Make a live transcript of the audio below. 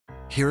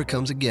Here it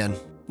comes again.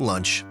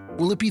 Lunch.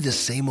 Will it be the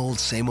same old,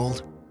 same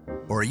old?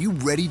 Or are you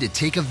ready to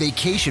take a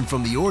vacation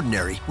from the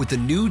ordinary with the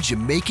new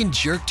Jamaican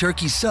Jerk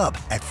Turkey Sub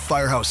at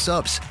Firehouse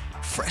Subs?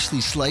 Freshly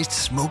sliced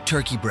smoked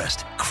turkey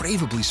breast,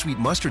 craveably sweet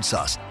mustard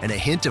sauce, and a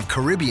hint of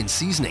Caribbean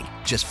seasoning.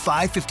 Just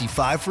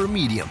 $5.55 for a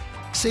medium.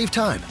 Save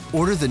time.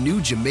 Order the new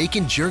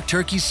Jamaican Jerk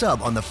Turkey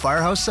Sub on the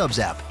Firehouse Subs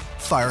app.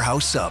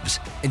 Firehouse Subs.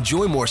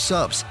 Enjoy more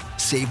subs.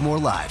 Save more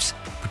lives.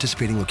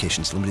 Participating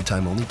locations. Limited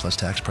time only, plus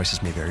tax.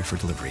 Prices may vary for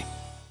delivery.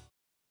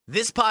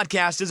 This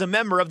podcast is a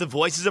member of the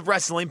Voices of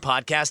Wrestling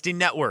Podcasting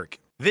Network.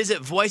 Visit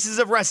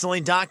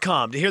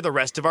voicesofwrestling.com to hear the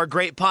rest of our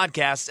great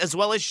podcasts, as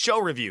well as show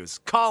reviews,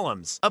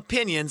 columns,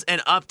 opinions, and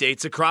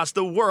updates across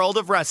the world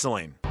of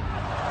wrestling.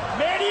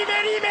 Many,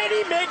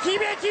 Mickey,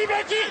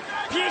 Pishy.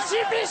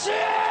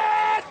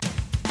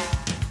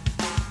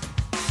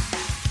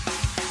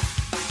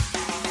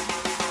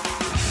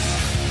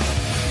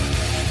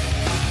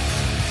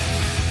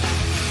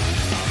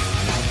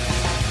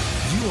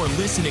 You are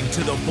listening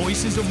to the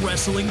Voices of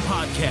Wrestling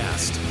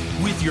podcast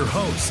with your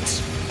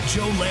hosts,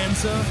 Joe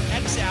Lanza.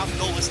 X out and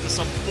go listen to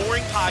some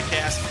boring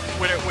podcast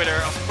where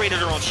they're afraid of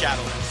their own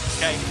shadow.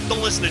 Okay?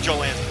 Don't listen to Joe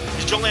Lanza,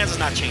 because Joe Lanza's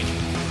not changing.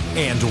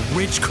 And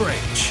Rich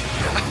Craich.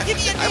 Give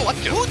me a name. Like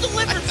him. Who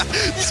delivers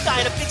this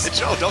guy in a big spot?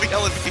 Joe, don't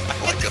yell at me.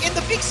 I like him. In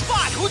the big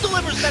spot, who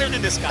delivers better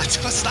than this guy?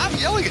 Stop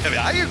yelling at me.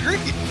 I agree.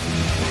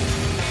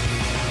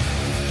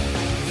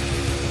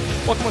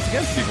 Welcome once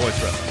again to the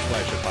Voice Wrestling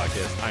Flagship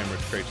podcast. I'm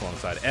Rich Craich,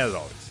 alongside, as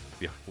always,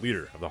 the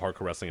leader of the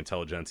hardcore wrestling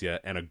intelligentsia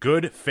and a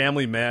good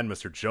family man,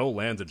 Mr. Joe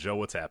Lanza. Joe,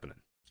 what's happening?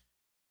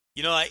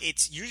 You know,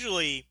 it's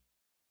usually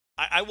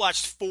I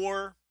watched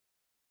 4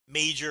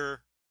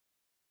 major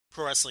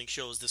pro wrestling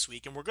shows this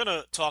week, and we're going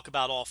to talk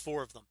about all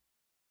 4 of them.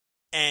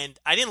 And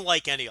I didn't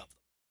like any of them.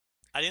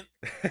 I didn't.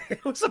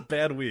 It was a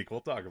bad week.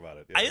 We'll talk about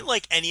it. Yeah. I didn't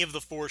like any of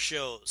the 4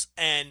 shows,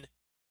 and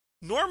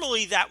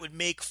normally that would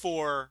make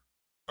for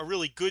a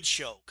really good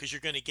show because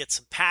you're going to get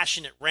some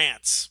passionate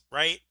rants,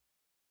 right?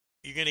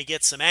 You're going to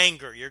get some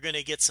anger. You're going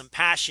to get some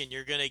passion.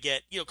 You're going to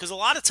get, because a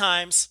lot of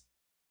times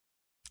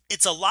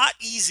it's a lot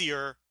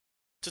easier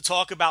to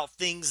talk about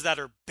things that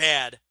are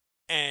bad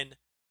and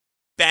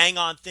bang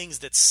on things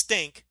that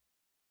stink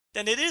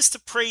than it is to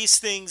praise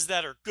things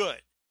that are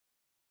good.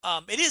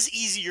 It is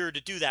easier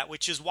to do that,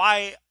 which is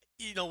why,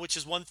 which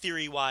is one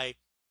theory why,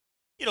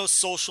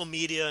 social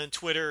media and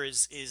Twitter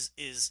is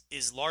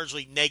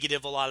largely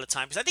negative a lot of the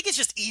time. Because I think it's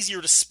just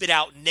easier to spit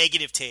out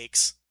negative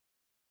takes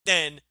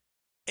and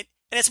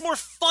it's more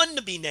fun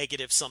to be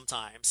negative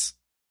sometimes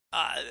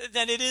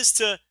than it is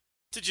to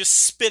just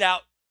spit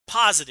out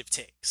positive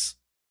takes.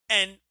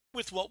 And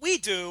with what we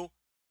do,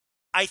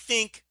 I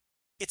think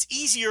it's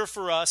easier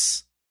for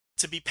us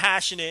to be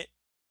passionate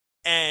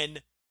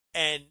and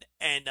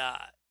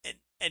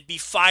be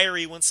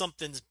fiery when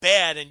something's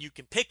bad and you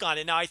can pick on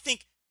it. Now, I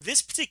think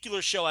this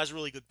particular show has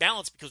really good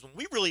balance because when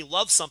we really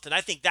love something,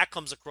 I think that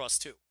comes across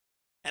too.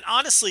 And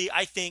honestly,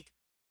 I think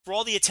for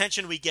all the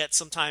attention we get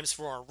sometimes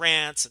for our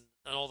rants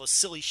and all the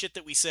silly shit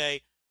that we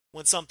say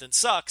when something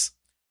sucks,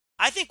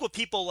 I think what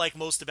people like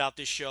most about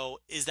this show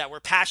is that we're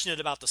passionate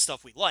about the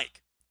stuff we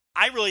like.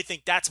 I really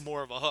think that's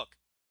more of a hook.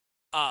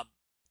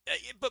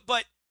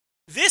 But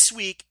this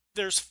week,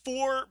 there's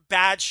 4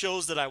 bad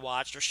shows that I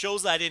watched or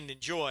shows that I didn't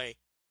enjoy.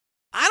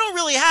 I don't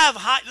really have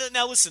hot.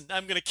 Now listen,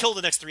 I'm going to kill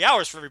the next 3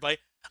 hours for everybody.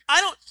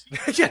 I don't.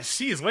 Yeah,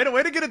 jeez,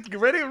 way to get it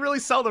ready to really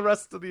sell the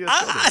rest of the.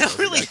 I don't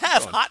really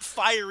have hot,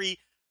 fiery,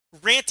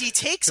 ranty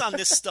takes on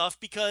this stuff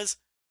because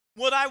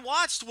what I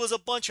watched was a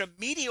bunch of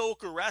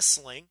mediocre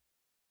wrestling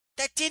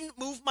that didn't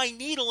move my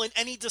needle in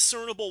any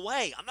discernible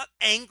way. I'm not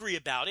angry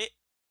about it.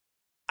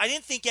 I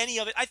didn't think any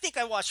of it. I think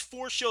I watched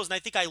 4 shows and I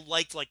think I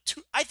liked like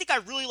 2. I think I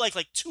really liked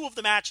like 2 of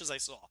the matches I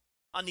saw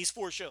on these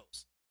 4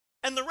 shows.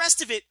 And the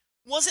rest of it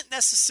wasn't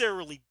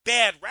necessarily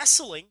bad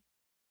wrestling.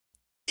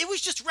 It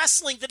was just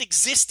wrestling that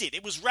existed.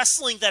 It was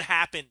wrestling that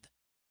happened.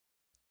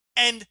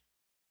 And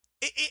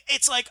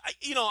it's like,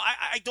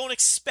 I don't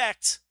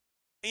expect,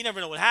 you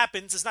never know what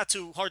happens. It's not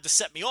too hard to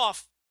set me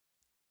off.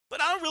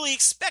 But I don't really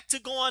expect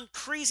to go on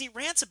crazy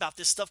rants about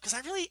this stuff because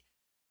not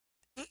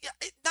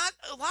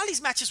a lot of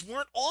these matches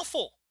weren't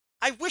awful.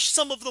 I wish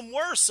some of them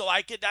were so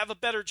I could have a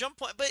better jump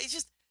point. But it's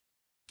just,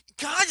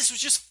 God, this was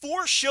just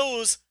 4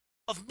 shows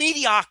of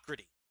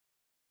mediocrity.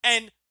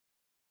 And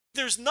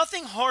there's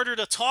nothing harder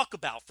to talk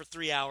about for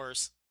 3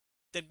 hours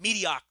than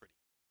mediocrity.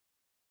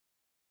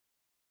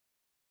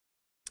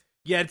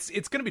 Yeah, it's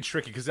going to be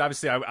tricky because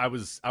obviously I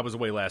was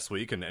away last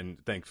week and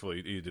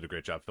thankfully you did a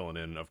great job filling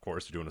in. Of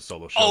course, you're doing a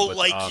solo show. Oh,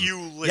 but,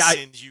 you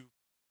listened,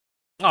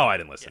 Oh, I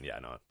didn't listen. Yeah,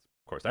 no, of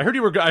course. I heard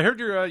you were. I heard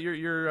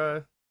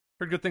your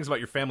heard good things about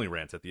your family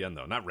rant at the end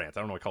though. Not rant. I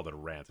don't know. Why I called it a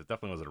rant. It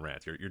definitely wasn't a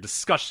rant. Your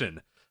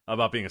discussion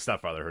about being a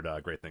stepfather. I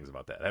heard great things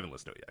about that. I haven't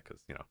listened to it yet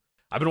because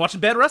I've been watching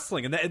bad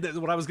wrestling, and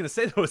what I was going to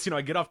say though is,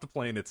 I get off the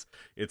plane. It's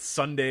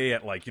Sunday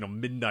at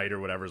midnight or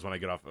whatever is when I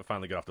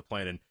finally get off the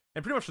plane, and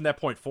pretty much from that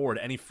point forward,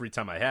 any free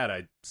time I had,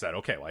 I said,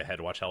 okay, well, I had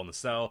to watch Hell in the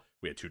Cell.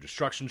 We had 2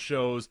 Destruction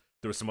shows.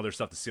 There was some other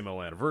stuff. The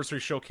CMLL Anniversary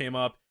show came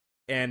up,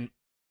 and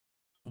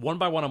one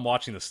by one I'm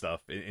watching this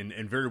stuff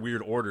in very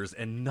weird orders,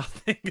 and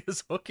nothing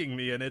is hooking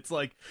me, and it's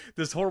like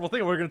this horrible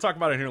thing we're going to talk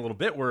about in here in a little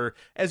bit, where,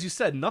 as you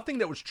said, nothing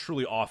that was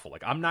truly awful.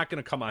 Like, I'm not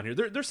going to come on here,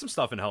 there's some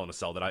stuff in Hell in a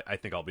Cell that I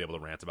think I'll be able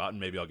to rant about, and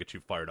maybe I'll get you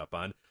fired up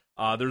on.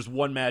 There's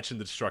one match in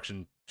the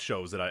Destruction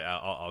shows that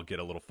I'll get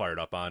a little fired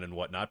up on and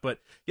whatnot, but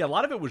yeah, a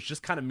lot of it was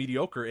just kind of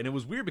mediocre, and it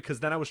was weird because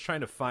then I was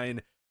trying to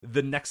find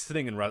the next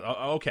thing in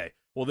okay,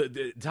 well,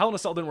 the Hell in a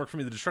Cell didn't work for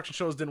me. The Destruction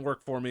shows didn't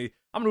work for me.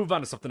 I'm gonna move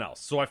on to something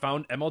else. So I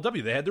found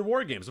MLW. They had their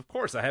War Games. Of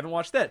course, I haven't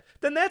watched that.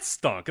 Then that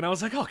stunk, and I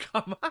was like, oh,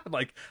 come on.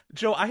 Like,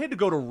 Joe, I had to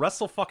go to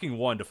Wrestle fucking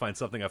One to find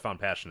something I found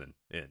passionate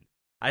in.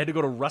 I had to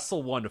go to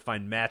Wrestle One to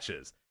find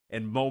matches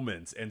and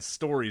moments and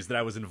stories that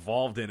I was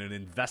involved in and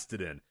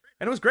invested in.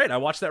 And it was great. I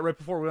watched that right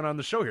before we went on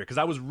the show here because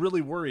I was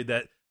really worried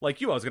that,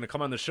 like you, I was gonna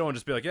come on the show and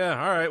just be like, yeah,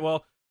 all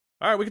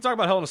right, we can talk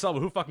about Hell in a Cell,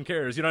 but who fucking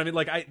cares? You know what I mean?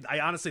 Like, I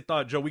honestly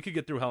thought, Joe, we could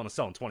get through Hell in a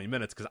Cell in 20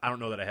 minutes because I don't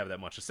know that I have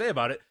that much to say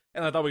about it.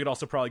 And I thought we could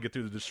also probably get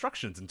through the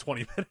Destructions in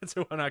 20 minutes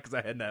or whatnot because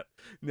I had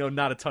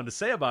not a ton to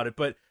say about it.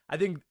 But I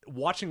think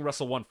watching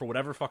Wrestle One, for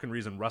whatever fucking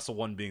reason, Wrestle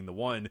One being the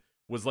one,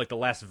 was like the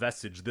last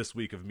vestige this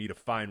week of me to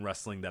find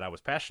wrestling that I was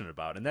passionate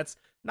about. And that's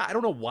not, I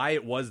don't know why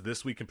it was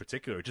this week in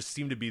particular. It just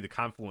seemed to be the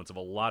confluence of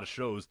a lot of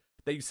shows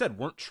that you said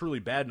weren't truly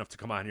bad enough to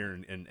come on here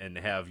and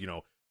have,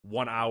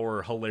 1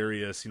 hour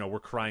hilarious, we're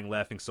crying,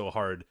 laughing so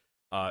hard,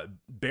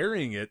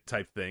 burying it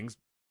type things,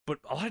 but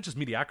a lot of just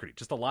mediocrity,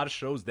 just a lot of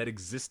shows that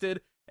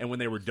existed, and when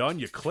they were done,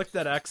 you clicked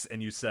that X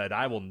and you said,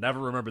 I will never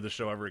remember the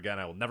show ever again.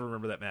 I will never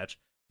remember that match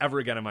ever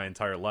again in my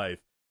entire life.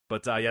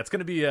 But yeah, it's going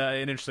to be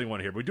an interesting one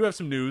here. But we do have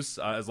some news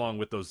as along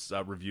with those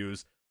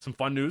reviews, some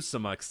fun news,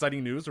 some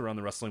exciting news around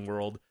the wrestling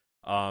world.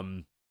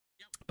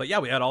 But yeah,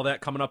 we had all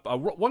that coming up.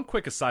 One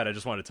quick aside, I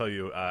just wanted to tell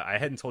you, I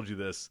hadn't told you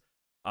this,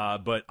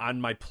 but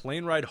on my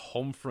plane ride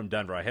home from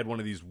Denver, I had one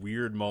of these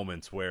weird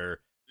moments where,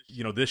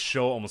 this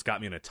show almost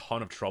got me in a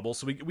ton of trouble.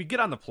 So we get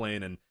on the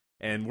plane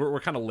and we're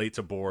kind of late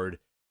to board,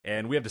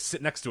 and we have to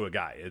sit next to a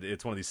guy.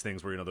 It's one of these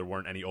things where, there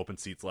weren't any open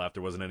seats left.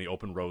 There wasn't any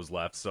open rows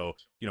left. So,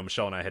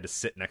 Michelle and I had to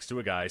sit next to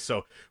a guy.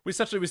 So we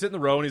sit in the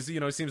row, and he's,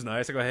 he seems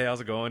nice. I go, hey, how's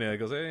it going? Yeah, he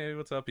goes, hey,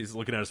 what's up? He's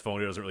looking at his phone.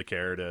 He doesn't really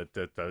care to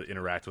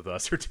interact with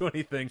us or do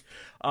anything.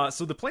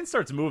 So the plane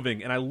starts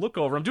moving, and I look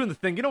over. I'm doing the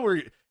thing,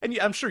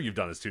 I'm sure you've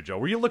done this too, Joe,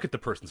 where you look at the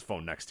person's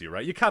phone next to you,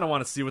 right? You kind of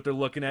want to see what they're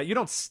looking at. You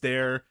don't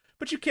stare,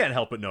 but you can't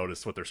help but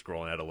notice what they're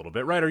scrolling at a little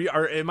bit, right?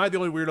 Am I the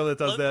only weirdo that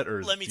does that,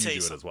 or let me do tell you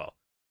you do something. it as well?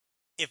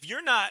 If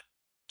you're not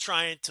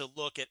trying to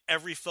look at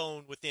every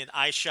phone within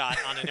eyeshot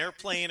on an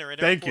airplane or an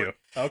Thank airport,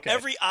 you. Okay.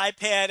 every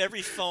iPad,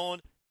 every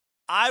phone,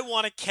 I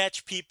want to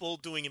catch people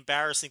doing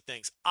embarrassing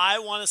things. I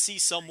want to see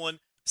someone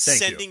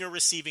sending or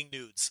receiving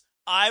nudes.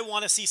 I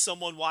want to see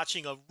someone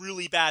watching a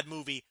really bad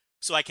movie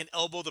so I can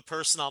elbow the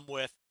person I'm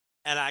with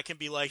and I can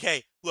be like,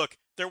 hey, look,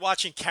 they're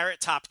watching Carrot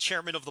Top,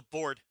 chairman of the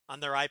board, on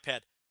their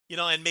iPad,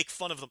 and make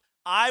fun of them.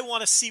 I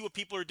want to see what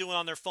people are doing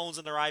on their phones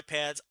and their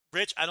iPads.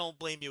 Rich, I don't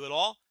blame you at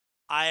all.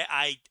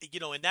 I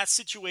in that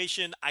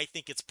situation, I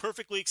think it's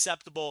perfectly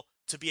acceptable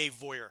to be a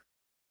voyeur.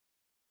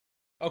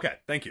 Okay,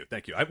 thank you.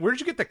 Where did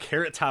you get the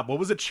Carrot Top? What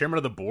was it, chairman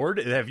of the board?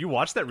 Have you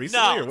watched that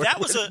recently?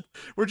 No,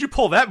 where'd you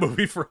pull that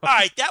movie from? All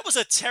right, that was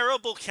a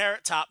terrible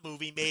Carrot Top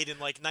movie made in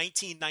like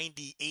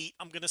 1998,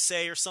 I'm going to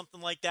say, or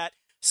something like that,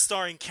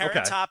 starring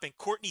Carrot Top and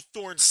Courtney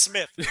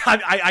Thorne-Smith.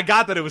 I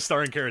got that it was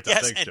starring Carrot Top.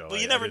 Yes, Thanks, Joe. Well,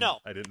 you never know.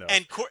 I didn't know.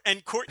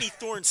 And Courtney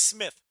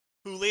Thorne-Smith,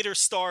 who later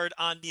starred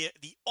on the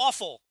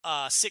awful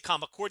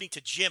sitcom According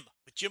to Jim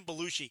with Jim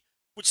Belushi,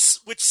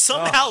 which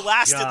somehow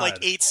lasted like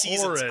 8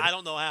 seasons. Horrid. I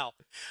don't know how,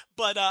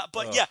 but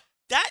yeah,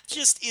 that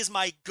just is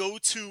my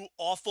go-to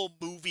awful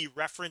movie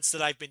reference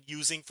that I've been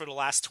using for the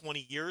last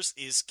 20 years.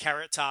 Is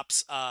Carrot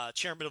Top's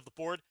chairman of the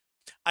board.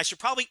 I should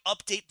probably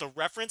update the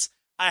reference.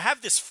 I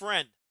have this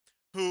friend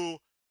who,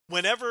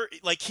 whenever,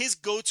 like, his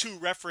go-to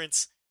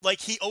reference,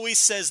 like, he always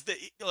says that,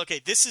 okay,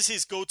 this is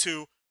his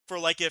go-to for,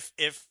 like,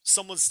 if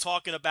someone's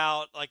talking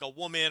about, like, a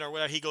woman or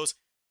whatever, he goes,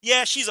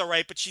 yeah, she's all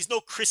right, but she's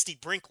no Christy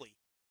Brinkley.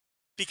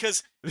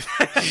 Because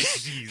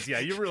jeez, yeah,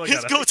 you really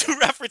his go-to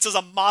reference is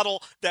a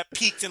model that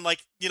peaked in, like,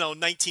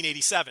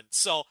 1987.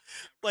 So,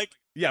 like,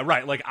 yeah,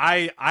 right. Like,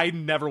 I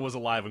never was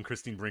alive when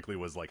Christine Brinkley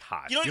was, like,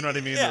 hot. You know what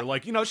I mean? Yeah. Or,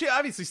 like, she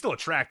obviously still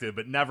attractive,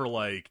 but never,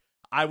 like,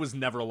 I was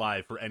never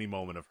alive for any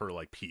moment of her,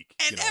 like, peak.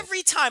 And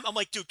every time I'm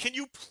like, dude, can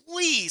you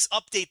please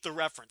update the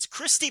reference?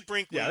 Christy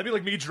Brinkley. Yeah, that'd be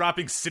like me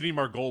dropping Sydney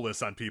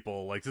Margolis on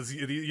people. Like, this,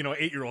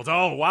 8-year-olds.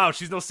 Oh, wow,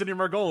 she's no Sydney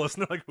Margolis.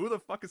 And they're like, who the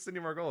fuck is Sydney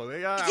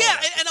Margolis?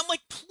 Yeah, and I'm like,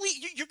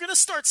 please, you're going to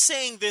start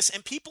saying this,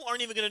 and people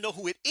aren't even going to know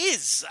who it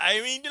is.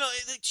 I mean,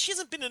 she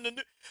hasn't been in a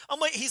new... I'm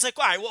like, he's like,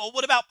 all right, well,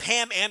 what about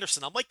Pam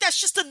Anderson? I'm like, that's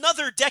just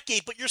another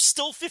decade, but you're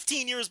still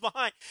 15 years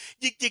behind.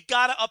 You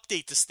got to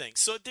update this thing.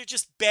 So they're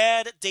just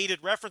bad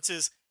dated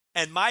references.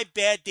 And my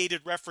bad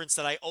dated reference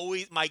that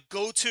my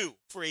go-to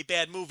for a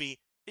bad movie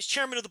is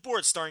Chairman of the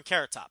Board starring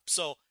Carrot Top.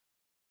 So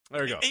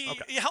there you go.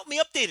 Okay. Help me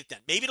update it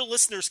then. Maybe the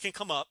listeners can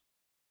come up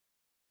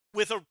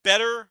with a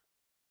better,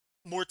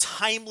 more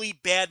timely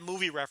bad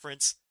movie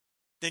reference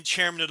than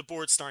Chairman of the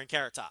Board starring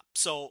Carrot Top.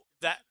 So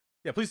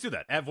Yeah, please do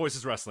that. At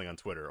Voices Wrestling on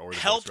Twitter or the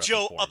help Voice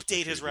Joe Wrestling forum.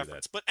 update his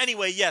reference. But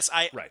anyway, yes,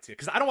 right,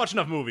 because I don't watch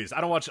enough movies.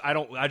 I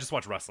just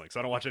watch wrestling, so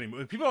I don't watch any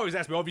movies. People always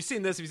ask me, "Oh, have you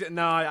seen this? Have you seen?"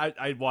 No,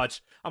 I'm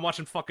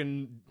watching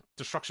fucking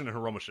Destruction and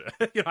Hiromu shit.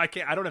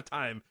 I don't have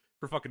time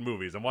for fucking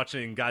movies. I'm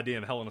watching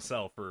goddamn Hell in a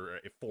Cell for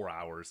 4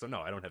 hours. So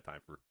no, I don't have time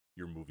for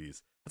your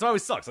movies. That's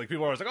always sucks. Like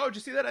people are always like, "Oh, did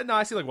you see that?" No,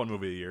 I see like one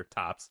movie a year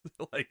tops.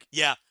 Like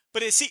yeah,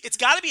 but it's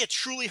got to be a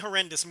truly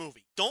horrendous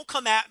movie. Don't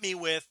come at me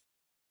with,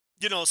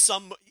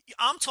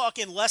 I'm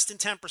talking less than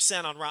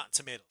 10% on Rotten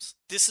Tomatoes.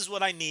 This is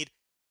what I need,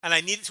 and I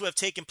need it to have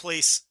taken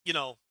place,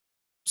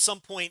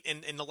 some point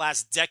in the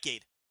last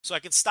decade, so I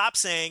can stop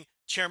saying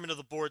Chairman of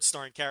the Board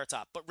starring Carrot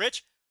Top. But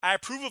Rich, I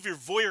approve of your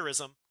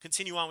voyeurism.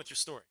 Continue on with your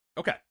story.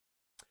 Okay.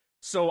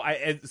 So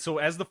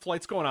as the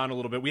flight's going on a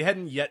little bit, we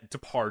hadn't yet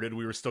departed.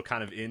 We were still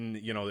kind of in,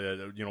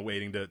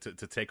 waiting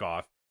to take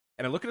off.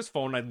 And I look at his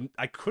phone, and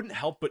I couldn't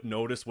help but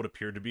notice what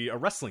appeared to be a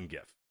wrestling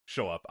gif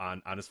show up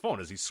on his phone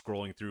as he's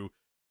scrolling through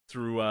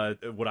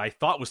what I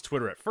thought was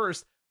Twitter at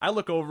first. I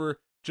look over,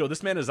 Joe,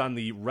 this man is on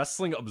the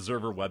Wrestling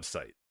Observer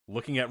website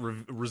looking at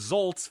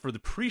results for the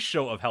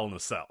pre-show of Hell in a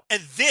Cell.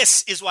 And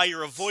this is why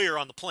you're a voyeur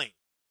on the plane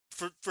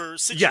for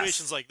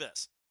situations like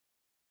this.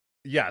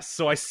 Yes,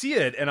 so I see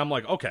it, and I'm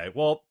like, okay,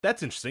 well,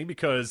 that's interesting,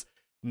 because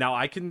now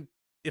I can,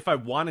 if I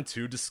wanted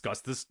to,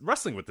 discuss this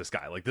wrestling with this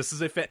guy. Like, this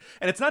is a fan,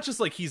 and it's not just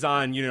like he's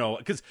on,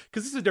 because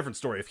this is a different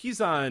story. If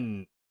he's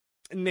on,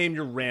 name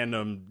your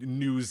random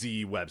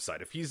newsy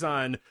website, if he's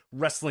on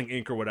Wrestling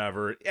Inc. or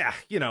whatever,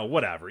 yeah,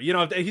 whatever.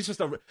 If he's just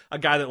a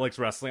guy that likes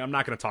wrestling, I'm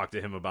not going to talk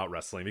to him about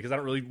wrestling, because I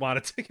don't really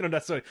want to,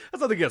 necessarily,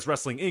 that's nothing against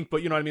Wrestling Inc.,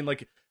 but you know what I mean?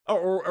 Like,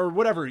 or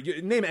whatever,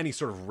 name any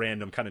sort of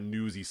random kind of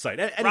newsy site.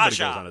 Anybody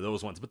Raja goes onto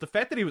those ones. But the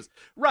fact that he was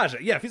Raja,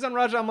 yeah, if he's on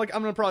Raja, I'm going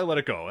to probably let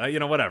it go.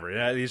 Whatever.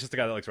 Yeah, he's just a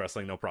guy that likes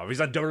wrestling, no problem. If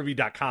he's on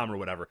WWE.com or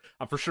whatever,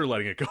 I'm for sure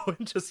letting it go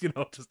and just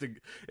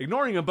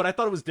ignoring him. But I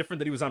thought it was different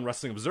that he was on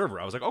Wrestling Observer.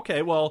 I was like,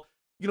 okay, well,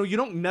 you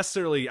don't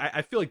necessarily,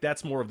 I feel like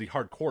that's more of the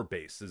hardcore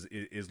base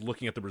is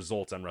looking at the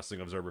results on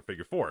Wrestling Observer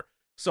Figure 4.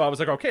 So I was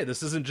like, okay,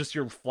 this isn't just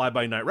your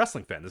fly-by-night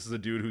wrestling fan. This is a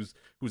dude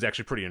who's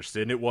actually pretty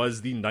interested. And it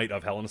was the night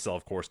of Hell in a Cell,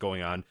 of course,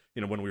 going on.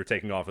 When we were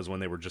taking off is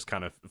when they were just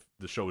kind of,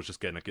 the show was just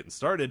getting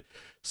started.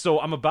 So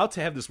I'm about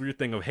to have this weird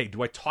thing of, hey,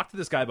 do I talk to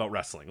this guy about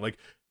wrestling? Like,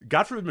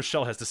 God forbid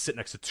Michelle has to sit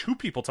next to two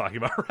people talking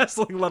about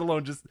wrestling, let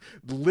alone just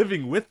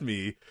living with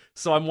me.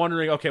 So I'm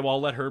wondering, okay, well,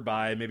 I'll let her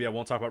by. Maybe I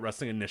won't talk about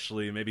wrestling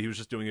initially. Maybe he was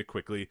just doing it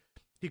quickly.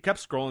 He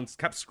kept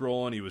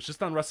scrolling. He was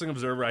just on Wrestling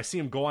Observer. I see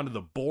him go onto the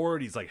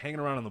board. He's like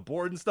hanging around on the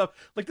board and stuff.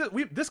 Like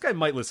this guy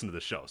might listen to the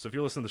show. So if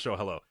you're listening to the show,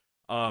 hello.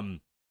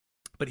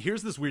 But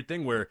here's this weird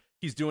thing where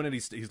he's doing it.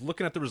 He's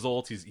looking at the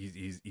results. He's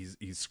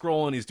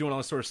scrolling. He's doing all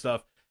this sort of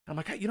stuff. And I'm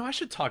like, hey, I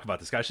should talk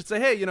about this guy. I should say,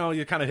 hey,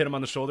 you kind of hit him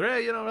on the shoulder.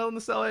 Hey, Hell in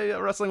the Cell, hey,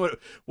 wrestling,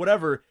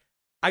 whatever.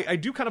 I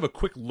do kind of a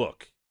quick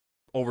look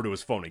over to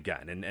his phone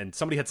again, and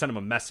somebody had sent him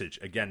a message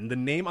again. And the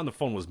name on the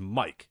phone was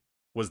Mike.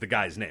 Was the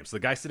guy's name. So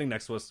the guy sitting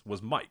next to us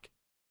was Mike.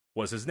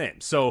 Was his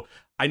name. So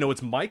I know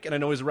it's Mike, and I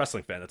know he's a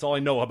wrestling fan. That's all I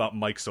know about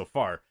Mike so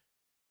far.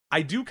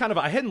 I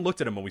hadn't looked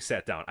at him when we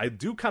sat down. I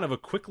do kind of a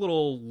quick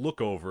little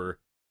look over,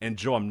 and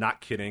Joe, I'm not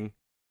kidding.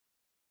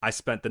 I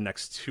spent the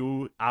next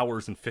 2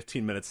 hours and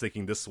 15 minutes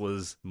thinking this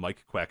was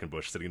Mike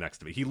Quackenbush sitting next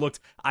to me. He looked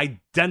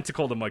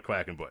identical to Mike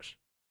Quackenbush.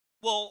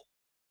 Well,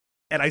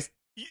 and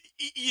you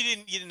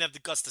didn't have the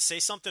guts to say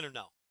something, or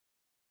no?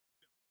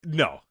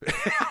 No,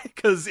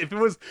 because if it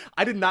was,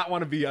 I did not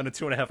want to be on a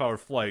 2.5 hour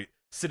flight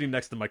sitting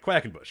next to Mike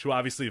Quackenbush, who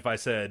obviously if I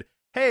said,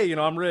 hey,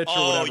 I'm Rich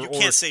or whatever, you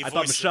can't say I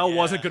thought Michelle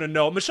wasn't going to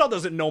know. Michelle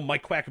doesn't know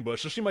Mike Quackenbush,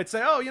 so she might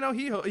say, oh,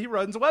 he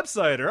runs a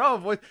website, or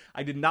voice.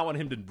 I did not want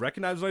him to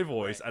recognize my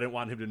voice. Right. I didn't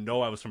want him to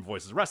know I was from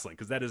Voices Wrestling,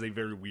 because that is a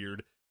very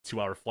weird 2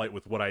 hour flight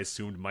with what I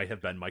assumed might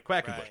have been Mike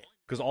Quackenbush.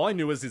 Because all I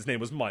knew was his name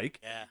was Mike,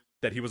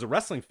 that he was a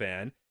wrestling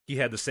fan. He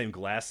had the same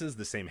glasses,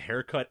 the same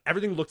haircut.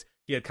 Everything looked,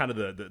 he had kind of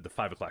the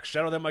 5 o'clock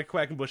shadow that Mike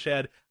Quackenbush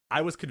had.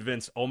 I was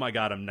convinced, oh my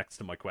God, I'm next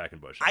to Mike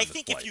Quackenbush. I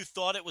think if you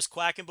thought it was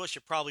Quackenbush,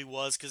 it probably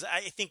was, because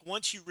I think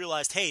once you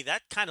realized, hey,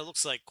 that kind of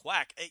looks like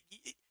Quack,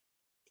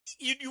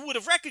 you would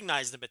have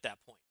recognized him at that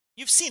point.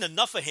 You've seen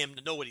enough of him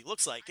to know what he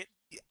looks like.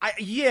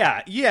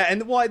 Yeah,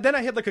 and well, then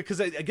I had because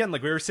again, we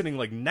were sitting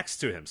next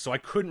to him, so I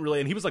couldn't really,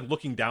 and he was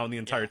looking down the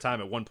entire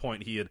time. At one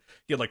point, he had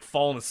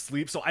fallen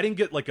asleep, so I didn't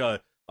get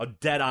a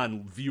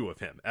dead-on view of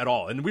him at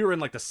all. And we were in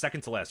the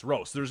second to last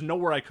row, so there's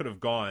nowhere I could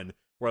have gone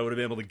where I would have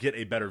been able to get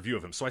a better view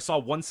of him. So I saw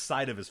one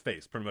side of his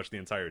face pretty much the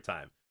entire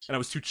time. And I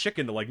was too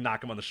chicken to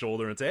knock him on the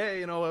shoulder and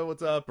say, hey,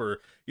 what's up? Or,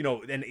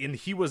 and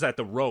he was at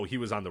the row. He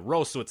was on the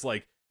row. So it's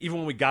even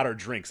when we got our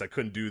drinks, I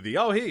couldn't do the,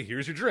 oh, hey,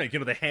 here's your drink.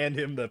 They hand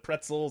him the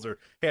pretzels or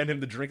hand him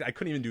the drink. I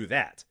couldn't even do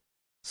that.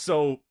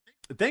 So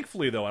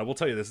thankfully, though, I will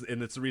tell you this,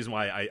 and it's the reason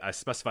why I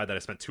specified that I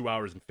spent 2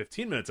 hours and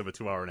 15 minutes of a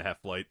 2 hour and a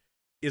half flight,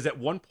 is at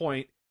one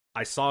point,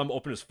 I saw him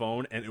open his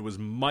phone, and it was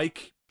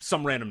Mike,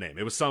 some random name.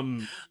 It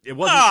wasn't.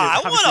 What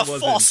a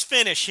false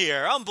finish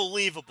here.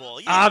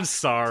 Unbelievable. I'm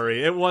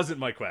sorry. It wasn't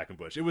Mike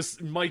Quackenbush. It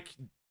was Mike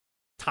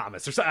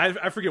Thomas, or something.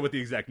 I forget what the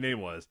exact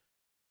name was.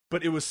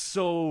 But it was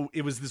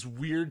this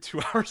weird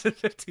 2 hours and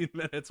 15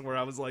 minutes where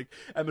I was like,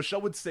 and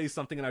Michelle would say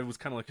something and I was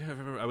kind of like,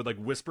 I would like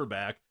whisper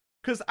back.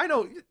 Because I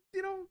know,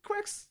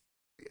 Quack's,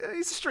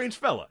 he's a strange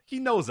fella. He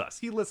knows us.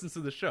 He listens to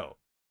the show.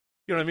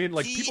 You know what I mean?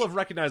 Like, people have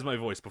recognized my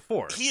voice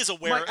before. He is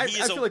aware. I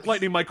feel like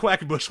Lightning Mike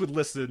Quackenbush would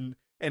listen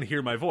and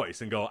hear my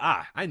voice and go,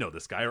 I know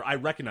this guy, or I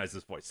recognize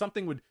this voice.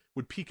 Something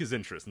would pique his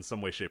interest in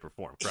some way, shape, or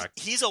form, correct?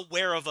 He's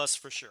aware of us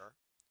for sure.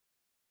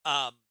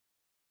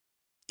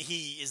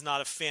 He is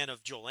not a fan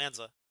of Joe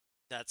Lanza.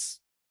 That's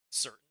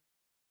certain.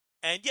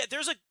 And yeah,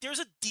 there's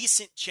a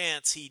decent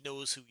chance he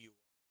knows who you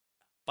are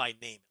by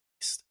name at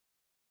least.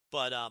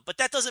 But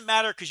that doesn't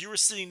matter because you were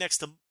sitting next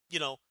to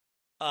you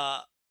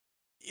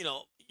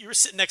were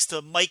sitting next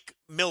to Mike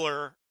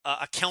Miller,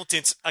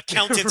 accountant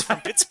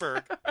from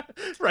Pittsburgh,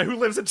 right? Who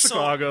lives in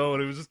Chicago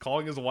and he was just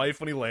calling his wife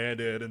when he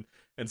landed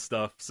and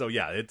stuff. So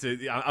yeah,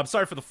 I'm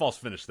sorry for the false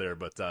finish there,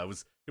 but it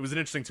was an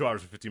interesting 2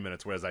 hours and 15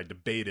 minutes. Whereas I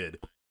debated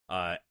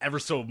ever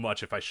so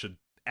much if I should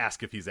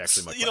ask if he's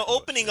actually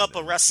opening up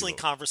a wrestling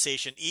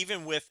conversation,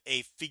 even with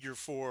a figure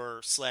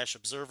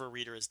 4/observer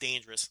reader, is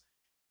dangerous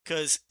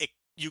because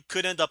you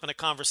could end up in a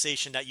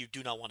conversation that you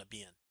do not want to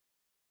be in.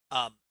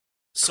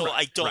 So correct,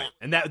 I don't. Right.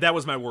 And that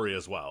was my worry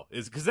as well,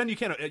 is because then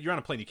you're on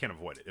a plane, you can't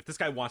avoid it. If this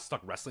guy wants to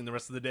talk wrestling the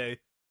rest of the day,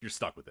 you're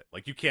stuck with it.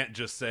 Like, you can't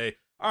just say,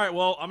 all right,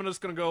 well, I'm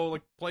just going to go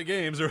like play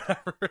games or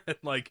whatever. And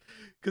like,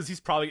 because he's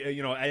probably,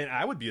 and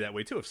I would be that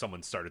way too. If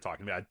someone started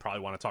talking to me, I'd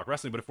probably want to talk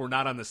wrestling. But if we're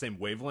not on the same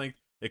wavelength,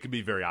 it could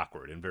be very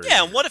awkward and very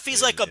and what if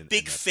he's like a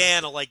big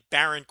fan of like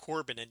Baron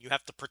Corbin and you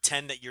have to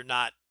pretend that you're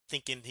not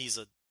thinking he's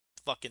a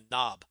fucking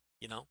knob,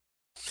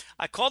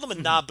 I called him a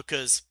knob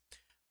because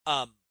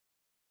Will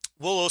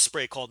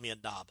Ospreay called me a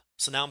knob.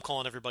 So now I'm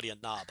calling everybody a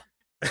knob.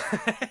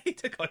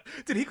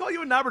 Did he call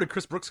you a knob, or did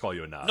Chris Brooks call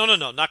you a knob?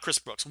 No, not Chris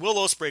Brooks. Will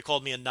Ospreay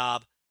called me a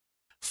knob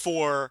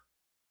for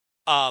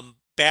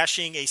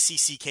bashing a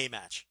CCK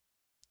match.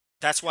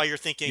 That's why you're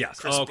thinking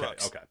Chris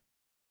Brooks. Okay.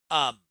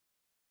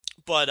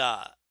 But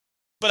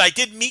I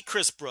did meet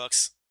Chris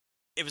Brooks.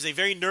 It was a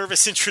very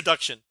nervous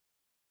introduction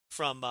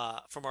from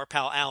our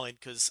pal Alan,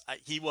 because I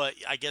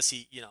guess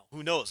he,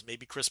 who knows,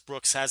 maybe Chris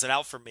Brooks has it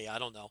out for me. I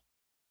don't know.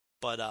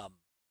 But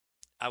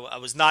I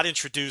was not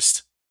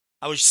introduced.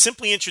 I was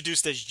simply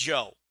introduced as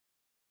Joe,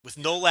 with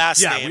no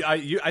last name.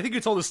 I think you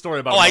told this story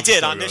about. Oh, I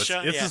did on this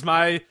show. This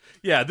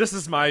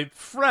is my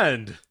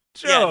friend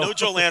Joe. Yeah, no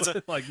Joe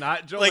Lanza. Like,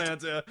 not Joe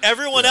Lanza.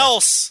 Everyone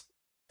else.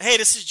 Hey,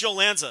 this is Joe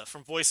Lanza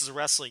from Voices of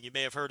Wrestling. You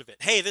may have heard of it.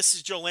 Hey, this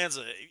is Joe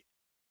Lanza.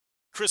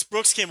 Chris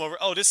Brooks came over.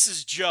 Oh, this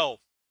is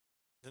Joe.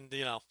 And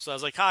so I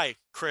was like, "Hi,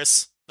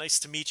 Chris. Nice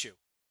to meet you."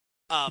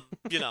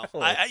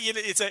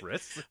 It's a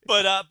Chris?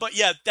 But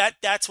yeah,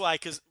 that's why,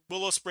 because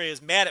Will Ospreay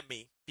is mad at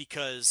me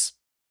because.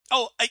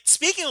 Oh,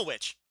 speaking of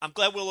which, I'm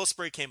glad Will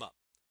Ospreay came up.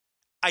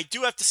 I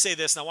do have to say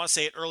this, and I want to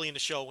say it early in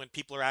the show when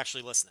people are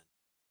actually listening.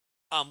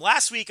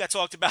 Last week I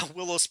talked about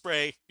Will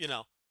Ospreay,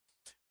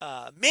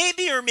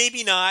 maybe or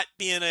maybe not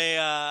being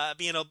a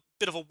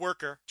bit of a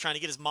worker trying to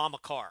get his mom a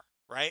car,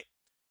 right?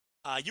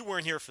 You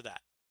weren't here for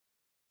that.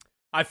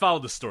 I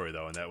followed the story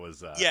though, and that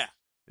was it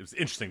was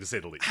interesting to say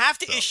the least. Have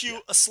to issue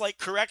a slight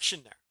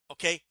correction there,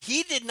 okay?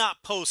 He did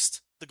not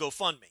post the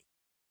GoFundMe,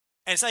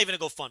 and it's not even a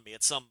GoFundMe;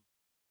 it's some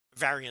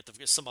variant of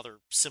some other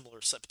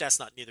similar stuff, but that's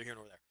not neither here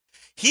nor there.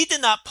 He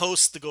did not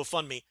post the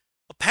GoFundMe.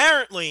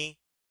 Apparently,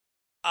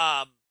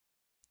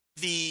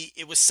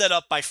 it was set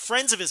up by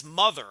friends of his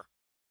mother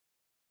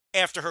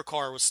after her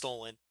car was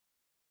stolen.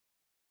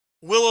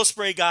 Will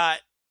Ospreay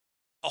got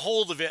a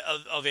hold of it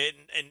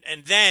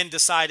and then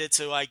decided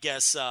to, I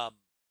guess,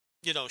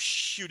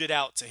 shoot it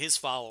out to his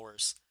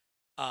followers.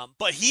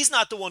 But he's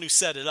not the one who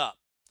set it up.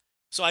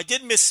 So I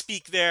did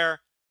misspeak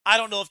there. I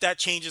don't know if that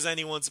changes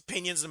anyone's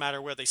opinions, no matter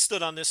where they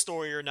stood on this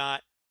story or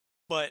not.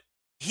 But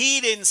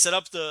he didn't set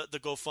up the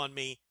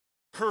GoFundMe.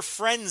 Her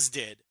friends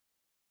did.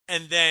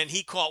 And then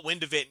he caught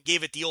wind of it and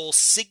gave it the old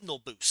signal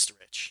boost,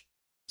 Rich.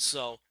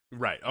 So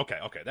right, okay,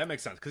 that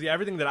makes sense. Because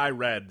everything that I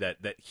read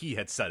that he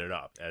had set it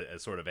up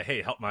as sort of a,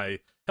 hey, help my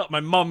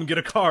mom get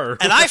a car.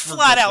 And I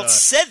flat out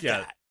said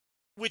that,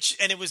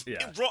 and it was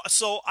raw.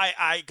 So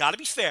I got to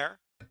be fair,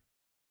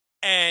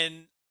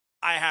 and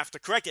I have to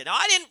correct it. Now,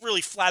 I didn't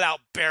really flat out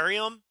bury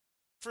him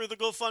for the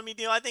GoFundMe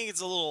deal. I think it's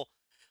a little...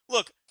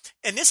 Look,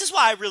 and this is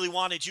why I really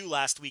wanted you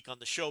last week on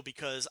the show,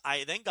 because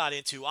I then got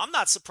into... I'm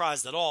not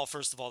surprised at all,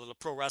 first of all, that a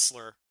pro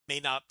wrestler may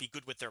not be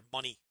good with their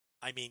money.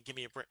 I mean, give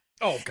me a break.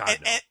 Oh, God,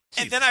 no.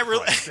 And then I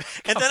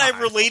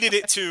related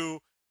it to...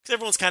 Because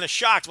everyone's kind of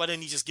shocked. Why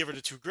didn't he just give her the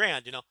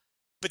 $2,000,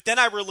 But then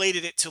I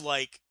related it to,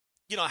 like,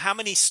 how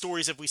many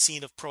stories have we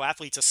seen of pro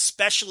athletes,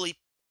 especially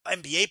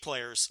NBA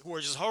players, who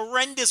are just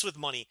horrendous with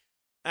money.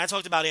 And I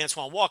talked about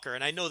Antoine Walker,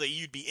 and I know that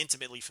you'd be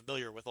intimately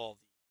familiar with all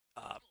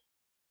the...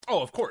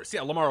 Oh, of course.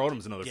 Yeah, Lamar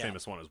Odom's another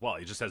famous one as well.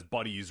 He just has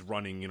buddies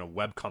running,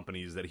 web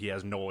companies that he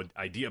has no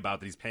idea about,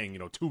 that he's paying,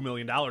 $2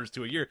 million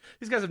to a year.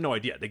 These guys have no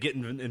idea. They get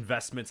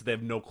investments that they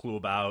have no clue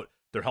about.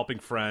 They're helping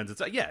friends.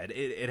 It's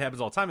it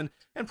happens all the time.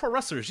 And pro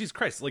wrestlers, Jesus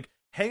Christ, like,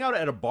 hang out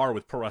at a bar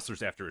with pro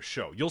wrestlers after a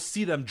show. You'll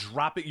see them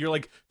drop it. You're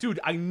like, dude,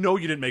 I know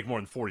you didn't make more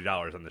than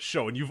 $40 on the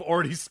show, and you've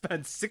already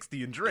spent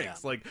 $60 in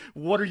drinks. Yeah. Like,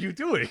 what are you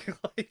doing?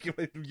 Like,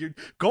 you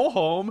go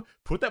home,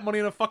 put that money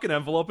in a fucking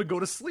envelope, and go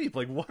to sleep.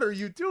 Like, what are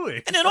you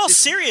doing? And in all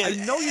seriousness,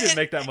 I know you didn't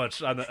make that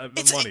much on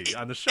the money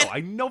on the show.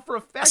 I know for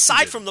a fact.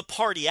 Aside from the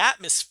party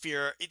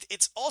atmosphere,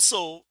 it's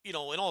also, in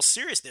all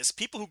seriousness,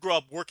 people who grow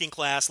up working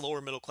class,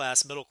 lower middle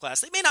class,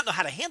 they may not know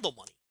how to handle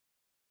money.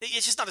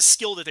 It's just not a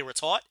skill that they were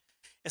taught.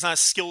 It's not a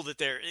skill that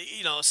they're,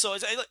 so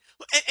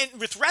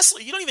and with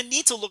wrestling, you don't even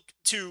need to look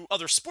to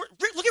other sports.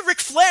 Look at Ric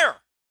Flair.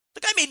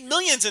 The guy made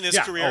millions in his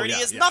career, and he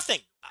has nothing.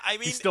 I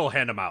mean, he's still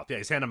hand to mouth. Yeah,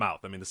 he's hand to mouth.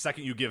 I mean, the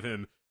second you give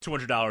him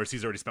 $200,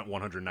 he's already spent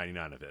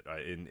 $199 of it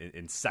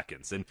in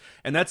seconds. And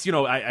that's,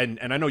 I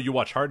know you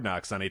watch Hard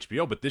Knocks on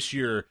HBO, but this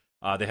year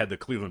they had the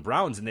Cleveland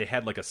Browns, and they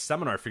had like a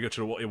seminar. I forget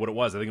what it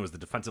was. I think it was the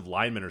defensive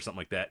lineman or something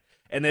like that.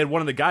 And they had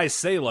one of the guys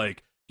say,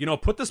 like,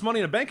 put this money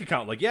in a bank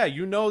account. Like, yeah,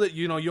 you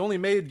only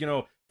made,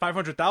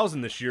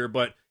 $500,000 this year,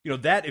 but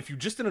that if you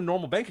just in a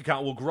normal bank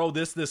account will grow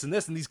this, and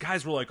this, and these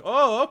guys were like,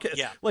 oh, okay,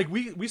 yeah. Like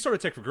we sort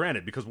of take for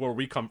granted because where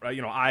we come,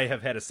 I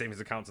have had a savings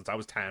account since I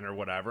was 10 or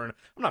whatever, and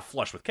I'm not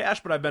flush with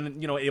cash, but I've been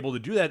able to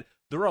do that.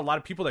 There are a lot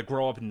of people that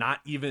grow up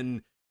not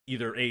even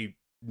either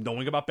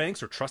knowing about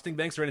banks or trusting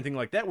banks or anything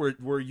like that,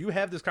 where you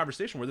have this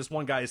conversation where this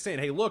one guy is saying,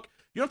 hey, look,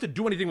 you don't have to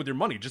do anything with your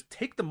money, just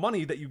take the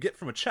money that you get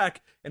from a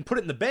check and put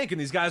it in the bank,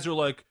 and these guys are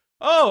like,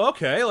 oh,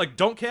 okay, like,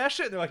 don't cash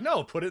it? And they're like,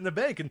 no, put it in the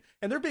bank. And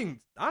they're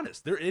being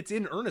honest. It's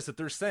in earnest that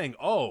they're saying,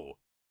 oh,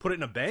 put it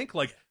in a bank?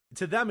 Like,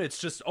 to them, it's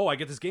just, oh, I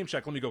get this game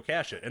check, let me go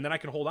cash it. And then I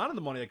can hold on to the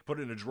money, I can put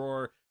it in a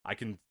drawer, I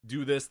can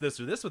do this,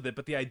 or this with it.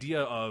 But the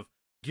idea of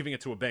giving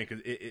it to a bank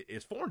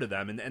is foreign to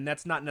them. And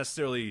that's not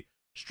necessarily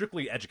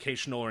strictly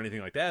educational or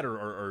anything like that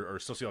or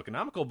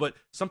socioeconomical, but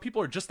some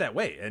people are just that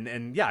way.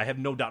 And yeah, I have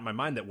no doubt in my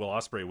mind that Will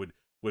Ospreay would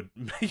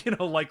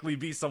likely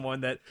be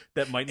someone that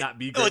might not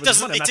be good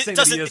with money. I'm not saying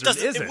that he is or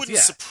isn't. It wouldn't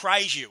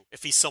surprise you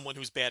if he's someone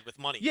who's bad with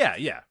money.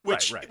 Yeah,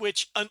 Which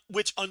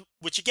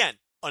again,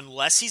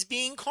 unless he's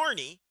being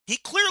carny, he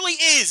clearly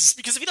is,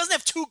 because if he doesn't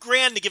have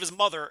 $2,000 to give his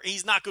mother,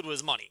 he's not good with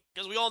his money,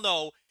 because we all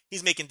know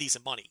he's making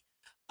decent money.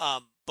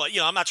 But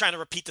I'm not trying to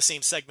repeat the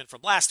same segment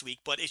from last week,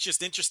 but it's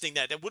just interesting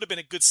that would have been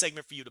a good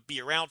segment for you to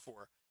be around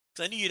for,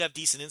 because I knew you'd have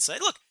decent insight.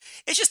 Look,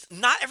 it's just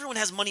not everyone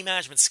has money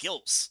management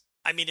skills.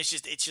 I mean, it's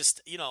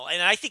just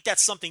and I think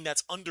that's something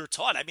that's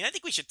under-taught. I mean, I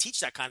think we should teach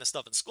that kind of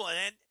stuff in school.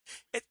 And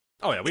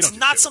it's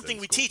not something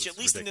we teach, at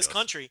least in this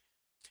country.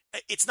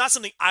 It's not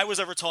something I was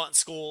ever taught in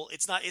school.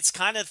 It's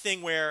kind of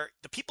thing where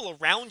the people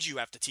around you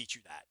have to teach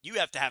you that. You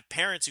have to have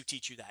parents who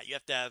teach you that. You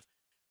have to have,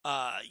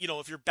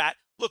 if you're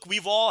look,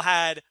 we've all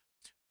had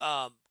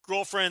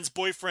girlfriends,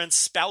 boyfriends,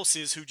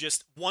 spouses who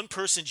just, one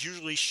person's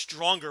usually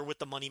stronger with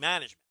the money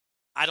management.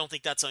 I don't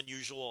think that's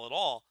unusual at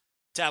all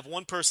to have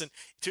one person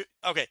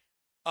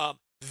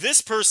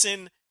this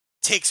person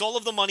takes all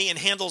of the money and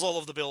handles all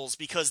of the bills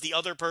because the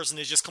other person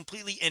is just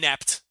completely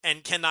inept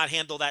and cannot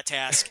handle that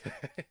task.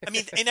 I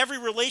mean, in every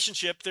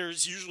relationship,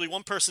 there's usually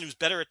one person who's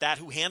better at that,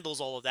 who handles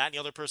all of that, and the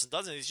other person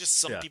doesn't. It's just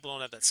some people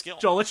don't have that skill.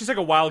 Joe, let's just take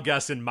a wild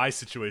guess in my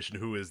situation.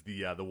 Who is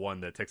the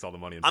one that takes all the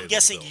money and pays I'm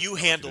guessing all the bills. You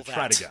handle that.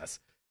 Try to guess.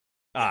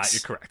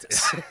 You're correct.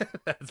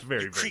 That's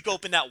very, you very creak good.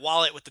 open that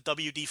wallet with the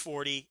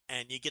WD-40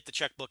 and you get the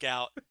checkbook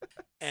out.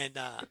 And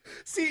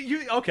see,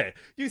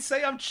 you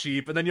say I'm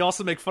cheap, and then you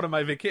also make fun of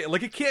my vacation.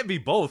 Like, it can't be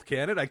both,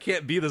 can it? I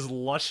can't be this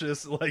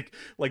luscious, like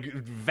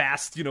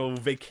vast,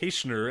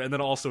 vacationer, and then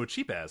also a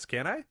cheap ass,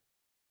 can I?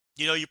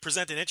 You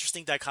present an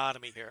interesting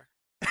dichotomy here.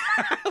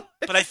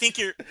 But I think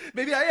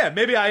maybe I am.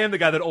 Maybe I am the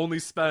guy that only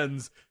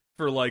spends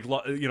for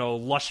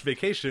lush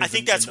vacations. I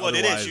think that's what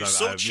it is. You're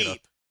so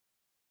cheap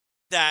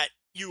that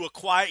you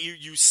acquire,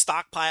 you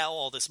stockpile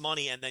all this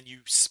money, and then you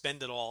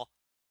spend it all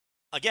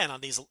again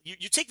on these.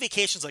 You take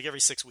vacations like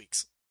every 6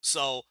 weeks.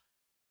 So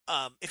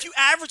if you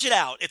average it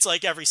out, it's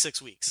like every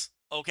 6 weeks.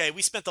 Okay,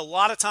 we spent a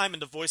lot of time in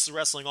the Voices of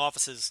Wrestling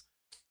offices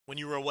when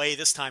you were away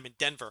this time in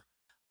Denver,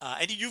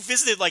 and you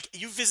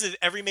visited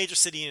every major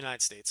city in the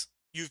United States.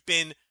 You've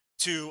been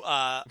to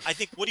I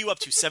think, what are you up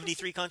to?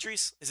 73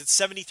 countries? Is it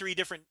 73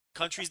 different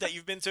countries that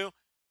you've been to?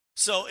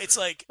 So it's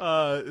like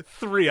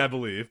 3, I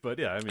believe, but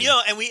yeah, I mean,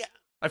 and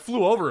I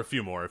flew over a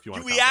few more if you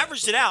want. We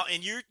averaged it out,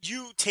 and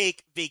you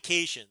take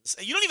vacations.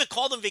 And you don't even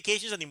call them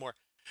vacations anymore.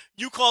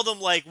 You call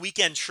them like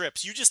weekend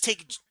trips. You just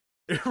take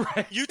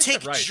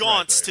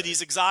jaunts to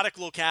these exotic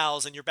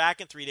locales, and you're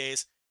back in 3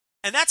 days.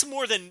 And that's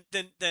more than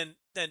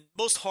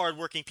most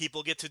hardworking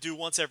people get to do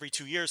once every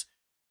 2 years.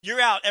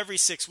 You're out every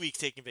 6 weeks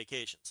taking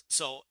vacations.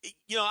 So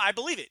I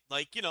believe it.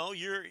 Like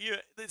you're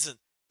listen.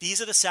 These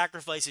are the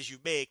sacrifices you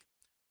make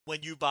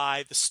when you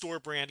buy the store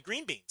brand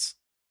green beans.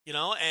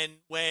 And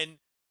when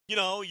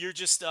you're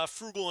just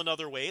frugal in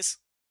other ways.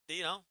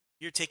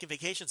 You're taking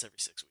vacations every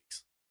 6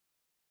 weeks.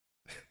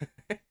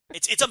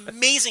 It's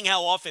amazing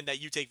how often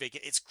that you take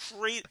vacation. It's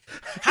crazy.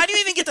 How do you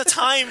even get the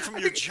time from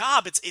your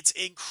job? It's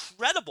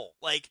incredible.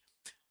 Like,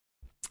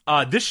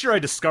 This year I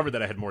discovered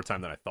that I had more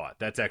time than I thought.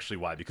 That's actually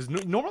why, because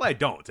normally I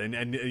don't,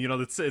 and you know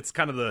it's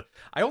kind of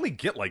I only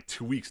get like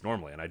 2 weeks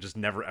normally, and I just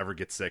never ever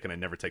get sick, and I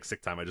never take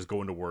sick time. I just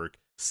go into work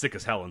sick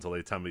as hell until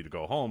they tell me to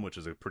go home, which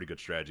is a pretty good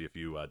strategy if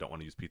you don't want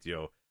to use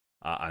PTO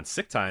on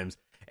sick times.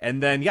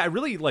 And then I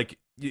really like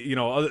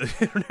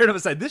narrative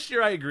aside, this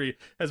year I agree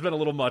has been a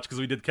little much because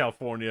we did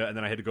California, and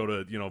then I had to go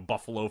to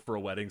Buffalo for a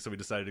wedding, so we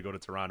decided to go to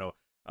Toronto.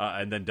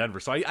 And then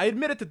Denver. So I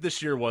admit it that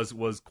this year was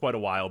quite a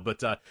while.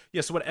 But so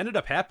what ended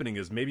up happening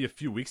is maybe a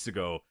few weeks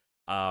ago,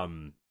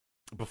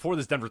 before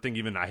this Denver thing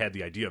even I had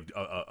the idea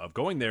of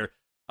going there,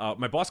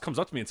 my boss comes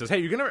up to me and says, "Hey,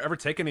 you're going to ever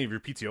take any of your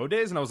PTO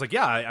days?" And I was like,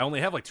 "Yeah, I only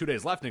have like 2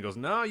 days left." And he goes,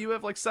 "No, you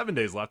have like 7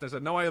 days left." I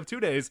said, "No, I have 2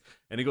 days."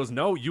 And he goes,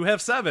 "No, you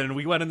have 7. And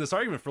we went in this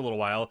argument for a little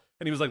while.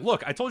 And he was like,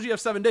 "Look, I told you have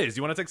 7 days. Do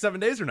you want to take 7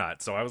 days or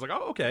not?" So I was like,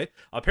 "Oh, okay."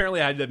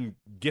 Apparently I had been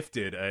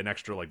gifted an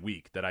extra like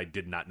week that I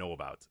did not know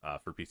about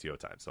for PTO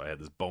time. So I had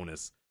this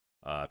bonus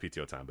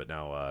PTO time, but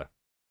now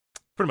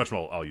pretty much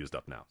all used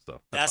up now.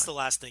 So that's the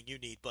last thing you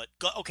need. But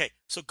okay,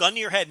 so gun to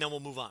your head, and then we'll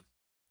move on.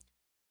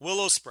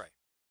 Willow spray,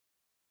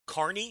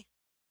 Carney,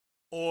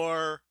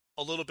 or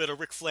a little bit of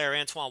Ric Flair,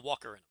 Antoine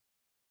Walker in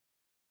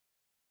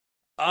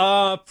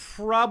him?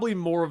 Probably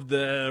more of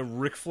the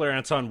Ric Flair,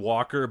 Antoine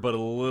Walker, but a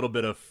little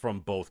bit of from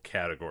both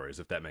categories.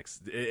 If that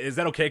is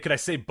that okay? Could I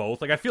say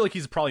both? Like I feel like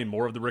he's probably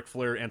more of the Ric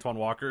Flair, Antoine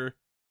Walker,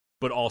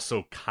 but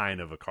also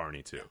kind of a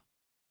Carney too.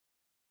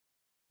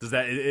 Is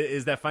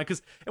that fine?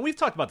 And we've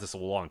talked about this a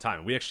long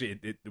time. We actually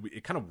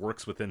it kind of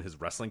works within his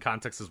wrestling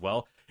context as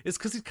well. Is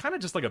because he's kind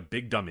of just like a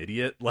big dumb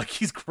idiot. Like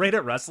he's great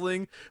at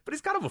wrestling, but he's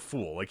kind of a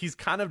fool. Like he's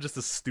kind of just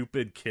a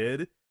stupid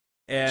kid.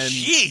 And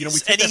Jeez. We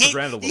take that for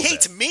granted a little bit. He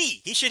hates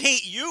me. He should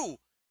hate you.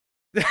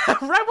 Right?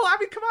 Well, I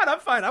mean, come on, I'm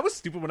fine. I was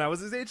stupid when I was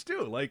his age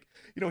too. Like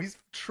he's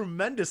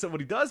tremendous at what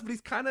he does, but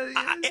he's kind of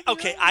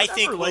okay. I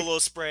think Willow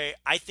Spray.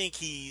 I think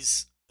he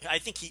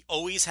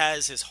always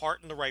has his heart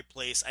in the right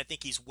place. I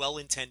think he's well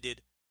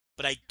intended.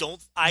 But I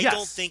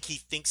don't think he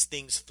thinks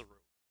things through.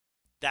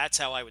 That's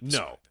how I would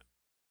describe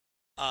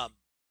him.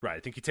 Right. I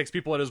think he takes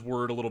people at his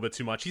word a little bit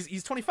too much.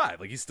 He's 25.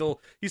 Like he's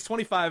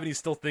 25 and he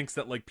still thinks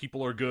that like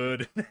people are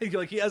good.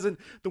 Like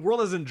the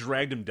world hasn't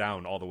dragged him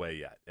down all the way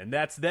yet. And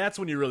that's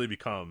when you really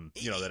become,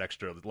 that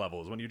extra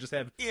level is when you just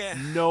have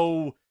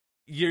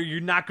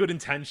you're not good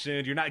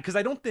intentioned. You're not, because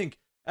I don't think,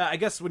 I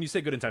guess when you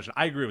say good intention,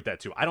 I agree with that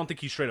too. I don't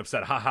think he straight up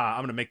said, haha, I'm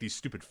going to make these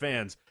stupid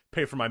fans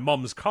pay for my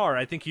mom's car.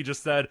 I think he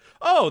just said,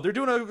 oh, they're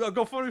doing a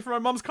GoFundMe for my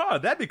mom's car.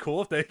 That'd be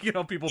cool if they,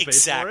 people paid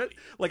for it.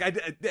 Like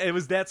it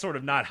was that sort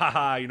of not,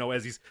 haha,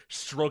 as he's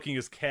stroking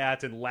his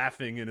cat and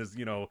laughing in his,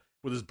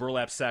 with his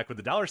burlap sack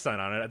with the $sign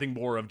on it. I think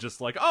more of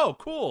just like, oh,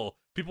 cool.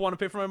 People want to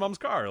pay for my mom's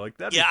car. Like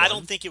that. Yeah, I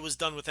don't think it was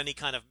done with any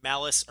kind of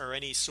malice or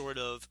any sort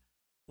of,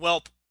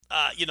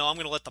 I'm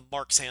going to let the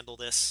marks handle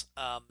this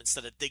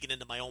instead of digging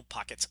into my own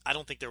pockets. I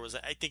don't think there was.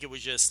 I think it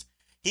was just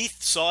he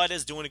saw it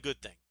as doing a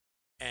good thing,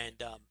 and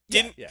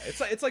didn't. Yeah.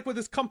 It's like with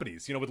his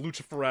companies, with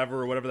Lucha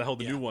Forever or whatever the hell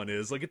the new one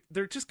is. Like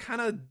they're just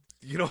kind of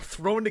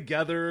thrown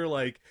together.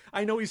 Like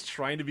I know he's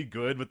trying to be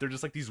good, but they're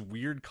just like these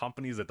weird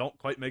companies that don't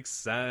quite make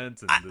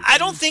sense. And I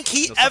don't think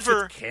he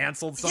ever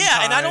canceled. Sometimes,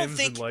 yeah, and I don't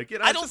think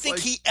I don't think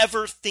like, he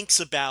ever thinks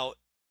about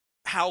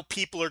how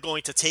people are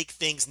going to take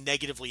things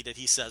negatively that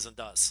he says and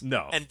does.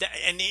 No. And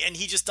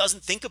he just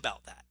doesn't think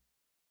about that.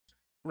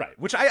 Right,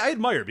 which I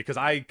admire because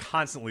I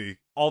constantly,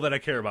 all that I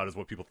care about is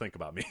what people think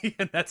about me,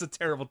 and that's a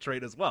terrible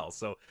trait as well.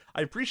 So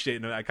I appreciate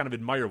and I kind of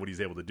admire what he's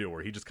able to do,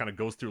 where he just kind of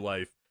goes through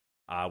life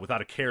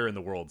without a care in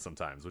the world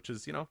sometimes, which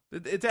is,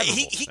 it's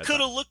admirable. He could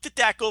have looked at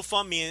that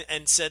GoFundMe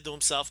and said to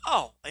himself,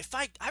 oh, if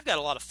I've got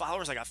a lot of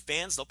followers, I got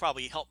fans, they'll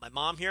probably help my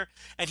mom here.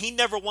 And he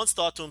never once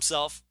thought to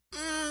himself,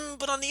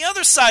 but on the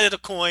other side of the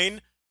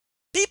coin,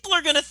 people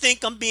are going to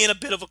think I'm being a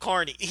bit of a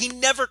carny. He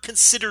never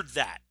considered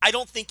that. I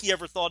don't think he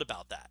ever thought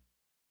about that.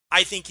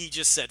 I think he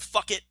just said,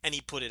 fuck it, and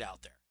he put it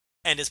out there.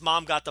 And his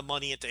mom got the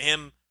money, and to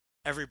him,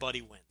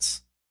 everybody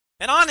wins.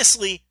 And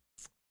honestly,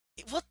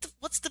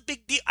 what's the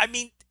big deal? I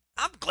mean,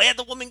 I'm glad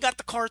the woman got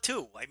the car,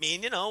 too. I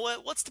mean,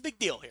 what's the big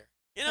deal here?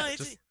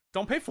 Just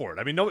don't pay for it.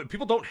 I mean, no,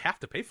 people don't have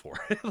to pay for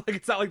it. Like,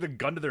 it's not like the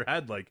gun to their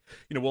head. Like,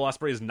 Will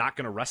Ospreay is not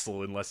going to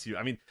wrestle unless you.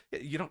 I mean,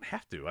 you don't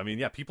have to. I mean,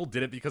 yeah, people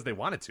did it because they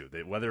wanted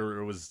to. Whether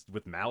it was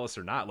with malice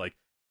or not. Like,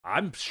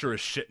 I'm sure as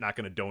shit not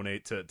going to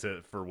donate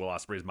for Will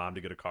Ospreay's mom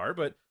to get a car.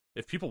 But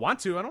if people want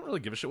to, I don't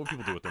really give a shit what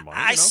people do with their money.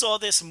 I saw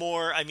this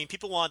more. I mean,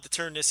 people wanted to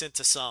turn this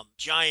into some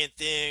giant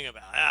thing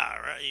about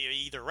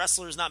either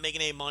wrestlers not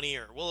making any money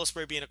or Will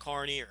Ospreay being a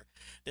carny or.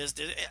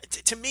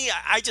 To me,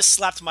 I just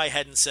slapped my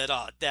head and said,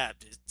 "Oh, Dad,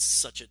 it's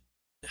such a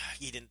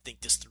he didn't think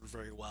this through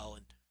very well."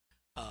 And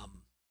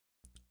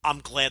I'm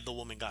glad the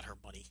woman got her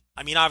money.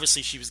 I mean,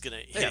 obviously she was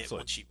gonna hit it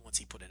once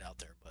he put it out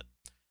there. But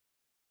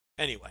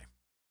anyway,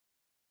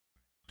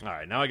 all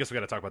right, now I guess we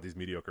got to talk about these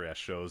mediocre ass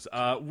shows.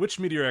 Which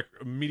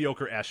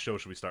mediocre ass show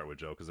should we start with,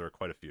 Joe? Because there are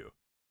quite a few.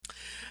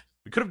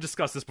 We could have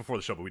discussed this before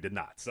the show, but we did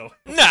not. So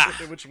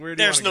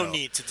there's no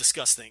need to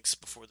discuss things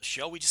before the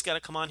show. We just got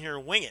to come on here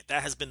and wing it.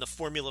 That has been the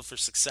formula for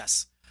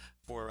success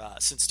for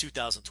since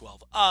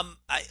 2012.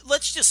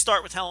 Let's just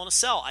start with Hell in a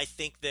Cell. I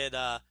think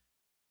that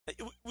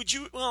would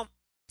you? Well,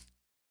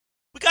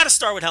 we got to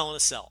start with Hell in a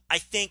Cell. I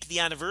think the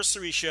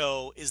anniversary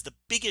show is the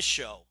biggest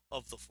show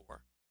of the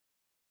four.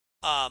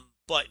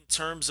 But in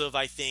terms of,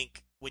 I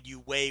think, when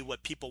you weigh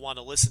what people want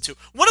to listen to,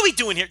 what are we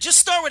doing here? Just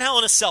start with Hell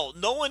in a Cell.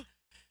 No one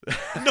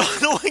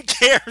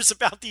cares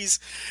about these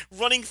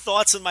running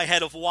thoughts in my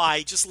head of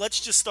why. Let's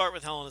just start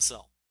with Hell in a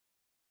Cell.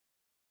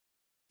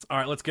 All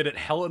right, let's get it.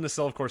 Hell in a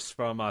Cell, of course,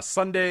 from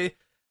Sunday.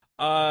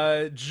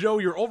 Joe,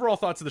 your overall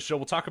thoughts of the show.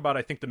 We'll talk about,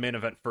 I think, the main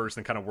event first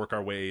and kind of work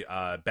our way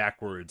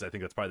backwards. I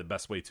think that's probably the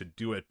best way to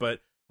do it.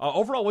 But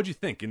overall, what'd you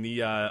think? In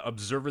the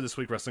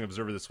Wrestling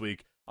Observer this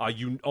week,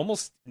 you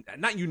almost,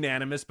 not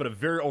unanimous, but a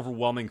very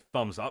overwhelming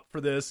thumbs up for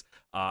this.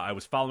 I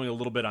was following a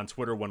little bit on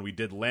Twitter when we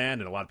did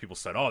land, and a lot of people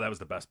said, oh, that was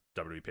the best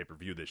WWE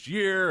pay-per-view this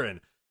year, and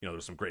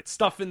there's some great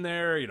stuff in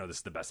there. This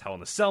is the best Hell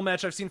in a Cell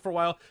match I've seen for a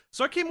while.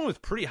 So I came in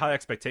with pretty high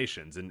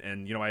expectations, and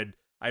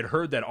I'd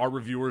heard that our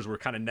reviewers were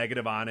kind of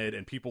negative on it,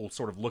 and people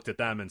sort of looked at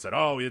them and said,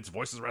 oh, it's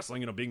Voices of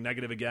Wrestling, being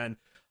negative again.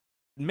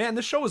 Man,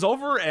 this show is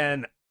over,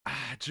 and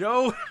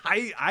Joe,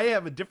 I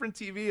have a different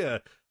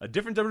TV, a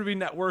different WWE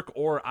network,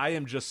 or I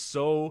am just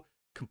so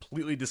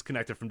completely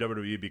disconnected from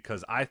WWE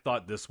because I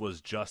thought this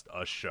was just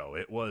a show.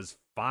 It was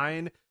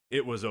fine.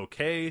 It was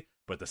okay.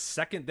 But the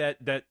second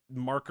that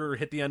marker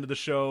hit the end of the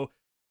show,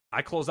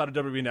 I closed out a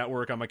WWE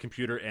network on my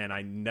computer, and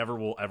I never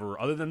will ever,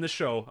 other than this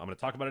show, I'm going to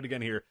talk about it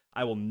again here,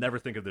 I will never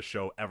think of this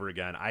show ever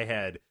again. I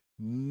had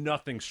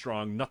nothing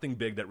strong, nothing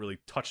big that really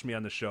touched me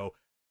on the show.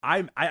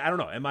 I don't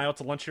know. Am I out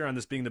to lunch here on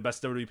this being the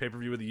best WWE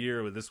pay-per-view of the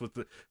year with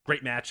the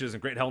great matches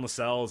and great Hell in a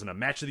Cells and a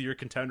match of the year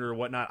contender or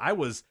whatnot? I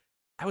was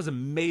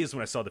amazed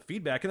when I saw the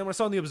feedback, and then when I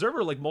saw in the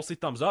Observer, mostly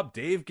thumbs up.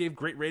 Dave gave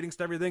great ratings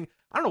to everything.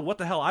 I don't know what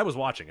the hell I was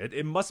watching.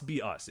 It must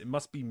be us. It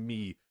must be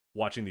me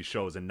watching these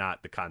shows and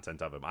not the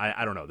content of them.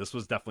 I don't know. This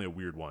was definitely a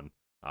weird one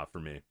for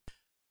me.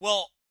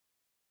 Well,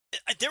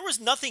 there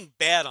was nothing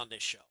bad on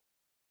this show.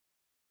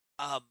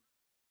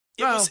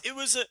 It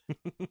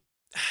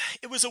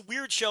was a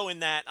weird show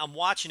in that I'm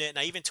watching it, and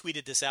I even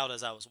tweeted this out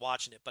as I was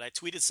watching it, but I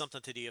tweeted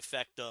something to the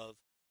effect of,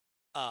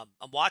 I'm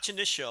watching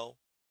this show.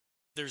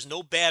 There's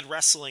no bad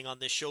wrestling on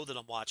this show that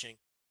I'm watching,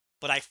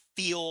 but I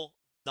feel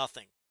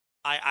nothing.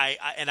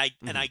 And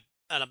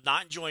I'm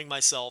not enjoying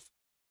myself,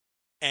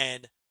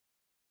 and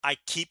I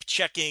keep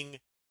checking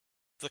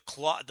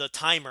the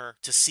timer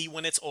to see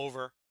when it's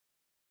over,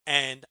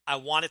 and I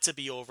want it to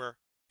be over,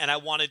 and I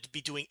wanted to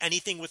be doing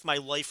anything with my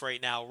life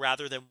right now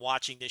rather than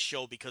watching this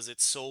show because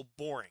it's so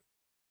boring.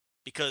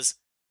 Because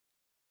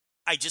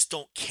I just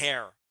don't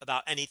care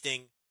about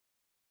anything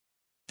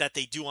that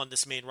they do on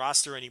this main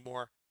roster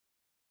anymore.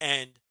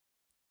 And,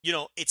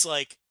 it's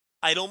like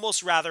I'd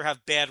almost rather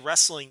have bad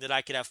wrestling that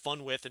I could have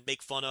fun with and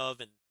make fun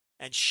of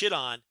and shit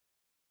on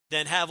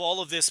than have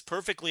all of this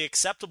perfectly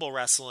acceptable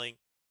wrestling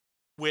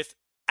with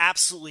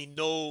absolutely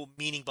no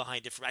meaning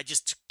behind it. I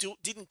just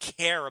didn't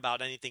care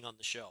about anything on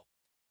the show.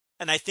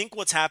 And I think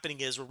what's happening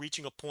is we're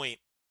reaching a point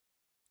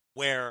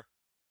where,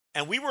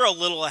 and we were a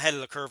little ahead of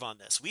the curve on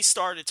this. We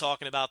started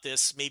talking about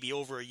this maybe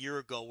over a year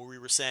ago where we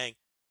were saying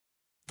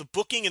the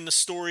booking and the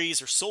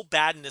stories are so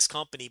bad in this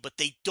company, but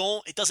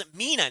it doesn't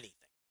mean anything.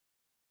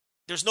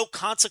 There's no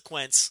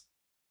consequence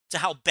to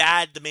how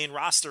bad the main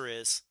roster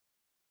is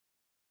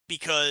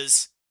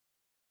because,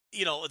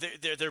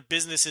 their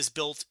business is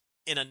built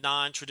in a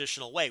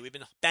non-traditional way. We've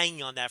been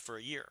banging on that for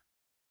a year.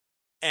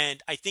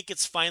 And I think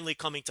it's finally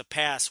coming to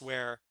pass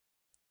where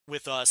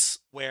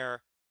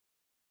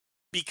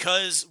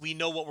because we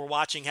know what we're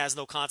watching has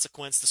no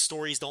consequence, the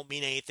stories don't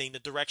mean anything, the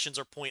directions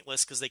are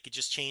pointless because they could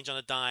just change on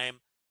a dime,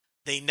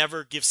 they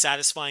never give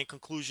satisfying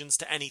conclusions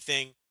to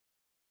anything,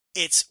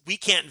 we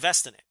can't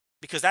invest in it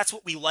because that's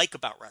what we like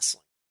about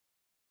wrestling.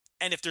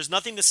 And if there's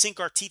nothing to sink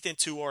our teeth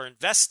into or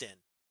invest in,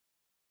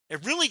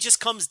 it really just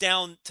comes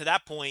down to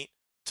that point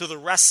to the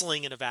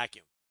wrestling in a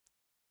vacuum.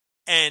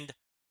 And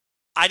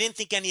I didn't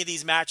think any of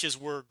these matches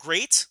were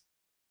great.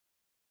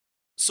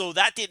 So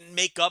that didn't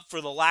make up for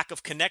the lack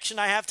of connection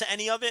I have to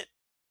any of it.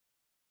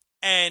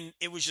 And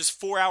it was just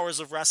 4 hours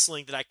of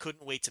wrestling that I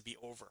couldn't wait to be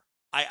over.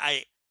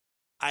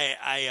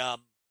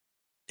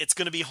 It's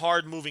going to be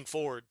hard moving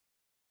forward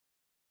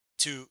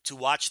to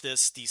watch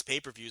these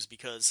pay-per-views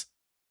because,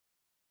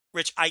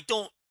 Rich, I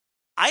don't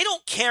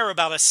care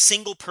about a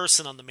single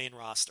person on the main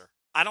roster.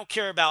 I don't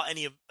care about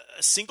a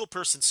single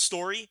person's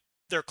story,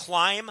 their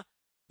climb,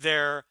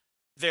 their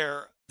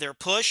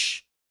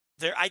push.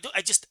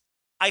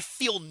 I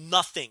feel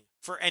nothing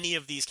for any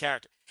of these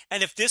characters.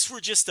 And if this were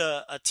just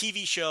a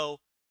TV show,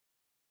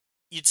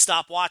 you'd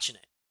stop watching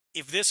it.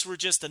 If this were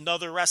just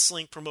another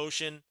wrestling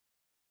promotion,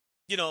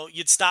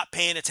 you'd stop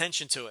paying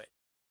attention to it.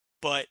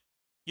 But,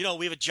 we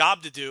have a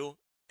job to do,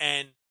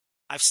 and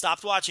I've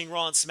stopped watching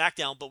Raw and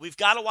SmackDown, but we've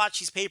got to watch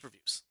these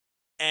pay-per-views.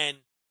 And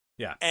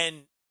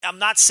I'm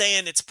not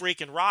saying it's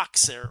breaking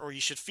rocks or you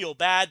should feel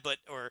bad, but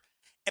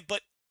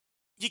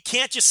you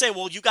can't just say,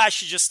 well, you guys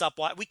should just stop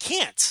watching. We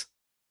can't.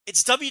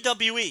 It's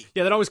WWE.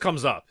 Yeah, that always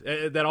comes up.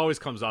 That always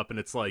comes up, and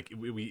it's like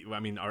I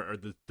mean,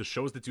 the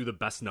shows that do the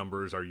best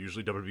numbers are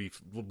usually WWE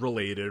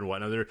related and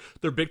whatnot.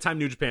 They're big time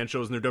New Japan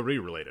shows and they're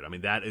WWE related. I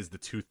mean, that is the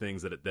two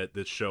things that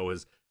this show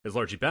has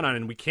largely been on,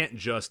 and we can't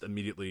just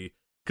immediately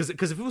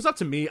because if it was up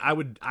to me, I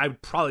would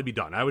probably be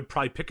done. I would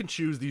probably pick and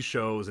choose these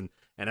shows and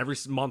every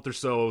month or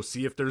so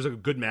see if there's a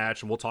good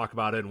match and we'll talk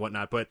about it and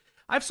whatnot. But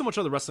I have so much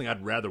other wrestling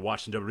I'd rather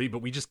watch than WWE,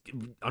 but we just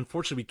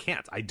unfortunately we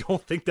can't. I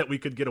don't think that we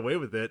could get away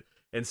with it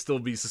and still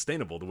be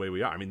sustainable the way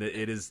we are. I mean,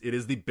 it is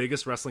the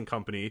biggest wrestling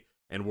company,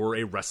 and we're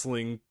a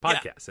wrestling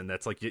podcast, and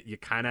that's like you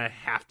kind of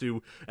have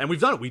to. And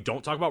we've done it. We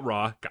don't talk about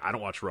Raw. I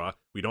don't watch Raw.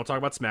 We don't talk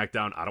about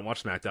SmackDown. I don't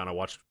watch SmackDown. I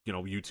watch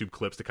YouTube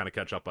clips to kind of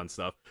catch up on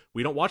stuff.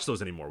 We don't watch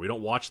those anymore. We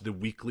don't watch the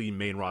weekly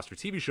main roster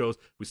TV shows.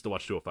 We still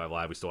watch 205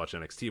 Live. We still watch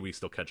NXT. We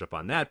still catch up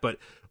on that. But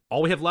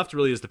all we have left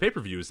really is the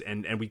pay-per-views,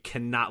 and we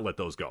cannot let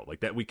those go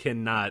like that. We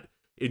cannot.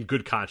 In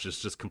good conscience,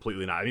 just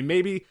completely not. I mean,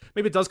 maybe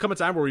it does come a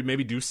time where we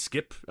maybe do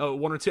skip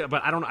one or two,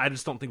 but I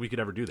just don't think we could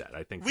ever do that.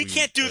 I think we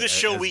can't do the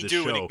show we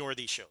do and ignore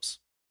these shows.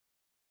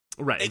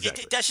 Right,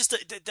 exactly.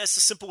 That's a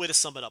simple way to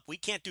sum it up. We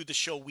can't do the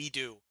show we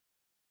do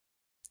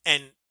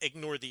and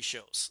ignore these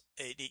shows.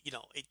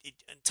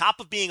 On top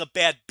of being a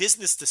bad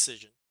business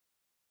decision,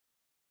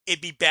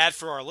 it'd be bad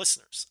for our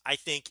listeners. I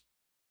think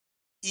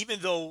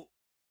even though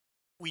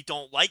we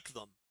don't like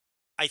them,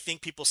 I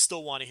think people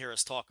still want to hear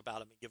us talk about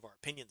them and give our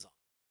opinions on them.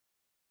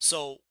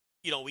 So,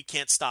 we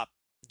can't stop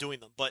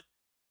doing them. But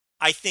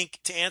I think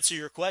to answer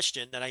your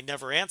question that I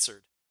never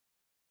answered,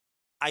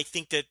 I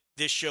think that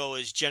this show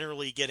is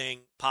generally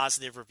getting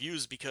positive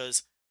reviews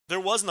because there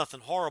was nothing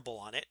horrible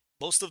on it.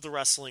 Most of the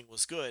wrestling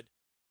was good.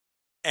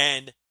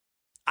 And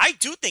I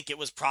do think it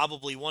was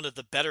probably one of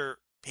the better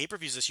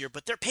pay-per-views this year,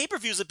 but their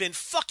pay-per-views have been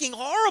fucking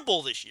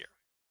horrible this year.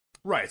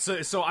 Right,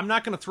 so I'm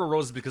not going to throw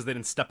roses because they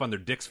didn't step on their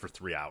dicks for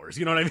 3 hours.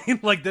 You know what I mean?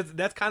 Like,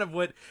 that's kind of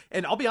what...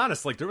 And I'll be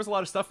honest, like, there was a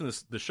lot of stuff in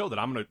the show that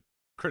I'm going to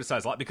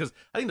criticize a lot because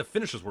I think the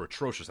finishes were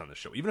atrocious on this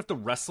show. Even if the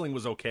wrestling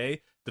was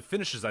okay, the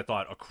finishes, I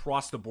thought,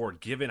 across the board,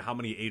 given how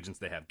many agents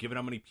they have, given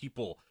how many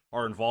people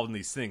are involved in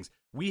these things,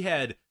 we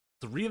had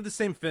 3 of the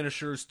same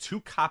finishers,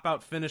 2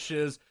 cop-out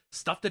finishes,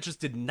 stuff that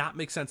just did not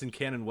make sense in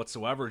canon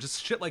whatsoever,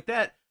 just shit like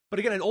that. But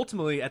again, and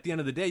ultimately, at the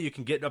end of the day, you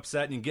can get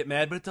upset and you can get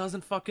mad, but it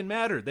doesn't fucking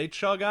matter. They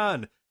chug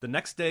on. The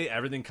next day,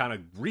 everything kind of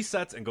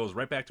resets and goes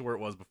right back to where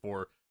it was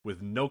before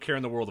with no care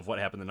in the world of what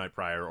happened the night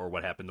prior or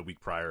what happened the week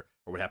prior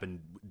or what happened,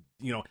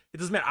 it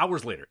doesn't matter.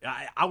 Hours later.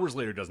 Hours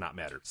later does not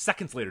matter.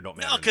 Seconds later don't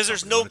matter. No, because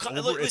there's no...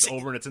 It's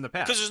over and it's in the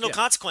past. Because there's no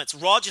consequence.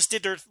 Raw just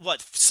did their,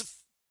 what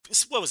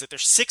was it? Their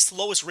 6th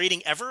lowest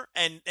rating ever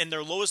and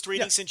their lowest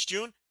rating since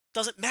June?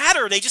 Doesn't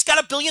matter. They just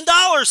got $1 billion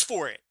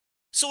for it.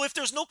 So if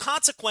there's no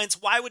consequence,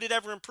 why would it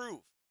ever improve?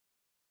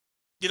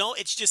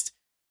 It's just,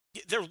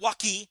 they're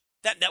lucky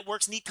that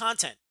networks need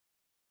content.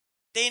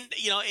 We've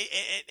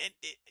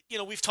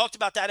talked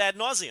about that ad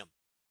nauseum.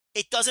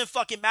 It doesn't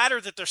fucking matter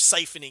that they're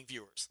siphoning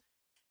viewers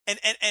and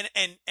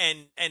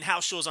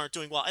house shows aren't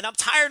doing well. And I'm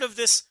tired of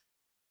this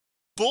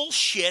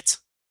bullshit,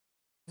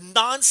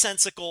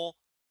 nonsensical,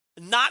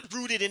 not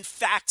rooted in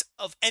fact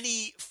of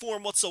any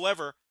form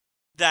whatsoever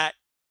that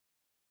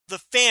the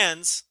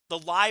fans, the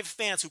live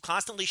fans who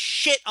constantly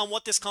shit on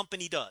what this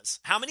company does,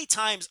 how many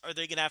times are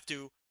they going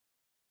to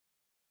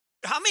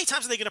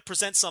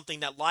present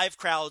something that live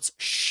crowds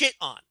shit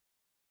on?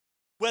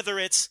 Whether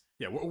it's...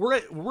 Yeah,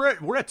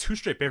 we're at 2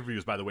 straight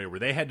pay-per-views, by the way, where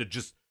they had to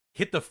just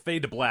hit the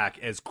fade to black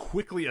as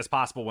quickly as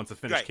possible once the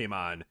finish came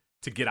on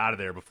to get out of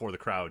there before the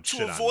crowd shit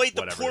on to avoid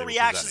the poor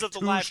reactions of the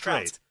live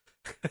crowds.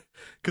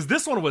 Because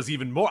this one was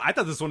even more... I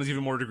thought this one was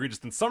even more egregious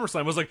than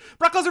SummerSlam. It was like,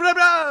 Brock Lesnar, blah,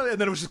 blah,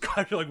 and then it was just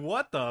kind of like,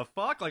 what the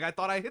fuck? Like, I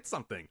thought I hit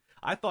something.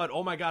 I thought,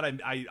 oh my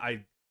god,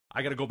 I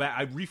got to go back.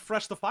 I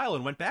refreshed the file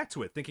and went back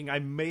to it, thinking I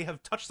may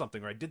have touched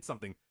something or I did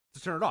something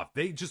to turn it off.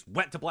 They just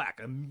went to black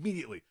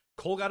immediately.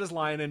 Cole got his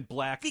line in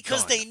black.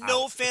 Because they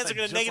know fans are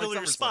going to negatively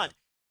respond.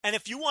 And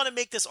if you want to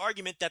make this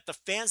argument that the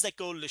fans that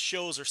go to the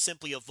shows are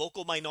simply a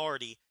vocal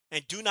minority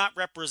and do not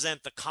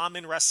represent the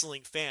common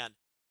wrestling fan,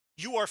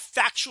 you are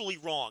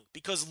factually wrong,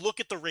 because look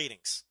at the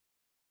ratings.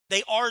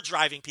 They are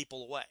driving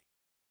people away.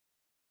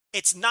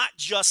 It's not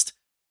just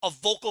a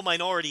vocal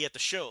minority at the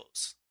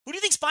shows. Who do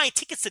you think's buying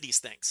tickets to these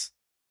things?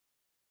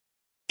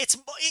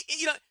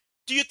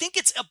 Do you think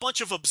it's a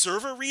bunch of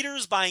observer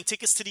readers buying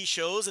tickets to these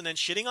shows and then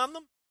shitting on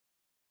them?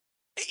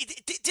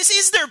 This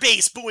is their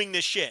base booing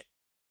this shit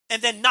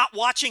and then not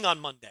watching on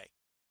Monday.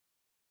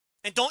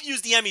 And don't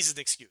use the Emmys as an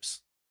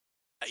excuse.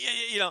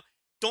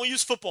 Don't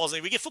use football.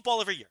 We get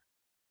football every year.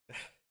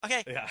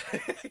 Okay. Yeah.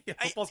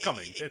 Football's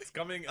coming. It's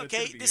coming.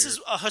 Okay. This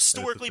is a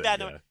historically bad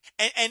number.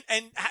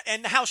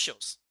 And the house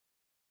shows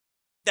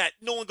that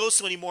no one goes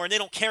to anymore and they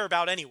don't care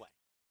about anyway.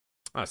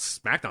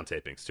 SmackDown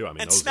tapings too. I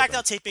mean, and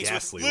SmackDown tapings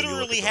with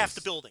literally half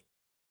the building,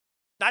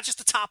 not just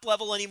the top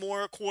level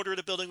anymore. A quarter of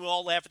the building. We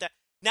all laugh at that.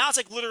 Now it's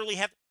like literally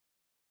half.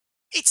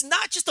 It's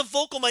not just a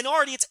vocal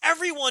minority. It's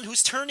everyone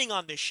who's turning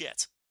on this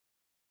shit.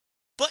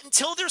 But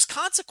until there's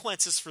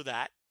consequences for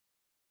that,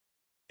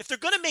 if they're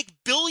going to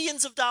make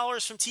billions of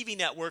dollars from TV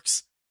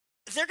networks,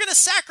 they're going to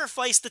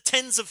sacrifice the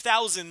tens of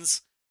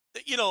thousands,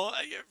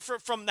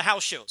 from the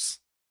house shows.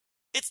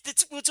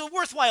 It's a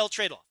worthwhile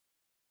trade-off.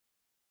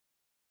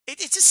 It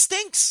just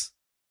stinks.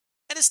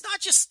 And it's not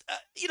just,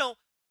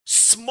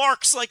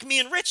 smarks like me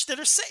and Rich that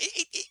are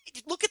saying,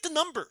 look at the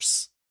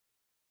numbers.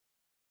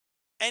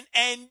 And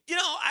I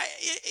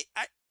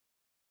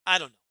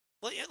don't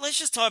know. Let's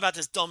just talk about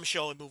this dumb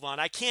show and move on.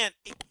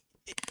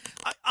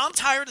 I'm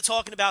tired of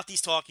talking about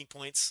these talking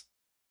points.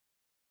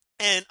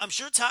 And I'm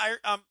sure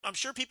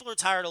people are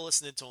tired of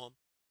listening to them.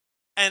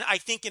 And I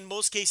think in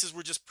most cases,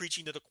 we're just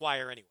preaching to the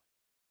choir anyway.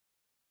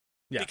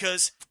 Yeah.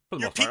 Because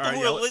your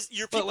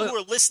people who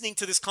are listening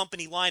to this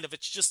company line, if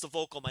it's just a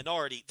vocal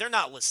minority, they're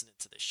not listening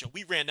to this show.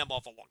 We ran them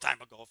off a long time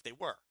ago if they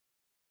were.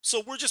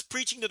 So we're just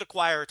preaching to the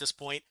choir at this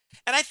point.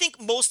 And I think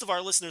most of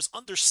our listeners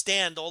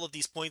understand all of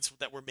these points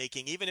that we're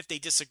making, even if they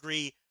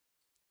disagree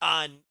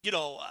on,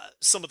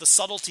 some of the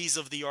subtleties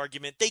of the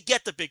argument. They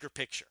get the bigger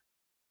picture.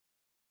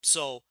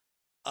 So,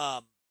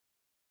 I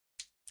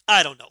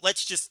don't know.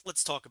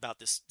 Let's talk about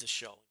this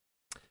show.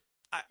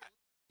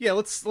 Yeah,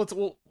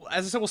 well,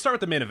 as I said, we'll start with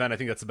the main event. I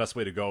think that's the best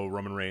way to go.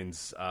 Roman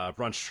Reigns,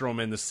 Braun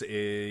Strowman. This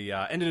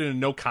ended in a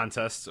no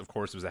contest. Of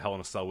course, it was a Hell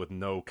in a Cell with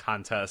no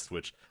contest,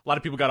 which a lot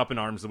of people got up in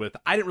arms with.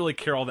 I didn't really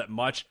care all that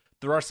much.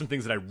 There are some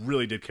things that I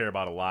really did care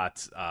about a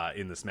lot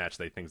in this match.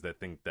 Things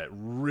that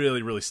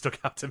really, really stuck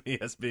out to me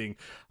as being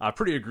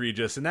pretty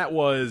egregious, and that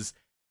was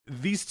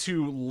these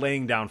two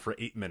laying down for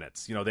 8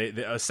 minutes. They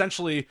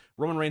essentially,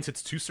 Roman Reigns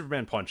hits 2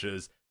 Superman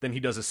punches, then he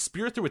does a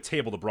spear through a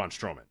table to Braun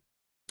Strowman,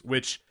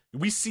 which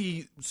we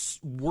see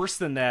worse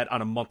than that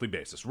on a monthly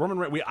basis.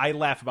 I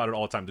laugh about it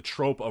all the time. The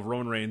trope of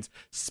Roman Reigns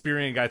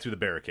spearing a guy through the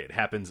barricade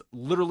happens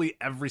literally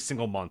every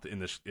single month in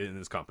this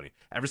company.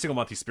 Every single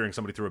month he's spearing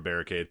somebody through a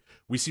barricade.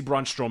 We see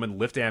Braun Strowman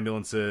lift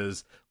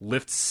ambulances,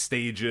 lift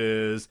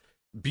stages,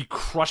 be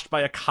crushed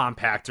by a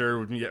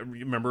compactor.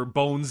 Remember,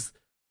 bones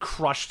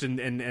crushed and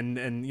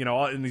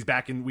in these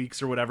back in weeks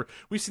or whatever.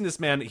 We've seen this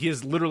man. He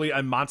is literally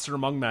a monster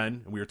among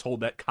men, and we are told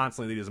that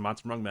constantly that he is a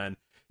monster among men.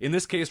 In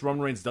this case,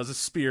 Roman Reigns does a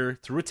spear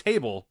through a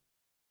table,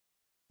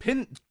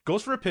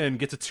 goes for a pin,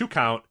 gets a 2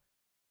 count,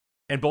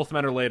 and both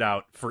men are laid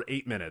out for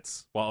 8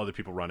 minutes while other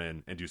people run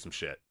in and do some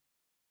shit.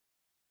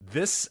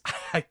 This,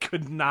 I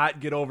could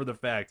not get over the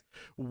fact.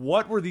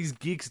 What were these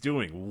geeks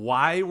doing?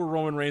 Why were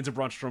Roman Reigns and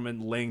Braun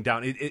Strowman laying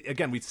down?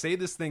 Again, we say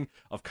this thing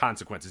of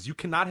consequences. You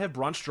cannot have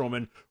Braun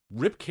Strowman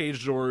rip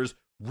cage doors,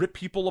 rip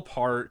people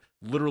apart,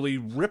 literally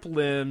rip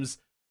limbs,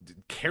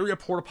 carry a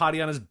porta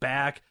potty on his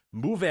back,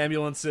 move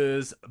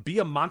ambulances, be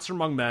a monster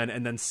among men,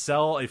 and then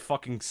sell a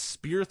fucking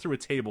spear through a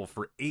table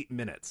for 8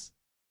 minutes.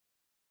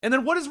 And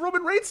then what is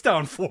Roman Reigns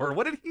down for?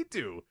 What did he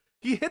do?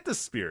 He hit the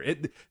spear.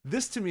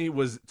 This to me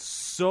was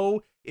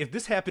so... If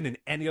this happened in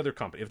any other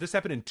company, if this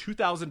happened in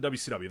 2000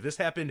 WCW, if this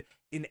happened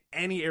in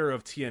any era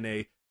of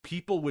TNA,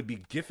 people would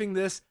be gifting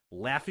this,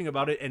 laughing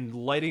about it, and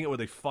lighting it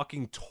with a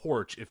fucking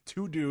torch if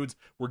 2 dudes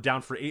were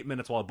down for 8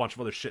 minutes while a bunch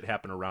of other shit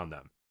happened around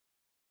them.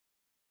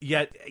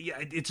 Yet,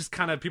 it just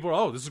kind of, people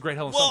are, this is a great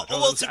Hell in a Cell.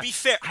 Well, to be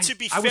fair,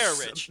 Rich. I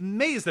was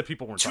amazed that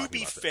people weren't talking about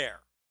it. To be fair,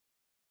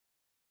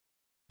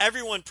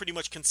 everyone pretty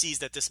much concedes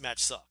that this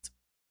match sucked.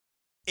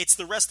 It's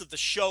the rest of the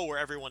show where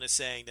everyone is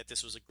saying that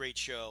this was a great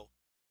show.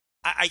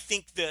 I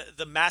think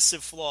the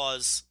massive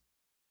flaws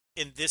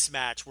in this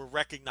match were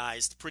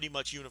recognized pretty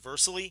much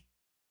universally.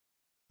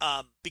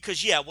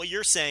 Because, what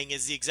you're saying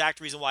is the exact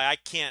reason why I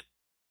can't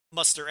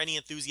muster any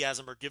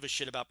enthusiasm or give a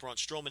shit about Braun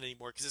Strowman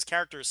anymore, because his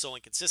character is so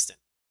inconsistent.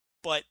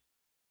 But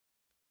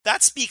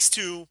that speaks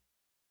to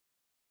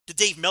the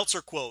Dave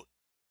Meltzer quote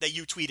that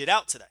you tweeted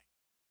out today.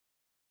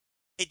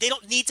 They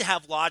don't need to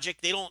have logic.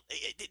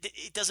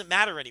 It doesn't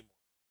matter anymore.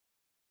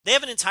 They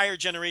have an entire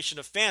generation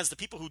of fans, the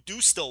people who do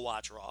still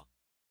watch Raw,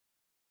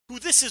 who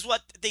this is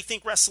what they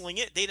think wrestling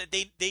is.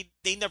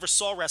 They never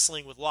saw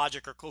wrestling with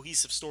logic or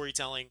cohesive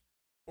storytelling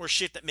or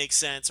shit that makes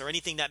sense or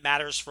anything that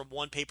matters from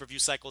one pay-per-view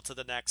cycle to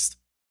the next.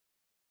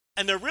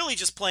 And they're really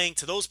just playing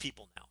to those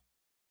people now.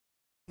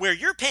 Where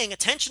you're paying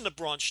attention to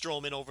Braun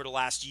Strowman over the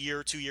last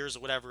year, 2 years, or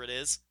whatever it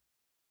is,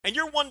 and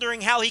you're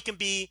wondering how he can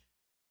be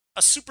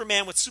a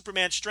Superman with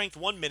Superman strength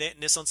 1 minute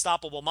and this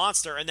unstoppable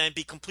monster and then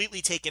be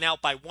completely taken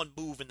out by one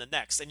move in the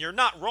next. And you're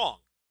not wrong.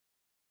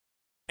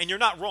 And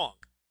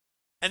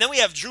then we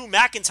have Drew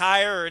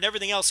McIntyre and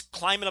everything else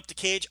climbing up the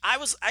cage.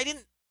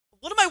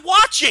 What am I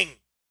watching?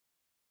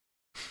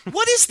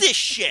 What is this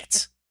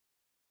shit?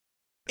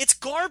 It's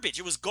garbage.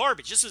 It was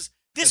garbage. This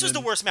was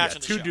the worst match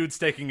on the show. Two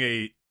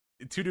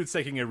dudes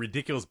taking a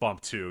ridiculous bump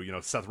to,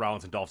 Seth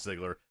Rollins and Dolph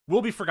Ziggler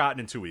will be forgotten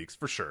in 2 weeks,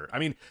 for sure. I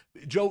mean,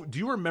 Joe, do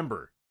you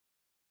remember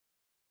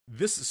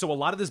this? So a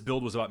lot of this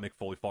build was about Mick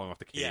Foley falling off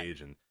the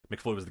cage, and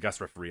Mick Foley was the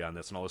guest referee on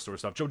this and all this sort of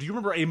stuff. Joe, do you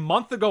remember a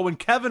month ago when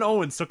Kevin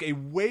Owens took a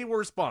way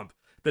worse bump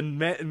than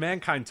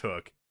Mankind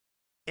took?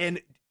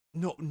 And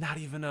no, not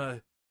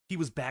even he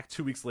was back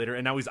 2 weeks later,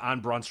 and now he's on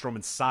Braun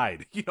Strowman's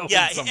side, in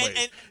some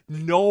ways.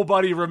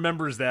 Nobody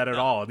remembers that at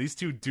all. These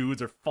 2 dudes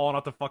are falling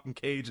off the fucking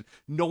cage, and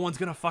no one's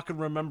gonna fucking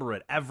remember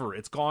it, ever.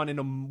 It's gone in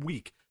a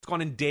week. It's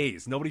gone in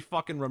days. Nobody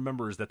fucking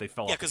remembers that they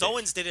fell off the cage. Yeah, because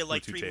Owens did it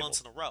like 3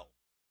 months in a row.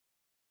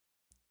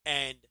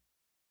 And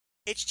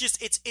it's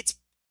just it's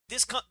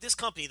this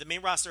company, the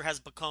main roster has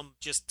become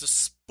just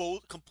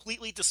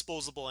completely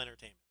disposable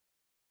entertainment.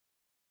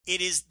 It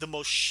is the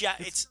most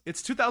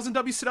it's 2000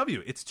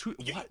 WCW. It's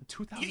 2000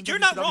 You're WCW.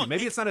 not wrong.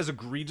 Maybe it's not as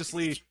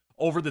egregiously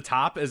over the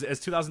top as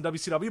 2000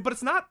 WCW, but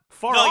it's not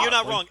far No, off. you're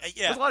not wrong.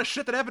 Yeah. There's a lot of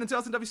shit that happened in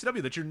 2000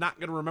 WCW that you're not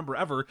going to remember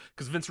ever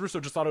because Vince Russo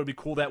just thought it would be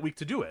cool that week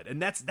to do it.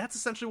 And that's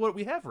essentially what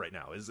we have right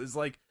now is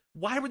like,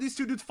 why were these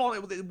two dudes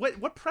falling?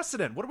 What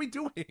precedent? What are we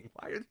doing?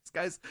 Why are these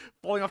guys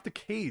falling off the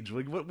cage?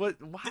 Like,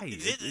 why?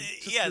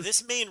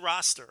 This main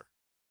roster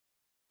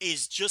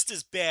is just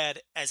as bad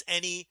as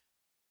any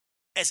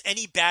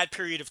bad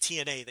period of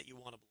TNA that you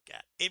want to look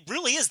at. It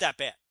really is that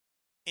bad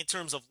in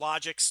terms of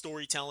logic,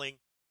 storytelling,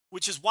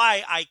 which is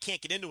why I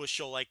can't get into a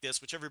show like this,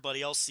 which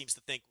everybody else seems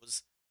to think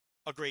was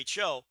a great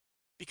show.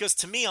 Because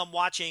to me, I'm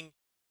watching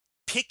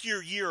pick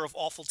your year of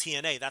awful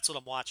TNA. That's what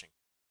I'm watching.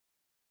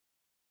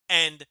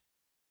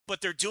 But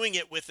they're doing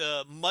it with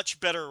a much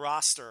better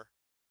roster,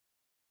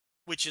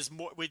 which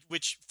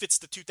fits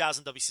the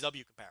 2000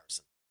 WCW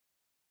comparison,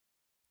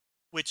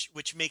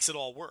 which makes it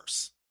all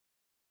worse.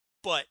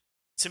 But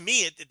to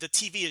me, the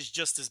TV is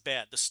just as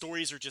bad. The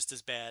stories are just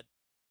as bad,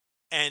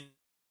 and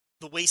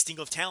the wasting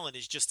of talent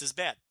is just as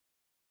bad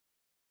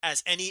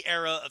as any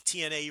era of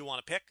TNA you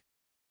want to pick,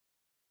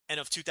 and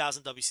of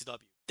 2000 WCW.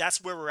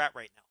 That's where we're at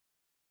right now,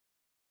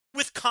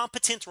 with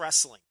competent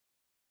wrestling,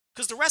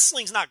 because the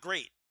wrestling's not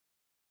great.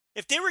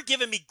 If they were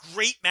giving me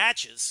great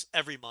matches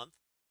every month,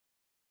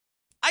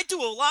 I'd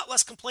do a lot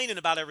less complaining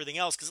about everything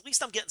else, because at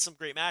least I'm getting some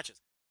great matches.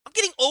 I'm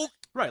getting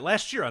Right,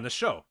 last year on the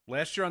show,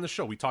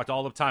 we talked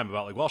all the time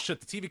about, like, well, shit,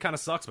 the TV kind of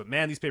sucks, but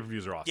man, these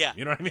pay-per-views are awesome. Yeah.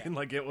 You know what I mean?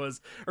 Like, it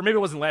was, or maybe it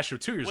wasn't last year,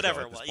 2 years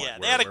whatever ago. It was. Point, Yeah, where,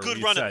 they had a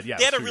good run. Said,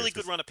 they had a really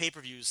good run of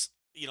pay-per-views.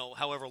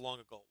 However long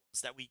ago it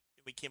was that we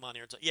came on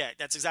here. Yeah,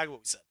 that's exactly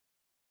what we said.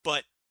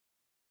 But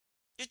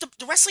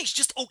the wrestling's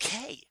just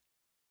okay.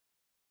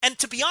 And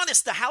to be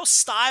honest, the house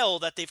style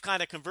that they've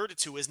kind of converted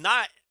to is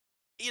not,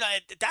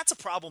 that's a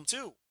problem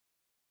too.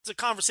 It's a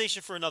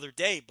conversation for another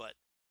day, but,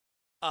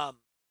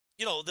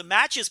 the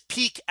matches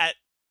peak at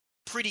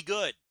pretty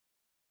good.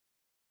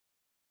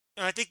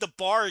 And I think the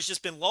bar has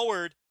just been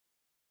lowered.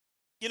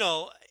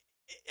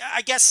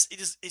 I guess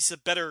it's a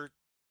better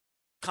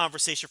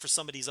conversation for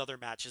some of these other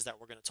matches that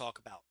we're going to talk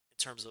about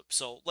in terms of,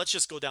 so let's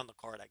just go down the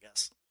card, I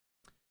guess.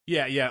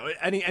 Yeah.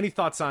 Any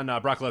thoughts on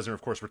Brock Lesnar,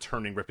 of course,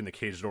 returning, ripping the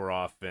cage door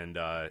off, and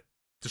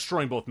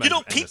destroying both men?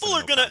 People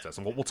are gonna.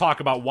 And we'll talk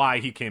about why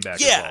he came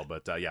back as well.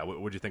 But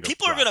what do you think?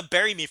 People are gonna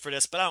bury me for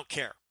this, but I don't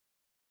care.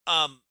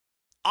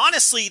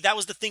 Honestly, that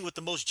was the thing with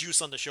the most juice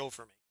on the show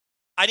for me.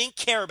 I didn't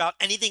care about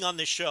anything on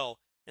this show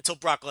until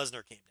Brock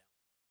Lesnar came down.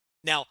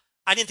 Now,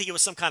 I didn't think it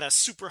was some kind of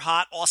super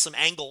hot, awesome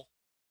angle,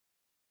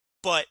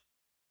 but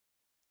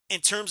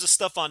in terms of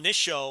stuff on this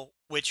show,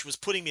 which was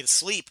putting me to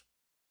sleep,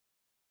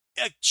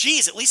 at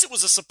least it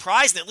was a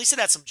surprise, and at least it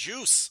had some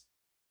juice,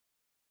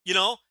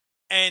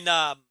 And,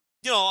 I'm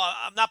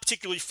not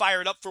particularly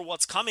fired up for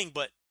what's coming,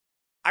 but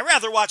I'd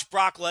rather watch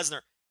Brock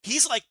Lesnar.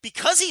 He's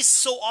because he's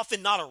so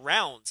often not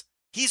around,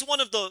 he's one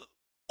of the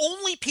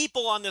only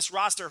people on this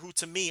roster who,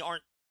 to me,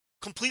 aren't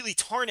completely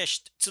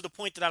tarnished to the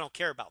point that I don't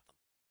care about them.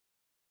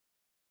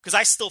 Because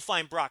I still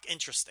find Brock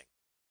interesting.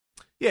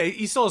 Yeah,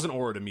 he still has an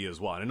aura to me as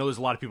well. And I know there's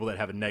a lot of people that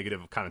have a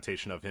negative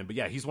connotation of him, but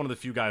yeah, he's one of the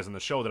few guys on the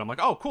show that I'm like,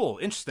 oh, cool,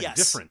 interesting,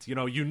 different,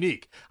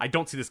 unique. I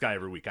don't see this guy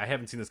every week. I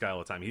haven't seen this guy all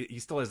the time. He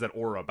still has that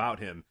aura about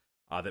him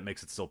that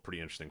makes it still pretty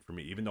interesting for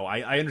me, even though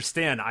I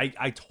understand,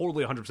 I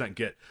totally 100%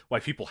 get why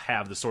people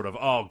have this sort of,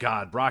 oh,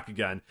 God, Brock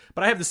again.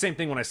 But I have the same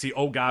thing when I see,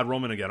 oh, God,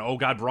 Roman again, oh,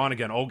 God, Braun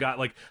again, oh, God.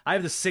 Like, I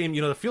have the same,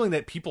 the feeling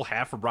that people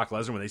have for Brock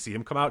Lesnar when they see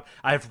him come out,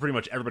 I have for pretty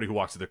much everybody who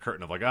walks through the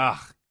curtain of like,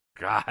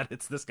 God,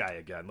 it's this guy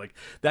again. Like,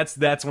 that's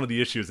one of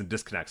the issues and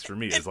disconnects for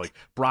me is like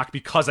Brock,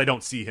 because I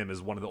don't see him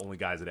as one of the only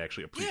guys that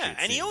actually appreciates. Yeah,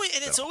 and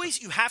it's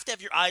always, you have to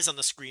have your eyes on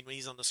the screen when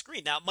he's on the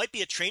screen. Now, it might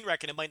be a train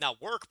wreck and it might not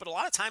work, but a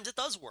lot of times it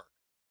does work.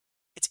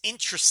 It's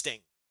interesting.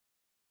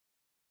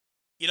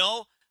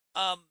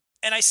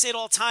 And I say it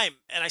all the time,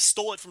 and I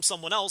stole it from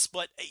someone else,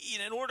 but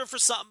in order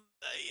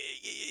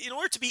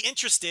to be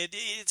interested,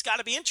 it's got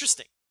to be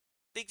interesting.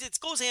 It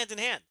goes hand in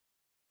hand.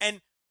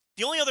 And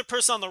the only other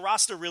person on the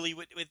roster really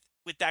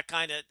with that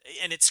kind of,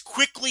 and it's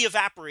quickly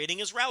evaporating,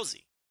 is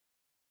Rousey.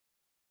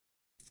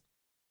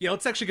 Yeah,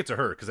 let's actually get to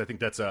her, because I think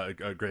that's a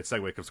great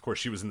segue, because of course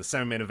she was in the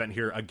semi-main event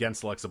here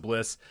against Alexa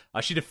Bliss.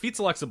 She defeats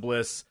Alexa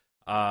Bliss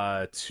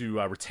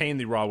to retain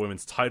the Raw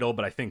Women's title,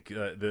 but I think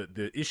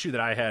the issue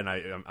that I had,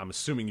 and I'm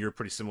assuming you're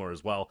pretty similar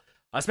as well,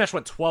 this match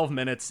went 12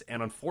 minutes,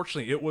 and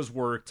unfortunately it was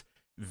worked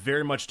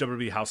very much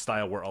WWE house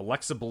style, where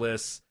Alexa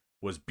Bliss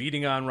was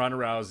beating on Ronda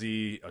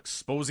Rousey,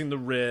 exposing the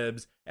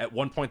ribs. At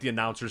one point, the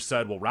announcer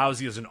said, well,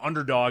 Rousey is an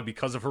underdog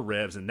because of her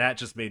ribs, and that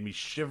just made me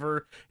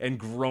shiver and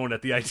groan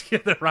at the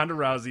idea that Ronda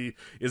Rousey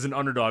is an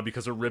underdog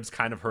because her ribs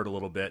kind of hurt a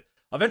little bit.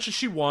 Eventually,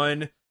 she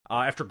won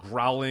after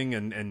growling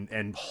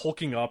and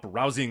hulking up, or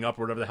rousing up,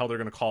 or whatever the hell they're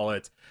going to call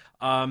it.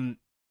 I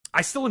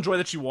still enjoy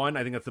that she won.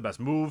 I think that's the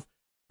best move.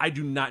 I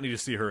do not need to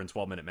see her in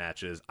 12-minute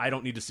matches. I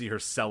don't need to see her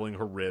selling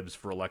her ribs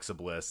for Alexa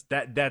Bliss.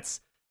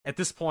 That's at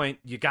this point,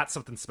 you got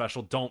something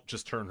special. Don't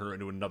just turn her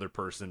into another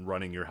person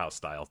running your house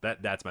style.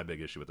 That's my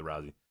big issue with the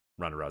Ronda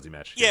Rousey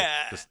match.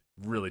 Yeah. Just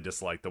really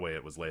dislike the way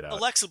it was laid out.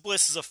 Alexa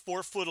Bliss is a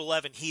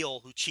 4'11"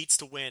 heel who cheats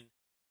to win.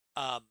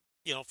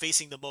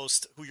 Facing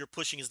who you're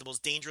pushing is the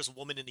most dangerous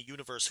woman in the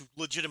universe, who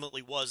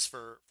legitimately was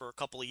for a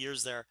couple of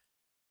years there.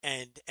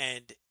 And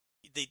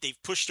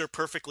they've pushed her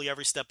perfectly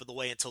every step of the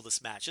way until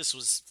this match. This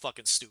was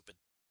fucking stupid.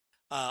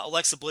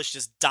 Alexa Bliss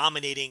just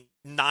dominating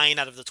 9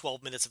 out of the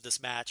 12 minutes of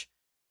this match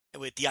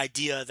with the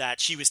idea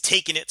that she was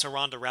taking it to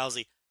Ronda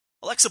Rousey.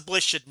 Alexa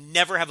Bliss should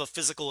never have a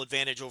physical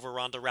advantage over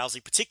Ronda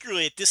Rousey,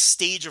 particularly at this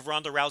stage of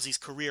Ronda Rousey's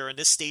career and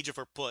this stage of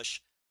her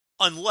push,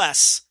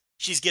 unless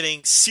she's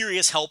getting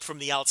serious help from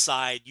the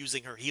outside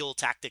using her heel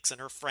tactics and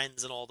her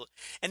friends and all the.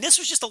 And this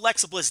was just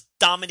Alexa Bliss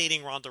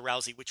dominating Ronda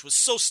Rousey, which was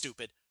so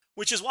stupid,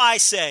 which is why I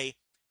say,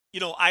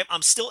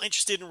 I'm still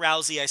interested in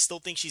Rousey. I still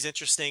think she's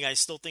interesting. I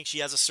still think she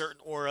has a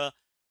certain aura.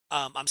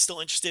 I'm still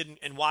interested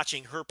in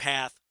watching her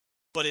path,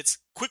 but it's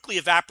quickly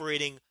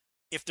evaporating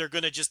if they're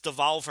going to just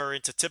devolve her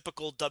into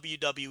typical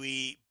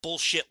WWE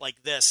bullshit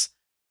like this,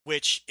 where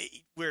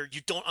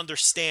you don't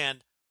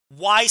understand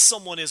why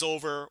someone is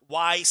over,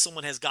 why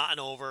someone has gotten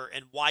over,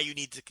 and why you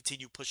need to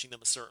continue pushing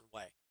them a certain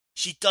way.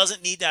 She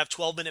doesn't need to have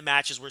 12-minute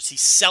matches where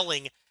she's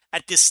selling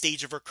at this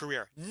stage of her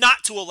career.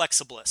 Not to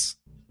Alexa Bliss.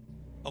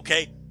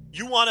 Okay?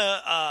 You want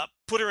to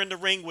put her in the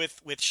ring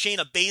with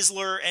Shayna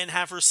Baszler and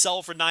have her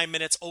sell for 9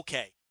 minutes?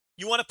 Okay.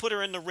 You want to put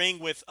her in the ring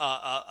with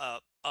a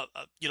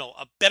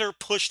better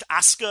pushed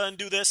Asuka and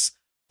do this?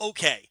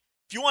 Okay.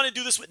 If you want to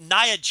do this with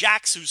Nia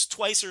Jax, who's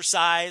twice her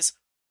size,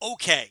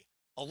 okay.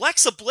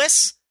 Alexa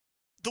Bliss,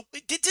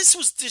 this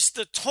was just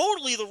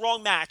totally the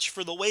wrong match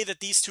for the way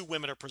that these two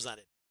women are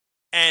presented.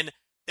 And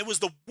it was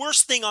the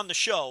worst thing on the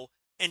show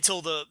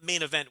until the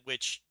main event,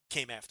 which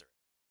came after it.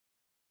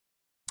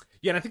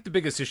 Yeah, and I think the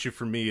biggest issue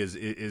for me is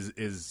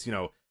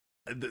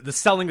the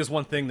selling is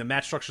one thing, the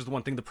match structure is the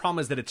one thing. The problem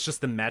is that it's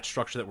just the match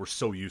structure that we're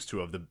so used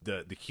to of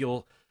the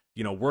heel,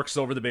 works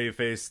over the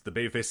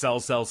babyface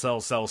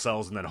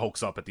sells, and then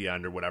hooks up at the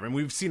end or whatever. And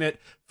we've seen it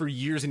for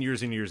years and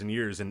years and years and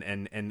years, and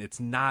it's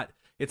not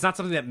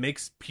something that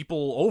makes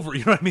people over.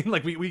 You know what I mean?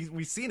 Like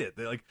we've seen it.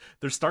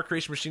 Their star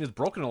creation machine is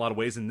broken in a lot of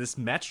ways, and this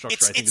match structure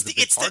I think is a big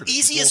part of it. It's the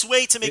easiest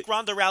way to make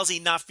Ronda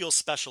Rousey not feel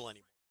special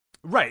anymore.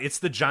 Right, it's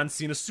the John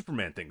Cena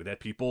Superman thing that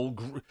people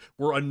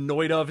were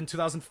annoyed of in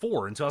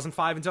 2004, in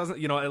 2005, in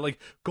 2000,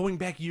 going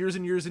back years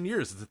and years and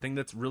years. It's a thing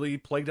that's really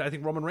plagued, I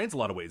think, Roman Reigns a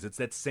lot of ways. It's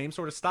that same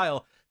sort of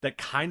style that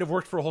kind of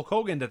worked for Hulk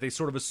Hogan that they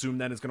sort of assume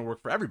then is going to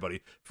work for everybody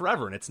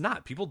forever, and it's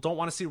not. People don't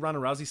want to see Ronda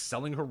Rousey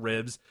selling her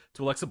ribs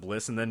to Alexa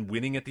Bliss and then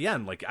winning at the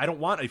end. I don't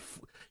want it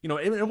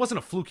wasn't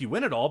a fluky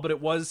win at all, but it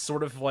was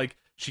sort of like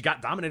she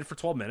got dominated for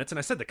 12 minutes, and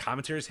I said the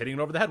commentary's hitting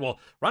it over the head. Well,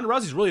 Ronda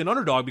Rousey's really an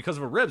underdog because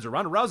of her ribs, or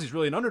Ronda Rousey's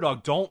really an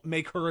underdog. Don't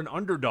make her an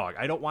underdog.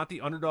 I don't want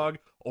the underdog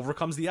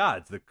overcomes the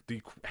odds. The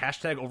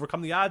hashtag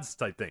overcome the odds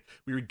type thing.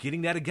 We were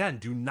getting that again.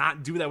 Do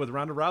not do that with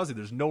Ronda Rousey.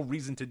 There's no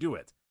reason to do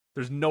it.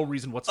 There's no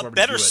reason whatsoever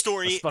to do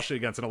it, especially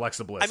against an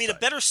Alexa Bliss. I mean, a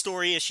better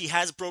story is she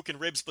has broken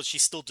ribs, but she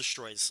still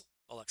destroys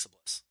Alexa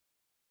Bliss.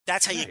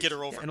 That's how you get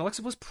her over. Yeah, and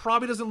Alexa Bliss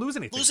probably doesn't lose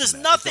anything. Loses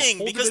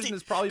nothing because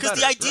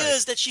the idea right.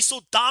 is that she's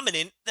so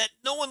dominant that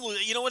no one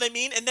loses. You know what I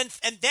mean? And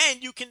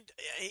then you can.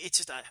 It's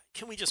just.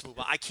 Can we just move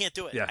on? I can't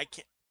do it. Yeah. I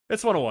can't.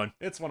 It's 101.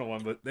 It's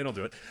 101, but they don't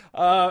do it.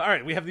 All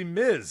right, we have The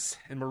Miz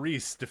and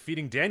Maurice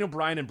defeating Daniel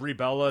Bryan and Brie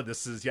Bella.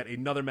 This is yet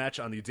another match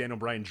on the Daniel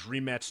Bryan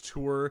Dream Match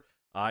Tour.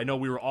 I know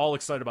we were all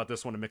excited about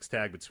this one, a mixed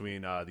tag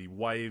between the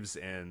Wives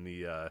and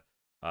the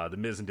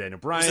Miz and Daniel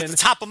Bryan. It was at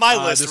the top of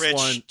my list,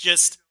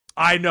 Rich.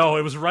 I know,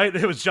 it was right.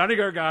 It was Johnny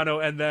Gargano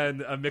and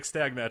then a mixed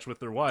tag match with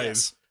their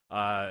wives.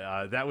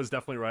 Yes. That was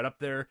definitely right up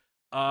there.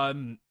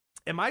 Am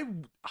I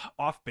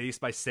off base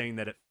by saying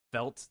that it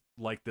felt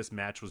like this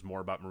match was more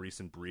about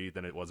Maurice and Brie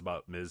than it was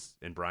about Miz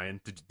and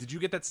Bryan? Did you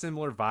get that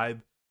similar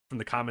vibe from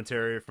the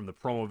commentary, from the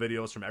promo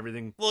videos, from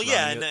everything? Well,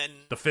 yeah, and then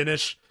the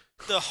finish.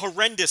 The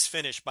horrendous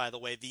finish, by the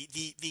way.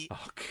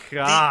 Oh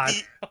God!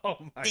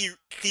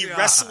 The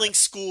wrestling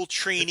school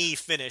trainee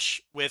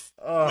finish with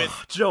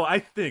Joe.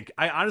 I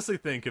honestly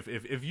think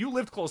if you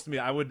lived close to me,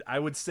 I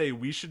would say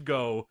we should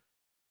go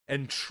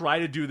and try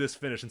to do this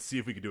finish and see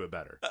if we could do it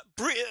better.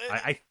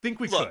 I think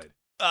we could.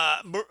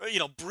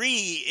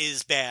 Brie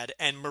is bad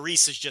and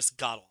Maurice is just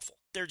god awful.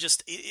 They're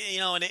just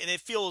and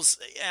it feels.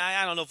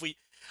 I don't know if we.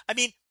 I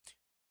mean.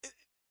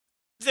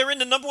 They're in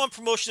the number one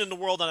promotion in the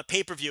world on a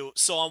pay-per-view,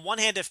 so on one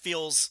hand it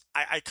feels,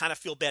 I kind of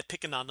feel bad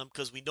picking on them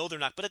because we know they're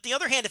not, but at the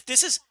other hand, if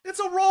this is... It's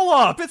a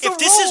roll-up! If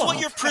this is what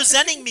you're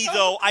presenting me,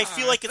 though, I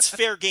feel like it's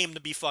fair game to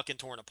be fucking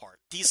torn apart.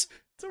 It's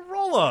a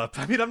roll-up!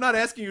 I mean, I'm not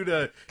asking you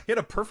to hit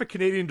a perfect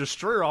Canadian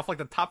Destroyer off like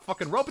the top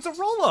fucking rope, it's a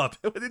roll-up!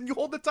 And you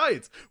hold the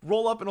tights.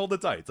 Roll up and hold the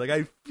tights.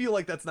 I feel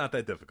like that's not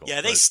that difficult.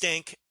 Yeah, they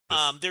stink.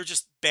 They're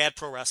just bad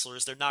pro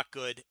wrestlers. They're not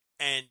good.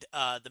 And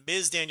the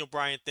Miz Daniel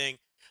Bryan thing,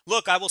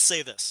 look, I will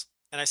say this.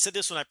 And I said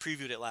this when I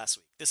previewed it last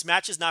week. This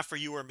match is not for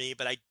you or me,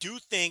 but I do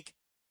think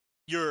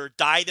you're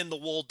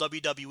dyed-in-the-wool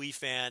WWE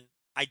fan.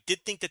 I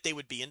did think that they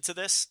would be into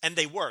this, and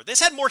they were.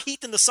 This had more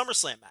heat than the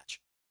SummerSlam match.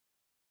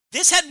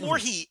 This had more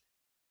heat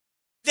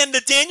than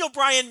the Daniel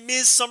Bryan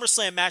Miz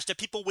SummerSlam match that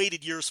people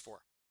waited years for.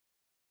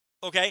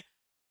 Okay?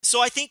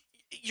 So I think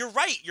you're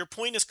right. Your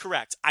point is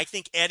correct. I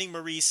think adding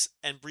Maurice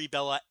and Brie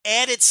Bella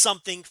added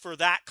something for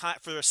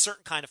for a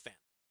certain kind of fan.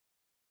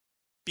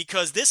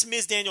 Because this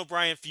Miz Daniel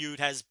Bryan feud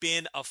has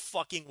been a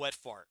fucking wet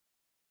fart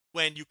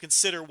when you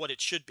consider what it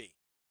should be.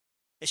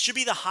 It should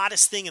be the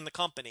hottest thing in the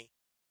company,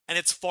 and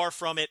it's far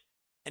from it.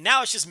 And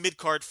now it's just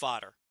mid-card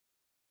fodder.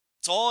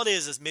 It's all it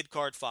is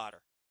mid-card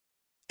fodder.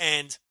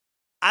 And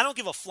I don't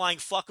give a flying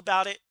fuck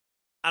about it.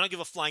 I don't give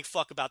a flying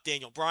fuck about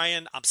Daniel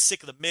Bryan. I'm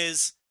sick of the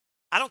Miz.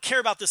 I don't care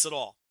about this at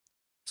all.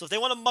 So if they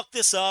want to muck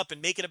this up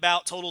and make it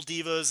about Total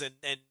Divas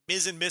and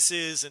Miz and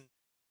Mrs.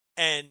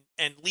 and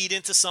lead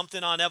into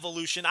something on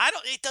Evolution,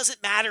 it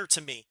doesn't matter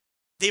to me.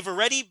 They've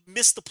already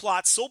missed the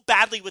plot so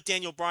badly with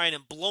Daniel Bryan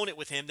and blown it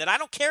with him that I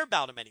don't care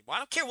about him anymore. I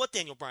don't care what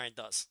Daniel Bryan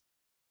does.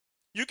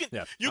 You could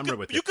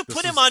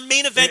put him on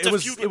main event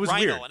of feud with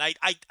Rhino, weird. And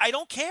I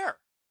don't care.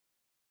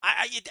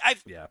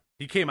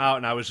 He came out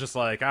and I was just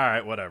like, all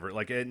right, whatever.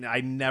 Like,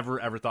 I never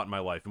ever thought in my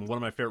life, and one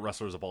of my favorite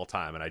wrestlers of all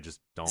time, and I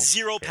just don't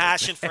zero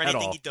passion for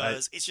anything he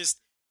does. It's just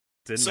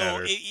didn't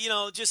matter.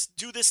 Just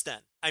do this then.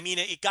 I mean,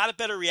 it got a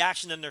better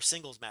reaction than their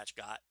singles match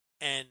got,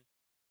 and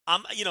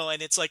and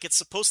it's like it's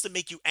supposed to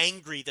make you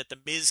angry that the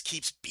Miz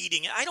keeps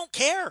beating it. I don't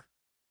care.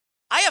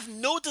 I have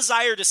no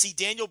desire to see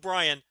Daniel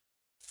Bryan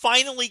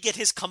finally get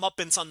his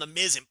comeuppance on the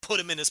Miz and put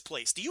him in his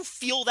place. Do you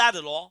feel that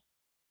at all?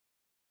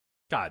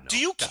 God, no. Do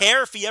you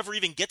care if he ever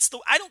even gets the...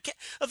 I don't care.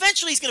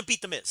 Eventually, he's going to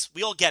beat The Miz.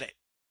 We all get it.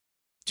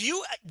 Do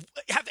you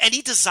have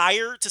any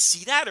desire to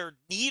see that or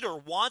need or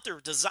want or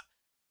desire?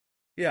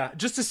 Yeah,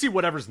 just to see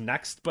whatever's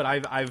next, but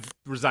I've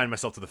resigned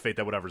myself to the fate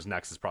that whatever's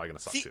next is probably going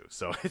to suck too.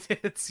 So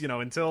it's,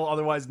 until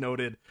other's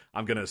noted,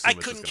 I'm going to assume I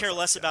couldn't care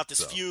less about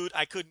this feud.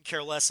 I couldn't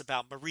care less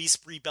about Maurice,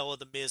 Brie Bella,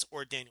 The Miz,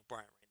 or Daniel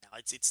Bryan right now.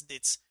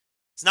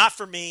 It's not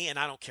for me, and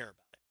I don't care about it.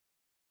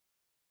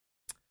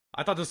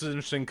 I thought this was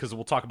interesting because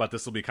we'll talk about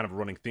this. Will be kind of a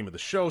running theme of the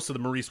show. So the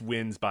Maurice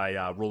wins by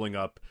rolling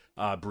up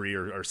Brie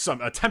or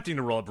attempting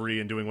to roll up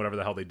Brie and doing whatever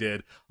the hell they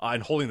did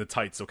and holding the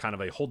tights. So kind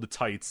of a hold the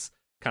tights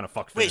kind of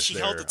fuck finish. Wait, she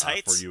held the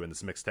tights for you in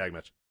this mixed tag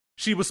match.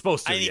 She was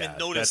supposed to. I didn't even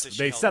notice that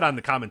they said on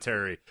the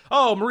commentary.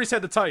 Oh, Maurice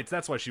had the tights.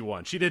 That's why she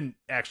won. She didn't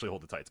actually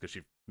hold the tights because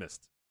she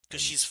missed.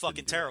 Because she's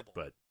fucking terrible.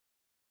 But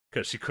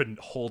because she couldn't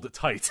hold it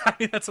tight. I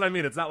mean, that's what I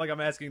mean. It's not like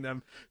I'm asking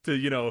them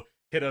to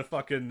hit a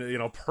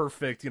fucking,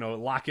 perfect,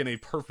 lock in a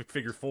perfect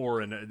figure four,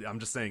 and I'm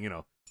just saying,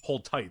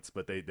 hold tights,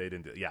 but they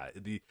didn't do it. Yeah,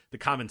 the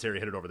commentary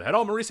hit it over the head.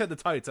 Oh, Maurice had the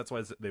tights, that's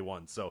why they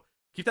won. So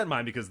keep that in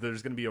mind because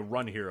there's going to be a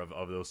run here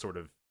of those sort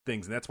of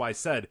things, and that's why I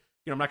said,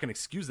 I'm not going to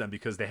excuse them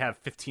because they have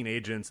 15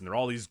 agents, and they're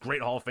all these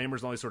great Hall of Famers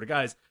and all these sort of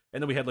guys,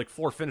 and then we had like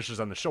 4 finishes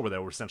on the show where they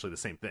were essentially the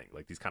same thing,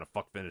 like these kind of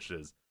fuck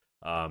finishes,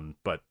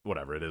 but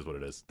whatever, it is what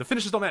it is. The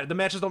finishes don't matter, the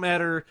matches don't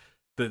matter,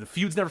 the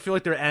feuds never feel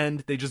like their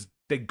end.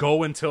 They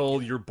go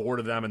until you're bored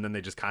of them, and then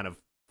they just kind of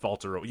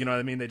falter. You know what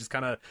I mean? They just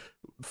kind of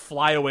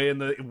fly away in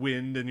the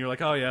wind, and you're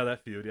like, oh yeah,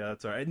 that feud, yeah,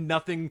 that's all right. And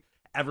nothing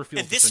ever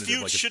feels. And this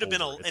feud like should have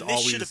been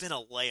should have been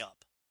a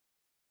layup.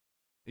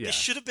 Yeah, this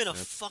should have been a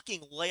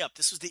fucking layup.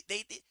 This was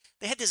they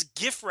had this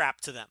gift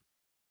wrap to them.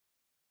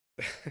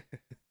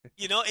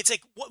 It's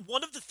like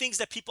one of the things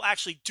that people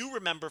actually do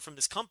remember from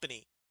this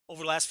company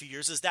over the last few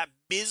years is that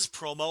Miz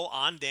promo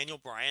on Daniel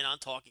Bryan on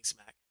Talking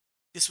Smack.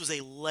 This was a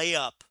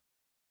layup.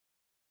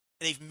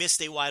 And they've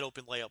missed a wide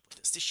open layup with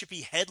this. This should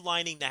be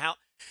headlining the house.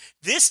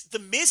 The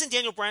Miz and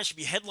Daniel Bryan should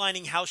be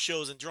headlining house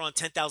shows and drawing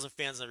 10,000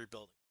 fans in every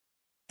building.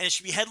 And it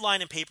should be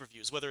headlining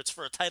pay-per-views, whether it's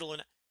for a title or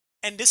not.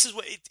 And this is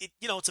what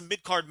it's a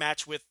mid-card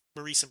match with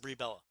Maurice and Brie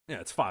Bella. Yeah,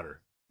 it's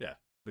fodder. Yeah,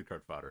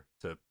 mid-card fodder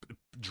to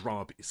drum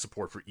up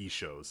support for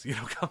e-shows.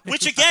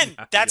 Which again,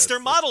 that's their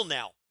model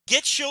now.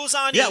 Get shows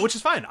on. Yeah, which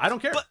is fine. I don't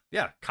care. But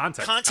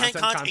content.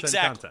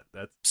 Exactly.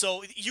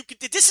 So you could.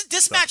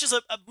 This match is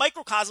a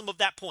microcosm of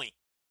that point,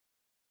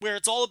 where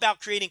it's all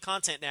about creating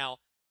content now,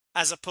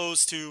 as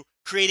opposed to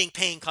creating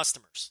paying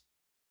customers.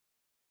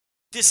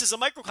 This is a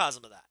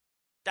microcosm of that.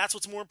 That's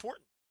what's more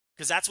important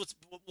because that's what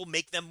will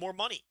make them more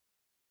money.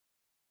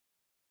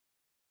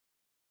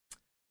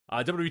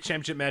 WWE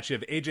Championship match. You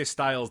have AJ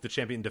Styles, the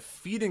champion,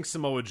 defeating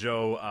Samoa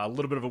Joe. A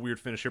little bit of a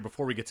weird finish here.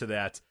 Before we get to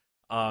that.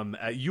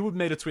 You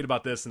made a tweet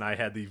about this, and I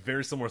had the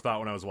very similar thought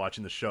when I was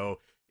watching the show.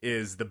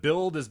 Is the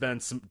build has been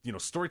some,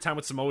 story time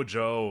with Samoa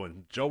Joe,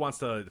 and Joe wants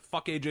to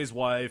fuck AJ's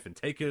wife and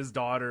take his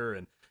daughter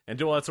and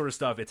do all that sort of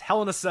stuff. It's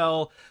Hell in a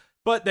Cell,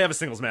 but they have a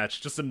singles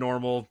match, just a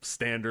normal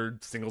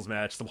standard singles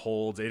match, some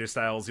holds. AJ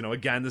Styles,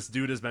 again, this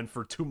dude has been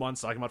for 2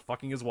 months talking about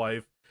fucking his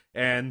wife,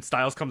 and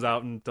Styles comes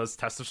out and does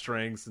test of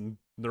strengths and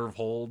nerve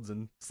holds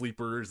and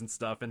sleepers and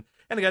stuff, and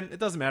again, it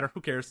doesn't matter, who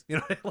cares,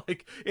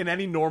 like in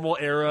any normal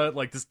era,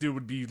 like this dude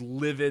would be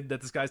livid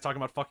that this guy's talking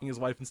about fucking his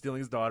wife and stealing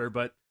his daughter,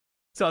 but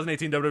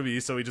 2018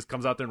 WWE, so he just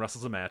comes out there and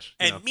wrestles a match.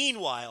 And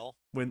meanwhile,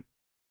 when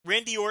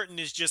Randy Orton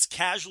is just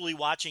casually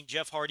watching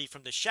Jeff Hardy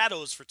from the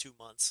shadows for 2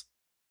 months,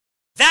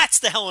 that's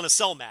the Hell in a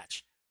Cell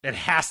match. It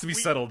has to be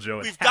settled,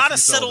 Joe. We've got to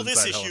settle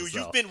this issue.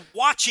 You've been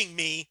watching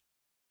me,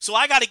 so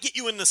I got to get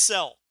you in the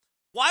cell.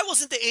 Why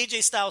wasn't the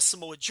AJ Styles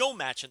Samoa Joe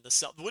match in the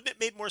cell? Wouldn't it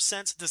make more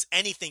sense? Does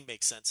anything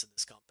make sense in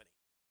this company?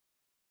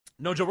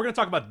 No, Joe, we're going to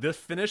talk about this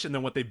finish and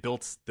then what they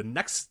built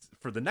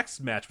for the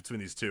next match between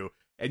these two,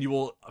 and you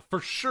will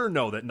for sure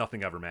know that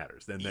nothing ever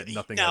matters and that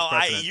nothing has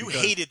precedence. You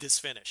hated this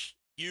finish.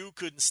 You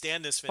couldn't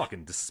stand this finish.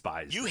 Fucking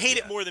despised. You hate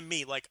it more than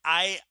me. Like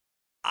I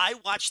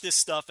watch this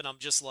stuff and I'm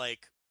just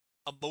like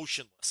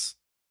emotionless.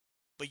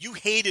 But you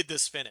hated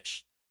this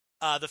finish.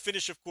 The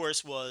finish, of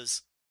course,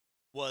 was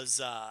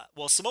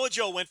Samoa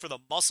Joe went for the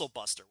Muscle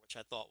Buster, which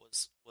I thought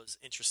was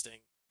interesting,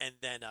 and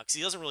then because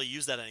he doesn't really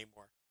use that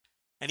anymore,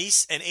 and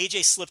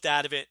AJ slipped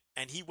out of it,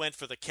 and he went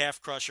for the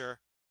Calf Crusher,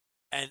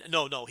 and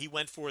no, he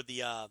went for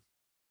the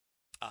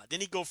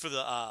didn't he go for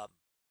the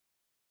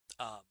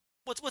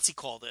what's he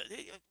called?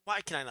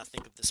 Why can I not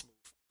think of this move?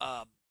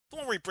 The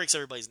one where he breaks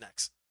everybody's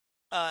necks.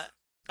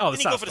 Didn't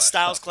he go for the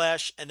Styles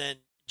Clash, and then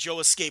Joe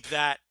escaped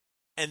that,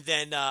 and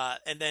then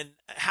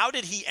how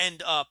did he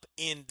end up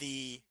in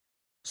the?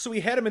 So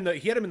he had him in the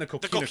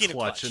Coquina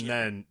clutch, and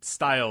then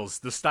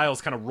the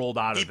Styles kind of rolled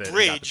out of it and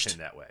got the pin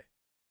that way.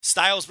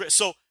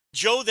 So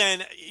Joe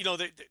then,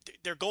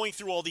 they're going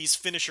through all these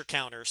finisher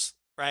counters,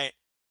 right?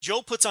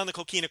 Joe puts on the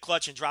Coquina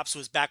clutch and drops to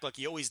his back like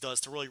he always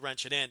does to really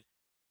wrench it in,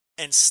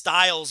 and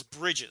Styles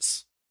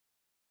bridges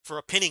for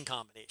a pinning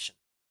combination.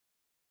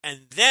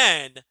 And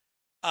then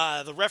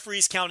the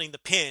referee's counting the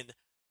pin,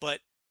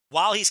 but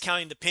while he's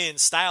counting the pin,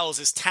 Styles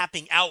is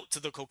tapping out to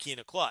the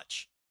Coquina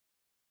clutch.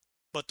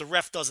 But the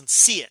ref doesn't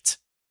see it.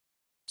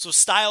 So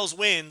Styles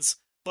wins,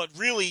 but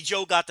really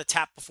Joe got the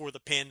tap before the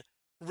pin.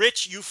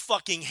 Rich, you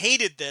fucking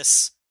hated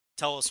this.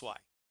 Tell us why.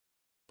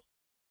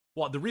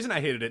 Well, the reason I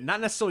hated it, not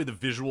necessarily the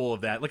visual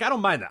of that. Like, I don't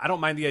mind that. I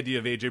don't mind the idea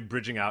of AJ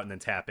bridging out and then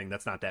tapping.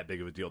 That's not that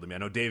big of a deal to me. I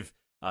know Dave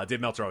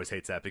Meltzer always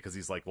hates that because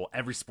he's like, well,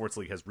 every sports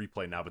league has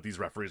replay now, but these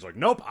referees are like,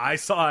 nope, I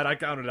saw it, I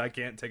counted it, I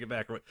can't take it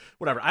back, or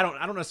whatever. I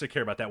don't necessarily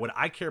care about that. What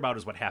I care about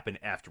is what happened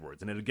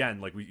afterwards. And then again,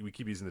 like we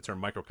keep using the term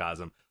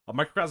microcosm, a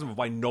microcosm of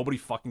why nobody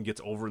fucking gets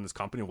over in this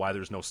company and why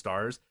there's no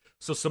stars.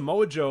 So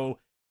Samoa Joe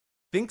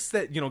thinks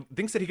that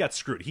he got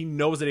screwed. He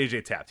knows that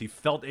AJ tapped. He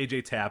felt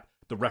AJ tap.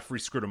 The referee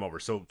screwed him over.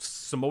 So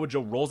Samoa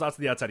Joe rolls out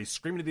to the outside. He's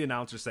screaming to the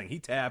announcer saying, he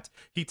tapped.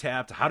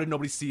 How did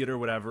nobody see it or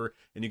whatever?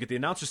 And you get the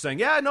announcer saying,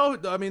 yeah, no,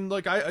 I mean,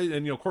 like,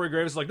 Corey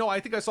Graves is like, no,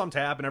 I think I saw him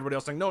tap. And everybody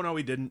else saying, no,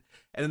 he didn't.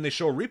 And then they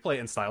show a replay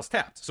and Styles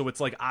tapped. So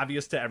it's like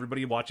obvious to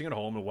everybody watching at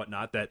home and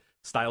whatnot that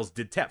Styles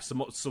did tap.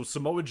 So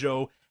Samoa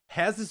Joe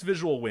has this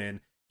visual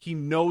win. He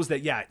knows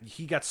that, yeah,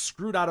 he got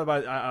screwed out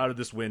of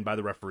this win by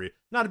the referee.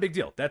 Not a big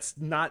deal. That's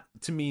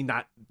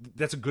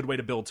that's a good way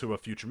to build to a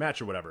future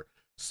match or whatever.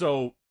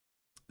 So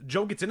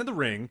Joe gets into the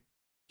ring.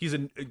 He's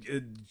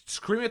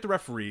screaming at the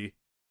referee.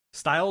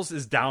 Styles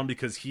is down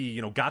because he,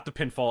 got the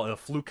pinfall, a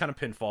fluke kind of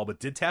pinfall, but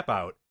did tap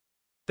out.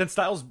 Then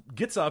Styles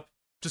gets up,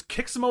 just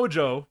kicks Samoa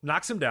Joe,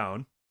 knocks him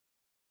down.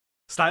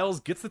 Styles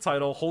gets the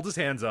title, holds his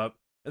hands up,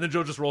 and then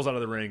Joe just rolls out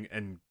of the ring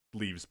and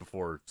leaves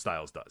before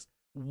Styles does.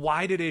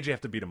 Why did AJ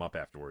have to beat him up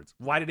afterwards?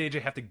 Why did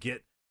AJ have to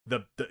get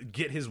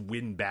get his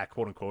win back,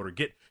 quote unquote, or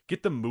get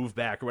the move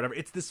back or whatever?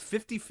 It's this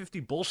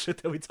 50-50 bullshit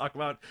that we talk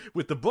about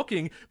with the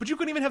booking, but you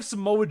couldn't even have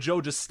Samoa Joe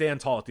just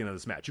stand tall at the end of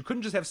this match. You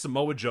couldn't just have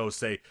Samoa Joe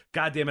say,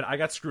 God damn it, I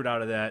got screwed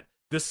out of that.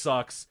 This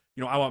sucks.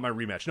 I want my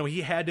rematch. No,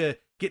 he had to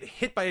get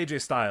hit by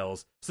AJ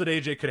Styles so that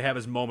AJ could have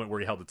his moment where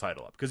he held the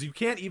title up. Because you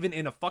can't even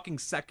in a fucking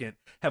second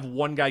have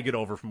one guy get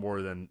over for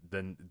more than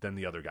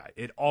the other guy.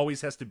 It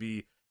always has to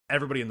be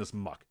everybody in this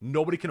muck.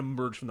 Nobody can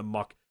emerge from the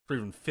muck for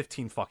even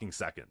 15 fucking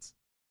seconds.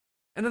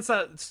 And then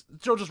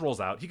Joe just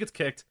rolls out. He gets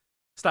kicked.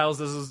 Styles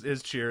does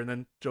his cheer, and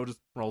then Joe just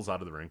rolls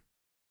out of the ring.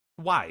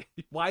 Why?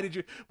 Why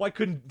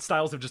couldn't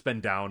Styles have just been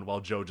down while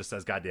Joe just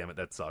says, God damn it,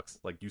 that sucks.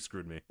 Like, you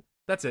screwed me.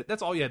 That's it.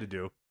 That's all you had to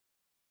do.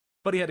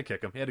 But he had to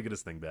kick him. He had to get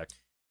his thing back.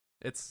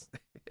 It's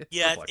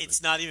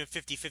not even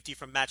 50-50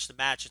 from match to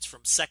match. It's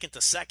from second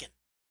to second.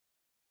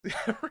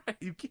 Right.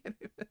 You can't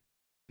even.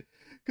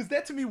 Because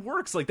that to me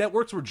works. Like, that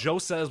works where Joe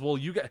says, well,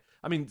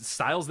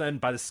 Styles then,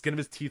 by the skin of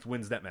his teeth,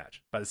 wins that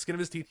match. By the skin of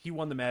his teeth, he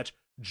won the match.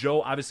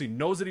 Joe obviously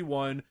knows that he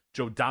won.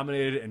 Joe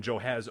dominated, and Joe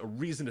has a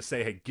reason to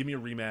say, hey, give me a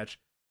rematch,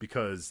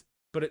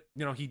 but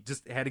he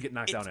just had to get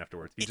knocked down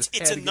afterwards.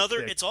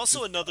 It's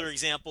also another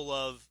example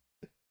of,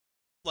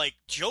 like,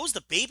 Joe's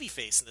the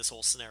babyface in this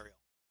whole scenario.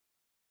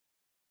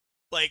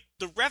 Like,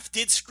 the ref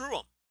did screw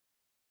him.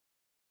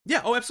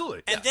 Yeah, oh,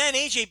 absolutely. And then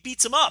AJ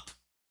beats him up.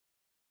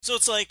 So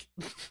it's like,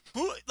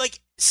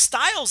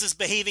 Styles is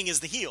behaving as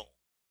the heel,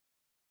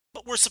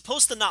 but we're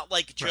supposed to not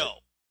like Joe.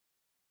 Right.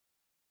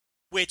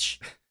 Which,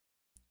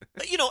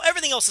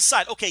 everything else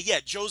aside, okay,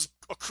 yeah, Joe's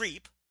a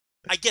creep.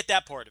 I get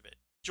that part of it.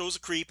 Joe's a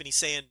creep, and he's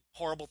saying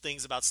horrible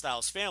things about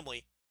Styles'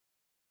 family.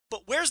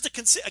 But where's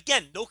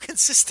again, no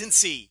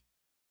consistency.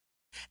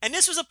 And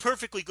this was a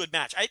perfectly good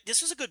match.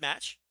 This was a good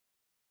match.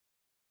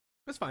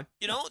 That's fine.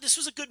 This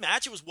was a good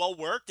match. It was well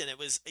worked, and it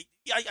was.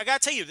 I gotta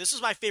tell you, this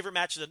was my favorite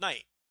match of the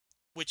night,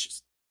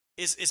 which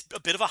is a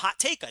bit of a hot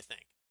take, I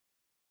think.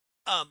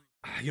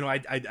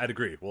 I'd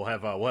agree. We'll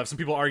have some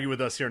people argue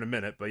with us here in a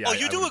minute, but yeah. Oh,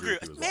 you do agree,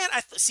 well. Man.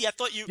 I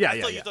thought you. Yeah, I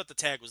thought you thought the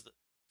tag was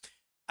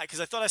because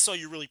I thought I saw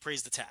you really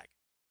praise the tag.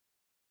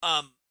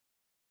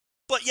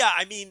 But yeah,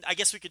 I mean, I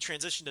guess we could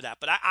transition to that.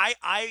 But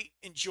I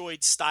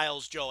enjoyed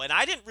Styles Joe, and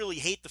I didn't really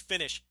hate the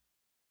finish,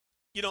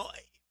 you know,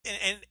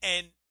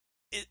 and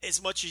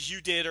as much as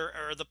you did,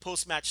 or the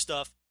post match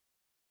stuff.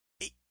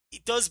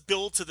 It does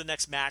build to the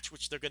next match,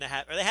 which they're going to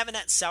have. Are they having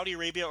that in Saudi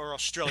Arabia or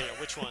Australia?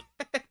 Which one?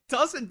 It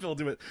doesn't build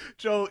to it,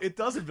 Joe. It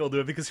doesn't build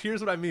to it because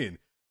here's what I mean.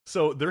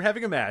 So they're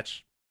having a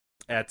match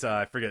at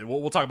I forget.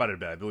 We'll talk about it in a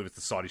bit. I believe it's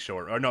the Saudi show,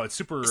 or no, it's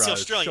Super it's the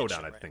Australian Showdown.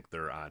 Show, right? I think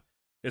they're on.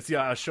 It's the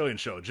Australian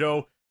show.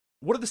 Joe,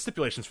 what are the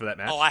stipulations for that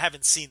match? Oh, I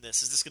haven't seen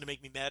this. Is this going to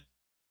make me mad?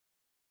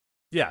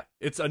 Yeah,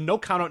 it's a no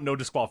count out, no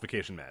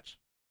disqualification match.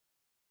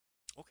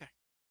 Okay.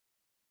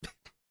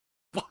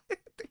 What?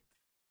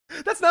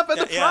 That's not been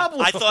the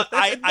problem. I thought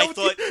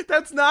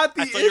that's not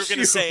the issue.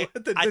 issue.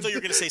 I thought you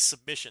were going to say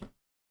submission.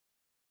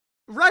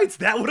 Right,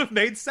 that would have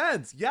made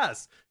sense.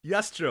 Yes,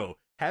 Joe.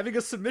 Having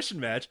a submission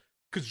match,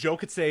 because Joe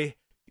could say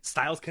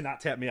Styles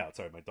cannot tap me out.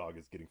 Sorry, my dog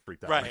is getting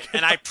freaked out. Right,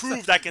 and I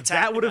proved I can tap him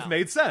out. That would have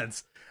made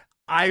sense.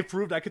 I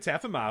proved I could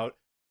tap him out.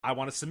 I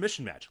want a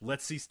submission match.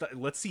 Let's see him try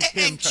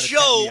to tap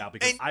me out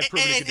because I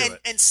proved he can do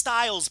it. And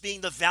Styles,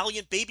 being the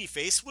valiant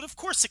babyface, would of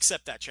course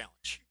accept that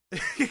challenge.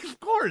 Of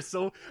course.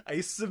 So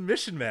a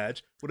submission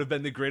match would have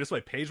been the greatest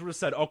way. Paige would have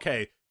said,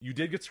 okay, you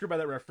did get screwed by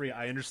that referee.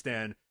 I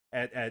understand.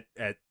 At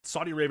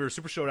Saudi Arabia or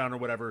Super Showdown or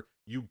whatever,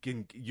 you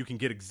can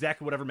get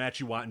exactly whatever match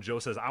you want. And Joe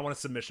says, I want a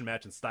submission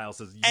match. And Styles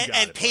says, you got it.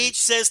 And Paige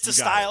says to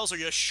Styles, are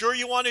you sure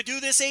you want to do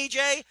this,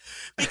 AJ?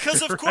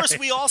 Because, of course,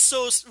 we all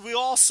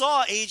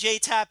saw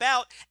AJ tap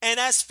out. And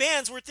as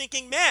fans, we're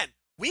thinking, man,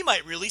 we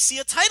might really see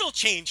a title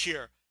change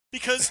here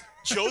because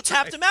Joe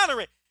tapped him out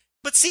already.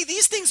 But see,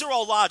 these things are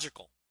all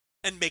logical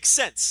and make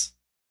sense.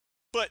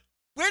 But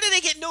where did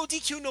they get no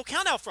DQ, no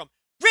count out from?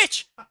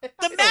 Rich,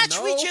 the match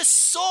we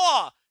just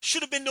saw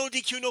should have been no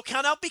DQ, no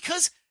count out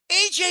because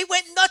AJ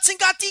went nuts and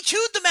got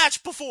DQ'd the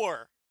match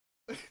before.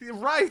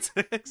 Right,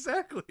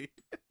 exactly.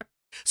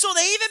 So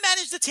they even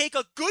managed to take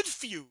a good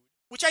feud,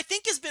 which I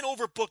think has been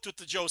overbooked with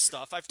the Joe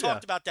stuff. I've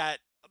talked about that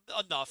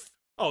enough.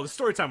 Oh, the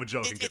story time with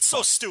Joe. It's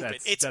so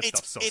stupid. It's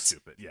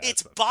stupid. Yeah,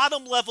 it's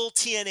bottom level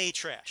TNA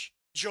trash.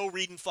 Joe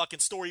reading fucking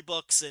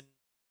storybooks and,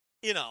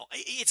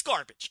 it's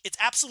garbage. It's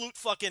absolute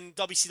fucking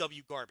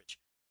WCW garbage.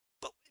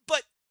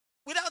 But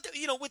without,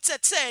 with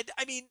that said,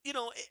 I mean,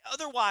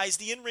 otherwise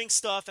the in-ring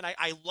stuff, and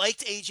I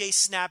liked AJ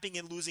snapping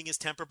and losing his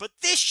temper, but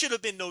this should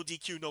have been no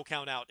DQ, no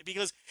count out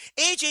because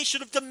AJ should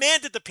have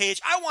demanded the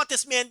Page. I want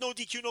this man no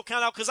DQ, no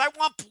count out because I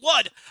want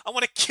blood. I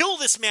want to kill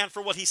this man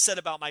for what he said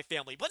about my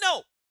family. But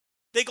no,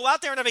 they go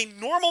out there and have a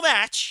normal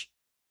match.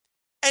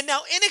 And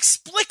now,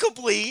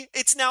 inexplicably,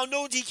 it's now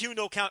no DQ,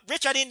 no count.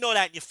 Rich, I didn't know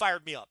that, and you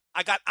fired me up.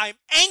 I'm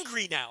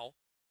angry now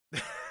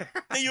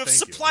that you have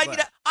supplied me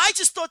that. I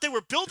just thought they were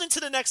building to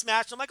the next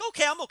match. I'm like,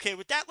 okay, I'm okay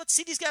with that. Let's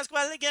see these guys go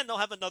at it again. They'll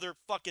have another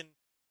fucking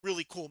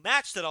really cool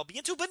match that I'll be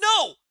into. But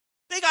no,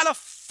 they got to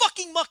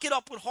fucking muck it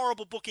up with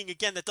horrible booking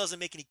again that doesn't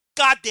make any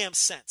goddamn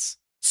sense.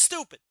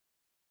 Stupid.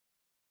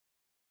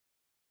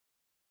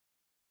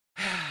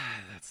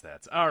 That's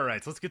that. All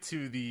right, so let's get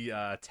to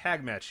the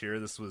tag match here.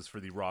 This was for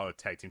the Raw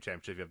Tag Team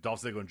Championship. You have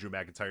Dolph Ziggler and Drew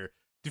McIntyre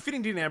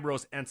defeating Dean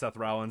Ambrose and Seth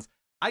Rollins.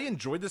 I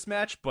enjoyed this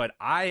match, but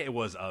I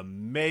was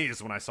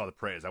amazed when I saw the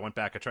praise. I went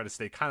back. I tried to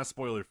stay kind of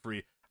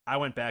spoiler-free. I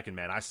went back and,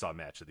 man, I saw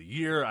match of the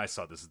year. I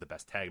saw this is the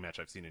best tag match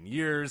I've seen in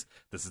years.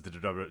 This is the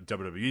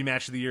WWE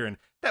match of the year, and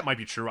that might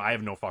be true. I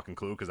have no fucking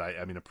clue because I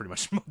pretty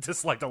much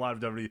disliked a lot of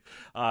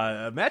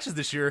WWE matches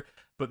this year.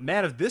 But,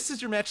 man, if this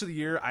is your match of the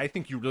year, I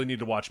think you really need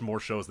to watch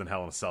more shows than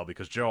Hell in a Cell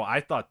because, Joe, I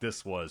thought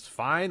this was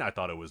fine. I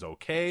thought it was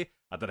okay.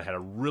 I thought it had a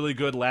really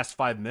good last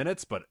 5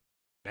 minutes, but,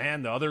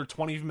 man, the other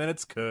 20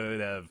 minutes could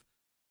have...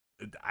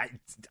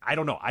 I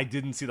don't know. I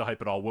didn't see the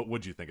hype at all. What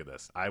would you think of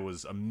this? I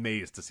was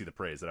amazed to see the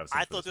praise that I was seeing.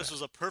 I thought this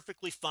was a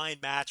perfectly fine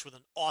match with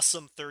an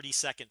awesome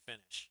 30-second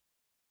finish.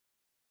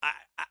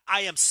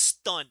 I am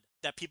stunned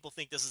that people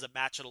think this is a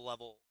match of the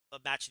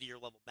year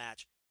level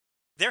match.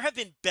 There have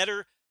been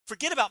better.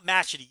 Forget about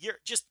match of the year.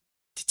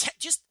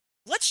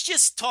 Let's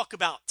just talk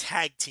about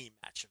tag team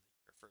match of the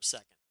year for a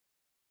second.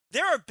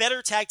 There are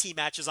better tag team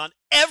matches on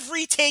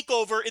every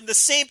takeover in the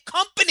same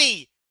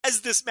company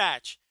as this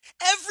match.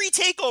 Every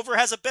takeover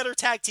has a better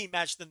tag team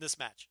match than this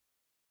match.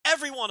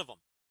 Every one of them.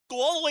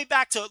 Go all the way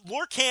back to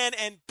Lorcan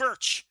and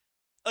Birch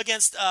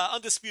against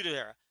Undisputed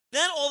Era.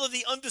 Then all of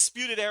the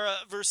Undisputed Era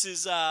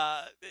versus,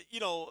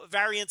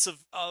 variants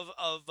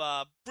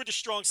of British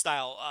Strong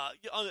Style,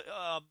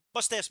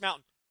 Mustache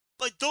Mountain.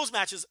 Like those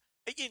matches,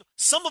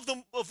 some of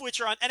them of which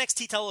are on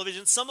NXT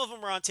television, some of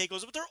them are on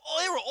takeovers, but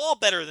they were all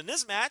better than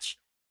this match.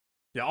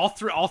 Yeah, all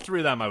three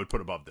of them I would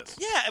put above this.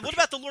 Yeah, and what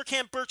about the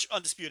Lorcan Birch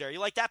Undisputed Era? You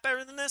like that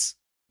better than this?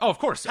 Oh, of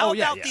course. How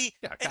about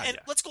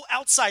let's go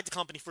outside the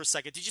company for a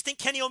second. Did you think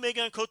Kenny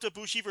Omega and Kota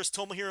Ibushi versus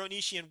Tomohiro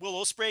Ishii and Will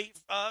Ospreay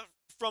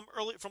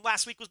from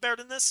last week was better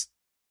than this?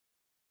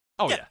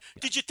 Oh, yeah.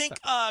 Did you think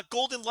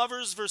Golden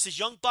Lovers versus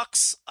Young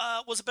Bucks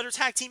was a better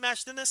tag team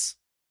match than this?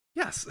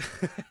 Yes.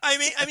 I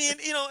mean,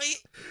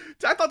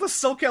 I thought the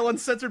SoCal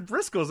Uncensored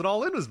Briscoes and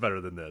All In was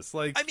better than this.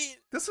 Like, I mean,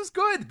 this was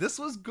good. This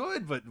was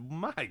good, but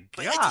my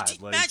God.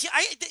 Imagine,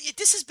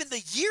 this has been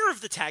the year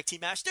of the tag team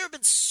match. There have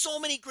been so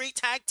many great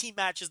tag team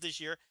matches this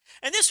year,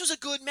 and this was a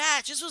good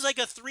match. This was like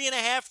a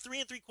 3.5,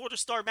 3 3/4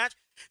 star match.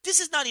 This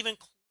is not even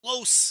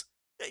close.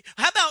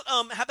 How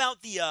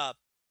about the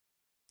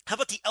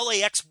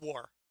LAX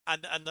war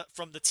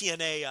from the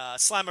TNA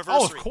Slammiversary?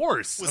 Oh, of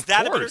course. Was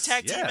that a better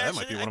tag team match? That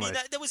might be one of my...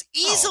 that was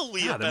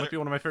easily that might be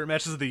one of my favorite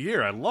matches of the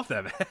year. I love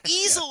that match.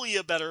 Easily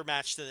a better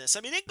match than this.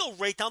 I mean, it can go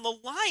right down the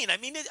line. I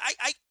mean,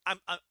 I'm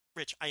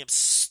Rich. I am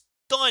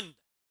stunned.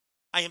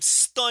 I am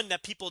stunned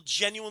that people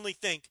genuinely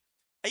think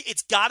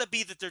it's got to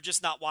be that they're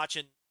just not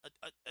watching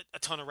a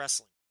ton of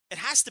wrestling. It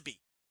has to be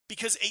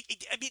because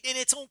I mean, in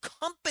its own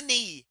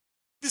company,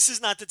 this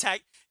is not the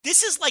tag.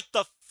 This is like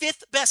the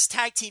 5th best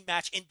tag team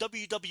match in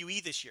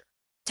WWE this year.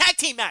 Tag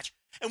team match.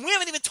 And we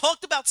haven't even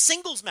talked about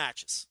singles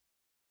matches.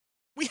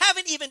 We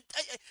haven't even...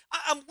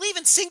 I'm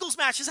leaving singles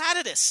matches out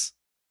of this.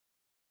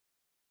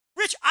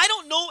 Rich, I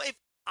don't know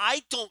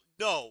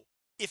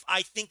if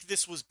I think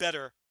this was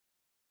better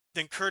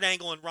than Kurt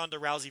Angle and Ronda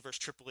Rousey versus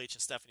Triple H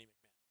and Stephanie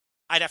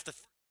McMahon. I'd have to...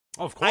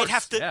 of course. I'd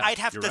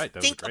have to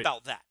think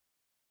about that.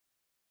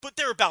 But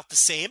they're about the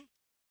same.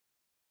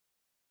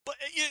 But,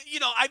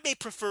 I may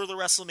prefer the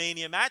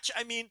WrestleMania match.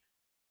 I mean,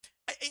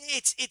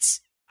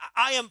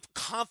 I am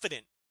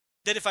confident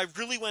that if I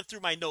really went through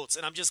my notes,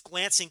 and I'm just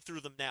glancing through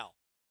them now,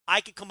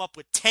 I could come up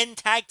with 10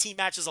 tag team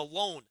matches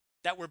alone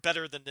that were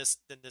better than this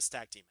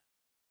tag team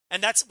match.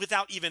 And that's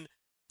without even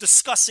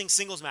discussing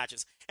singles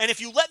matches. And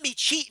if you let me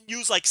cheat and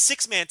use like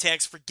 6-man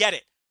tags, forget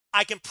it.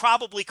 I can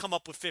probably come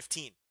up with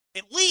 15.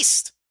 At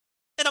least.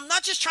 And I'm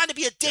not just trying to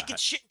be a dick and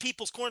shitting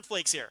people's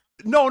cornflakes here.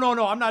 No,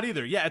 I'm not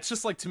either. Yeah, it's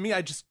just like, to me,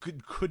 I just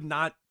could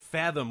not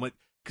fathom what...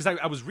 Because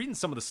I was reading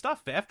some of the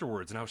stuff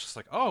afterwards, and I was just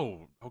like,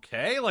 oh,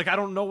 okay. Like, I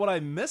don't know what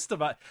I missed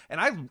about... And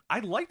I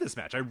like this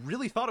match. I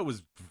really thought it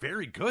was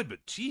very good,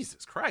 but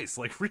Jesus Christ,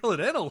 like, reel it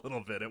in a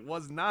little bit. It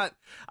was not...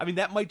 I mean,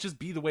 that might just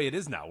be the way it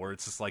is now, where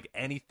it's just like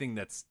anything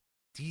that's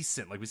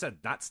decent. Like we said,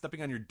 not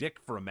stepping on your dick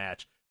for a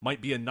match might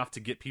be enough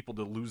to get people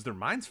to lose their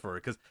minds for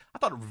it. Because I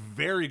thought it was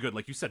very good.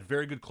 Like you said,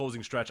 very good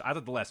closing stretch. I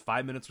thought the last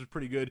 5 minutes was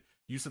pretty good.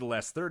 You said the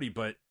last 30,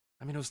 but...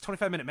 I mean, it was a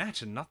 25-minute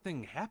match, and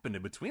nothing happened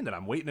in between that.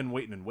 I'm waiting and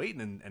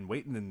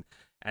waiting,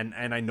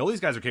 and I know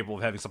these guys are capable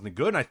of having something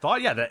good, and I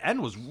thought, yeah, the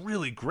end was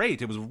really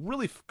great. It was a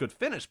really good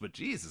finish, but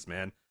Jesus,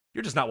 man,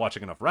 you're just not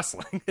watching enough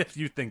wrestling if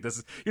you think this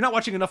is... You're not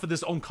watching enough of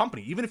this own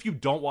company, even if you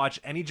don't watch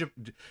any...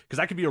 Because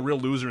I could be a real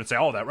loser and say,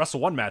 oh, that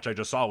Wrestle 1 match I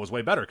just saw was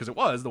way better, because it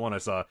was the one I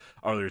saw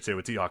earlier today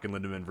with T-Hawk and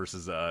Lindemann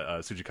versus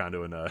Suji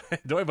Kondo and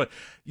Doi. But,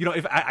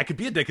 if I could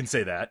be a dick and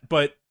say that,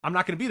 but I'm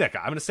not going to be that guy.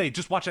 I'm going to say,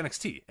 just watch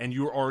NXT, and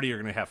you already are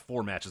going to have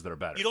 4 matches that are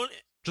better.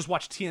 Just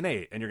watch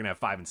TNA, and you're going to have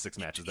 5 and 6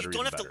 matches that are even better.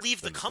 You don't have to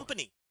leave the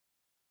company.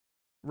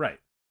 Right.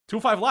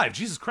 205 Live,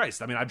 Jesus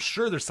Christ! I mean, I'm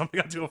sure there's something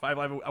on 205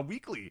 Live a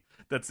weekly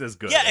that's as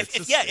good. Yeah,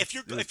 if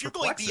you're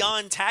going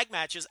beyond tag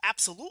matches,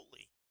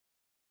 absolutely,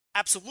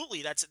 that's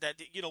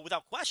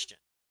without question.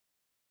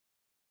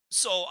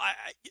 So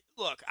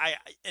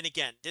and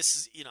again, this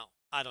is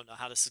I don't know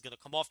how this is going to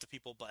come off to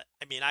people, but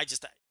I mean, I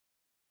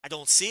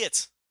don't see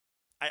it.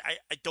 I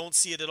don't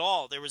see it at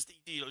all. There was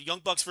Young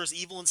Bucks versus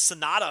Evil and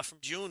Sonata from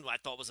June. I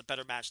thought was a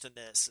better match than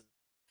this,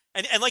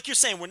 and like you're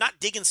saying, we're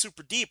not digging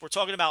super deep. We're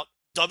talking about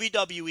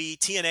WWE,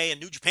 TNA, and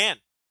New Japan,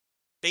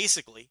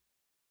 basically.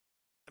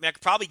 I mean, I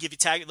could probably give you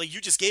tag... Like, you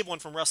just gave one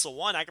from Wrestle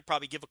 1. I could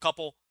probably give a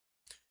couple,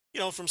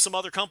 from some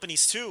other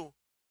companies, too.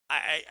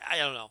 I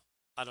don't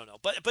know.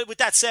 But with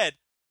that said,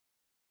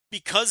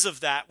 because of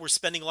that, we're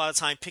spending a lot of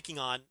time picking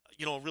on,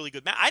 a really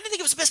good match. I didn't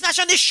think it was the best match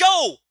on this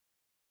show!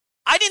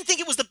 I didn't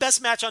think it was the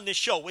best match on this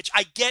show, which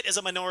I get as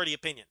a minority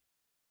opinion.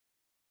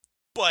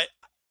 But,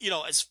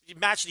 as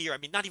match of the year, I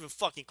mean, not even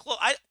fucking close.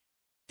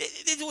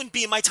 It wouldn't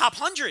be in my top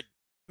 100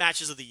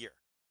 matches of the year.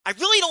 I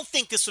really don't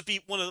think this would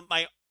be one of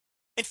my...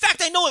 In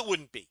fact, I know it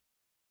wouldn't be.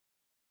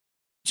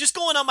 Just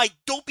going on my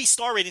dopey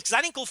star ratings, because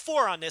I didn't go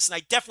 4 on this, and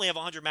I definitely have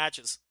 100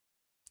 matches.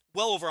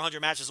 Well over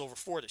 100 matches over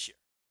 4 this year.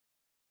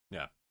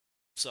 Yeah.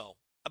 So,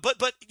 but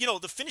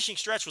the finishing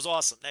stretch was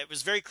awesome. It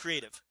was very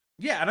creative.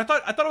 Yeah, and I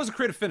thought it was a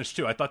creative finish,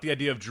 too. I thought the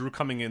idea of Drew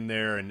coming in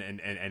there and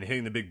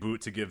hitting the big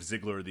boot to give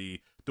Ziggler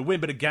the win.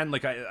 But again,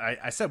 like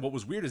I said, what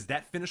was weird is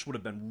that finish would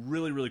have been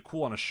really, really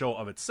cool on a show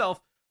of itself.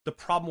 The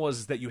problem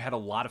was that you had a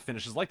lot of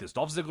finishes like this.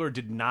 Dolph Ziggler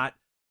did not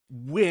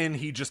win.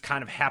 He just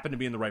kind of happened to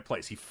be in the right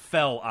place. He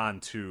fell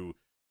onto,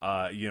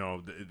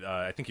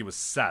 I think he was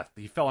Seth.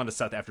 He fell onto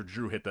Seth after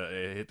Drew hit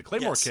the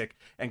Claymore kick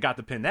and got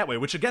the pin that way,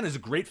 which again is a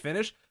great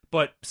finish.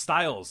 But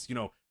Styles,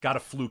 got a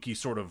fluky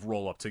sort of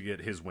roll up to get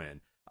his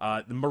win.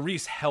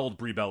 Maurice held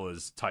Brie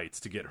Bella's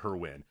tights to get her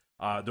win.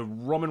 The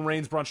Roman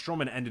Reigns Braun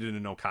Strowman ended in a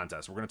no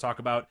contest. We're going to talk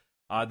about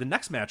The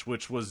next match,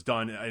 which was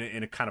done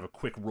in a kind of a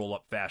quick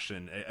roll-up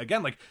fashion.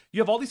 Again, like,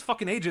 you have all these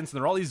fucking agents, and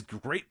they're all these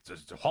great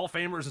Hall of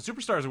Famers and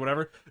superstars or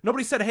whatever.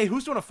 Nobody said, hey,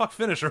 who's doing a fuck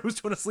finish or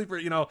who's doing a sleeper?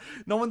 You know,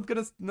 no one's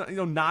gonna,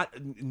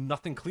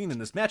 nothing clean in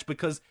this match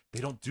because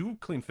they don't do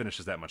clean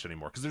finishes that much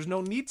anymore because there's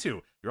no need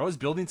to. You're always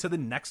building to the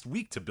next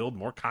week to build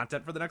more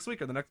content for the next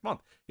week or the next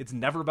month. It's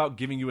never about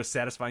giving you a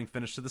satisfying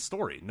finish to the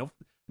story.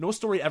 No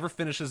story ever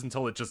finishes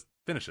until it just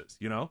finishes,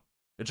 you know?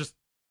 It just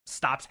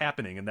stops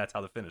happening, and that's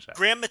how the finish happens.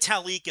 Graham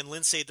Metalik and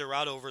Lindsay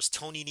Dorado versus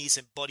Tony Nese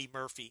and Buddy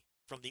Murphy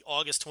from the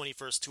August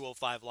 21st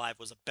 205 Live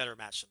was a better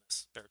match than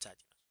this. Better tag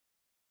team match.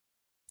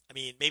 I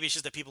mean, maybe it's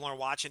just that people aren't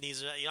watching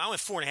these. You know, I went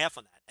 4.5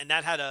 on that, and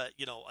that had a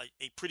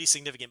pretty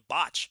significant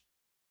botch,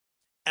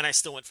 and I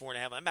still went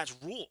 4.5. That match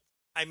ruled.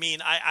 I mean,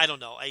 I don't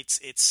know.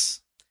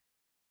 It's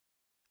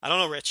I don't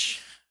know,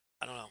 Rich.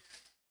 I don't know.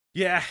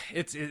 Yeah,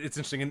 it's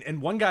interesting.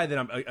 And one guy that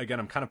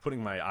I'm kind of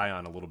putting my eye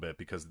on a little bit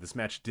because this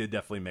match did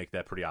definitely make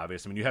that pretty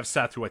obvious. I mean, you have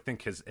Seth, who I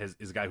think is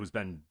a guy who's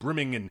been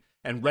brimming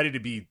and ready to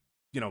be,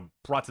 you know,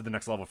 brought to the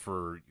next level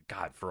for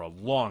a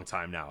long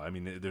time now. I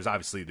mean, there's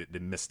obviously the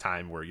missed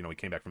time where, you know, he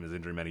came back from his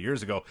injury many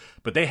years ago,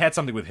 but they had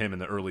something with him in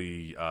the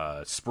early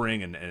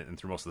spring and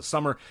through most of the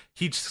summer.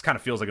 He just kind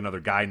of feels like another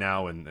guy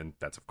now, and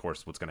that's, of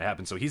course, what's going to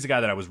happen. So he's a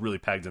guy that I was really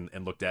pegged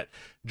and looked at.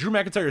 Drew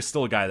McIntyre is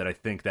still a guy that I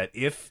think that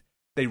if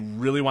they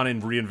really want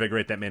to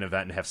reinvigorate that main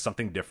event and have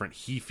something different,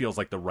 he feels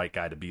like the right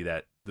guy to be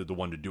the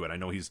one to do it. I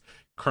know he's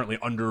currently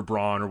under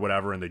Braun or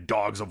whatever, and the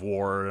Dogs of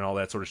War and all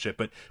that sort of shit.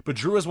 But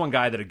Drew is one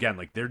guy that, again,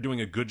 like, they're doing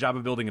a good job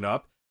of building it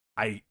up.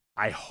 I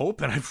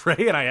hope and I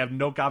pray, and I have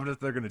no confidence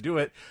they're going to do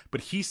it,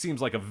 but he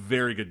seems like a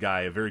very good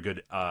guy, a very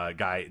good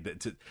guy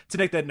to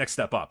take that next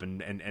step up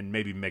and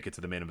maybe make it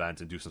to the main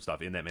event and do some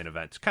stuff in that main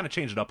event to kind of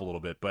change it up a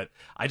little bit. But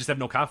I just have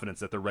no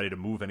confidence that they're ready to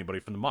move anybody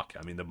from the muck.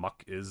 I mean, the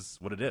muck is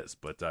what it is,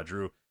 but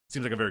Drew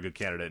seems like a very good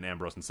candidate, and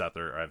Ambrose and Seth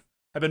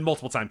have been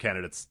multiple-time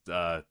candidates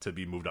to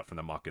be moved up from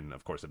the muck, and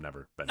of course have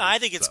never been. No, I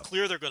think it's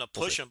clear they're going to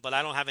push him, but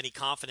I don't have any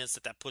confidence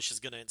that push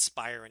is going to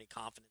inspire any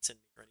confidence in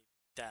me or anything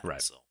like that.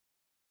 Right. So.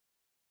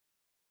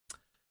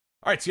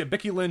 All right, so you have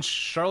Becky Lynch,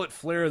 Charlotte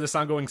Flair, this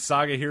ongoing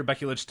saga here.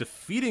 Becky Lynch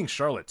defeating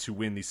Charlotte to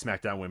win the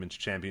SmackDown Women's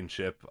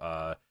Championship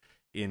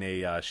in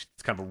a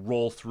kind of a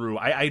roll through.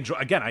 I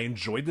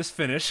enjoyed this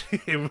finish.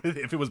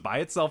 If it was by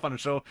itself on a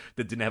show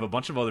that didn't have a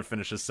bunch of other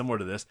finishes similar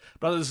to this,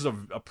 but I thought this is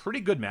a pretty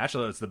good match. I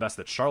thought it's the best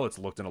that Charlotte's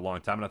looked in a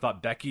long time, and I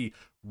thought Becky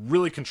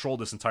really controlled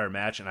this entire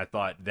match, and I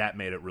thought that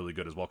made it really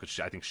good as well because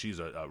I think she's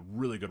a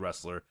really good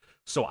wrestler.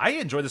 So I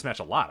enjoyed this match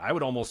a lot. I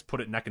would almost put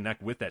it neck and neck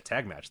with that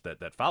tag match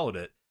that followed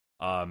it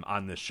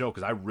on this show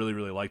because I really,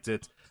 really liked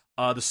it.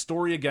 The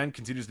story, again,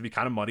 continues to be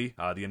kind of muddy.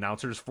 The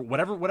announcers, for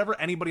whatever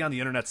anybody on the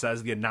internet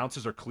says, the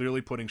announcers are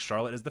clearly putting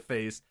Charlotte as the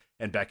face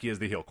and Becky as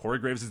the heel. Corey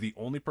Graves is the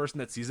only person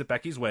that sees it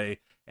Becky's way,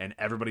 and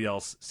everybody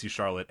else sees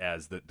Charlotte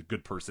as the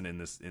good person in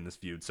this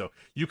feud. So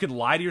you can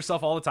lie to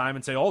yourself all the time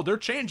and say, oh, they're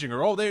changing,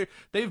 or oh,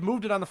 they've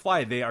moved it on the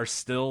fly. They are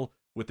still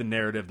with the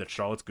narrative that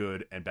Charlotte's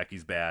good and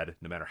Becky's bad,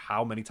 no matter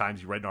how many times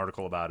you write an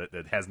article about it.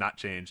 That has not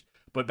changed.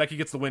 But Becky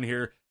gets the win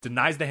here,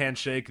 denies the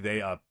handshake.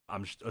 They,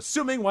 I'm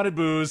assuming, wanted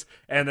booze,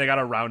 and they got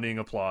a rounding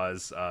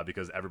applause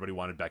because everybody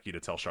wanted Becky to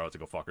tell Charlotte to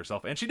go fuck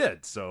herself, and she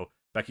did. So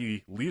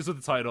Becky leaves with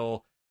the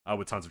title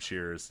with tons of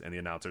cheers, and the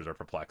announcers are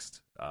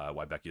perplexed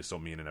why Becky is so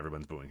mean and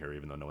everyone's booing her,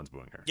 even though no one's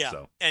booing her. Yeah,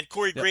 so, and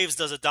Corey Graves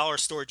does a dollar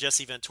store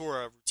Jesse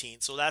Ventura routine,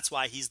 so that's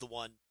why he's the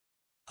one,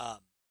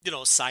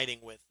 siding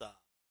with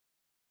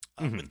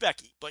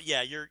Becky. But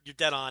yeah, you're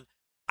dead on.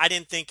 I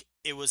didn't think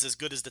it was as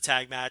good as the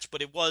tag match,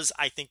 but it was,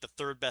 I think, the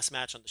third best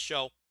match on the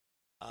show,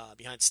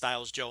 behind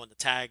Styles, Joe, and the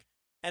tag.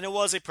 And it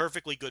was a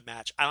perfectly good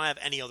match. I don't have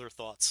any other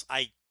thoughts.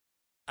 I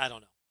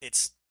don't know.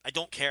 I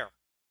don't care.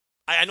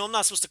 I know I'm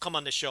not supposed to come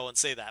on this show and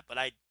say that, but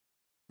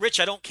Rich,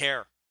 I don't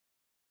care.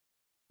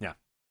 Yeah.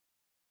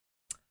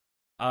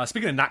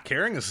 Speaking of not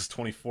caring, this is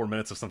 24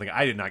 minutes of something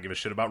I did not give a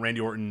shit about.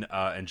 Randy Orton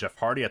and Jeff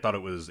Hardy. I thought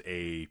it was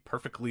a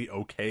perfectly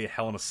okay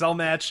Hell in a Cell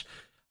match.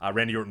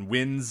 Randy Orton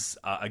wins.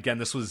 Again,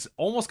 this was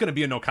almost going to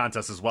be a no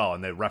contest as well,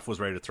 and the ref was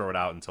ready to throw it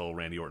out until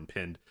Randy Orton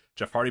pinned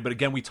Jeff Hardy. But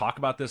again, we talk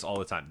about this all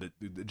the time.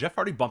 The Jeff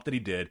Hardy bump that he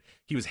did,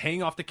 he was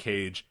hanging off the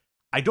cage.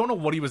 I don't know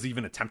what he was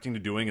even attempting to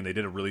doing, and they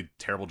did a really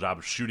terrible job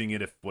of shooting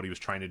it if what he was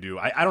trying to do.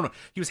 I don't know.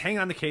 He was hanging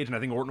on the cage, and I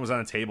think Orton was on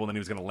a table, and then he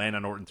was going to land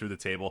on Orton through the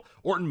table.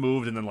 Orton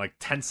moved, and then like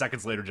 10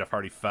 seconds later, Jeff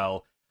Hardy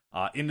fell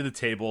into the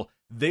table.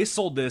 They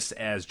sold this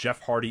as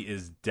Jeff Hardy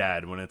is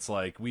dead, when it's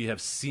like, we have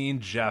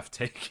seen Jeff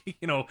take,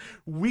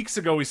 weeks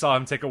ago we saw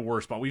him take a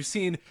worse bump. We've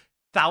seen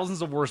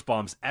thousands of worse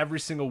bumps every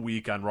single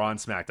week on Raw and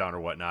SmackDown or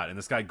whatnot, and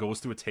this guy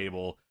goes through a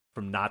table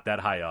from not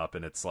that high up,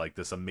 and it's like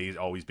this amazing,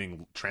 always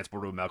being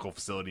transported to a medical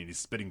facility, and he's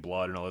spitting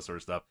blood and all this sort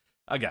of stuff.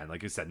 Again,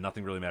 like you said,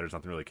 nothing really matters,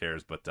 nothing really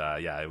cares, but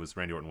yeah, it was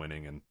Randy Orton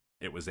winning, and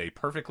it was a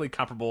perfectly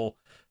comparable,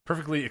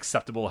 perfectly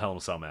acceptable Hell in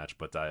a Cell match,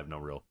 but I have no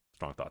real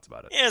strong thoughts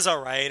about it. Yeah, it's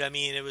all right. I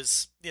mean, it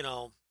was,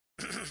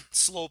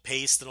 slow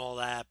paced and all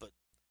that, but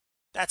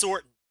that's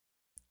Orton.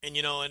 And,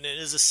 and it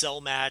is a cell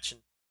match,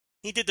 and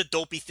he did the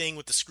dopey thing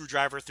with the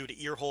screwdriver through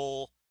the ear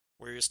hole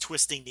where he was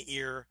twisting the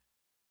ear,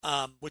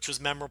 which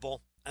was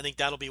memorable. I think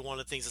that'll be one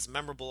of the things that's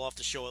memorable off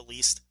the show at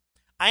least.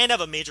 I didn't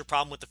have a major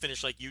problem with the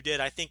finish like you did.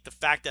 I think the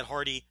fact that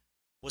Hardy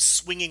was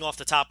swinging off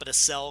the top of the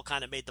cell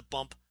kind of made the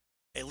bump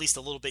at least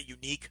a little bit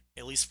unique,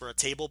 at least for a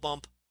table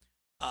bump.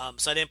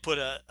 So I didn't put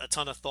a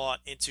ton of thought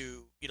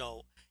into,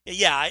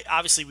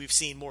 obviously we've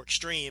seen more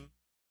extreme,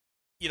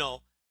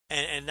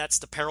 and that's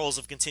the perils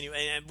of continuing.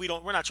 And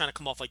we're not trying to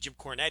come off like Jim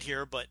Cornette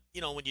here, but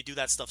when you do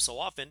that stuff so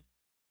often,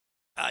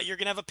 you're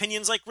gonna have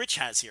opinions like Rich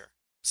has here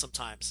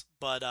sometimes.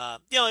 But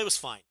it was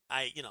fine.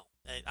 I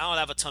don't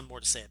have a ton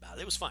more to say about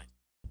it. It was fine.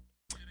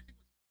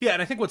 Yeah,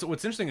 and I think what's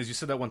interesting is you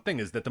said that one thing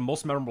is that the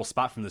most memorable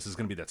spot from this is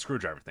going to be that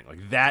screwdriver thing.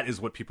 Like that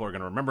is what people are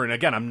going to remember. And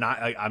again, I'm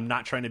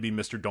not trying to be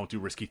Mr. Don't do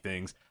risky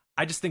things.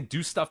 I just think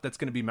do stuff that's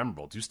going to be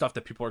memorable. Do stuff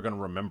that people are going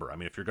to remember. I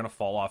mean, if you're going to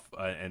fall off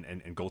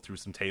and go through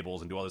some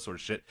tables and do all this sort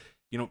of shit,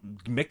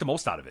 make the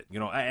most out of it.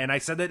 And I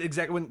said that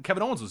exactly when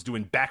Kevin Owens was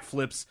doing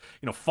backflips,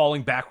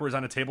 falling backwards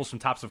onto tables from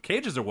tops of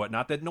cages or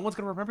whatnot. That no one's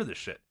going to remember this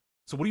shit.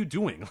 So what are you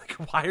doing? Like,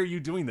 why are you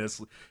doing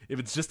this if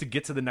it's just to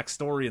get to the next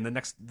story and the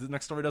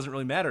next story doesn't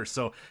really matter?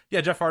 So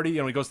yeah, Jeff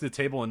Hardy, he goes to the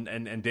table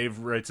and Dave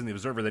writes in the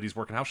Observer that he's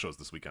working house shows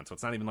this weekend. So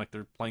it's not even like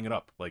they're playing it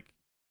up. Like,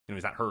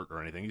 he's not hurt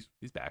or anything.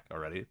 He's back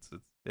already.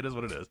 It is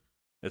what it is.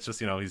 It's just,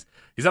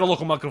 he's at a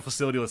local medical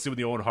facility. Let's see with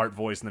the Owen Hart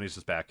voice, and then he's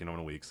just back, in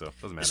a week. So it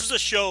doesn't matter. This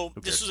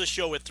was a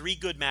show with 3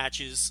 good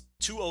matches,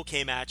 2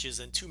 okay matches,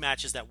 and 2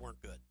 matches that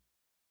weren't good.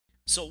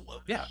 So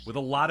yeah, with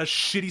a lot of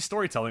shitty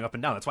storytelling up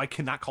and down. That's why I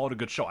cannot call it a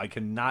good show. I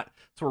cannot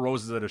throw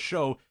roses at a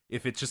show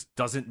if it just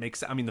doesn't make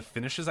sense. I mean, the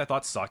finishes I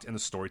thought sucked, and the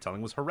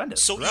storytelling was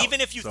horrendous. So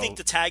even if you think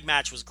the tag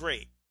match was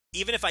great,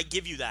 even if I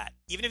give you that,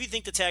 even if you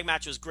think the tag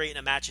match was great in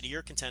a match of the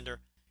year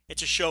contender,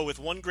 it's a show with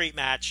 1 great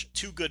match,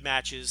 2 good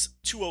matches,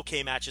 2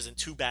 okay matches, and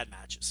 2 bad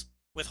matches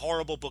with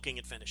horrible booking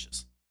and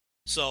finishes.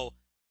 So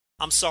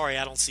I'm sorry,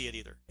 I don't see it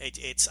either.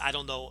 It's I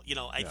don't know.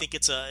 I think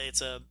it's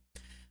a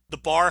the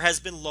bar has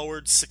been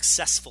lowered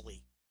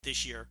successfully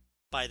this year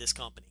by this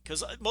company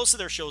because most of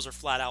their shows are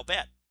flat out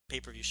bad.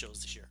 Pay-per-view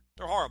shows this year,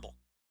 they're horrible.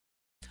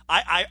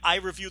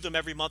 I review them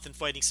every month in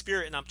Fighting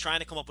Spirit, and I'm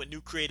trying to come up with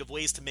new creative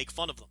ways to make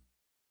fun of them.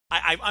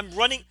 I'm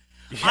running.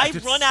 I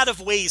run out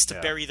of ways to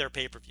bury their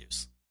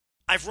pay-per-views.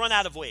 I've run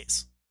out of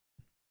ways.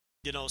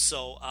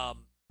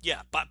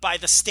 But by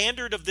the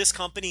standard of this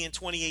company in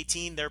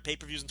 2018, their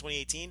pay-per-views in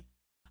 2018,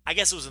 I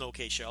guess it was an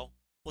okay show.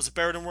 Was it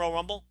better than Royal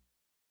Rumble?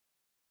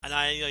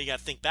 And you got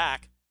to think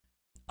back.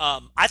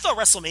 I thought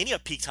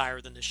WrestleMania peaked higher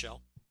than this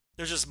show.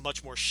 There's just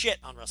much more shit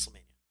on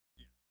WrestleMania.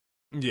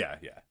 Yeah.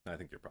 I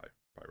think you're probably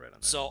right on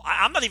that. So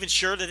I'm not even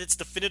sure that it's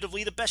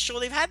definitively the best show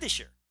they've had this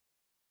year.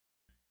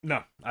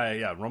 No,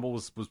 Rumble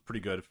was pretty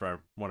good from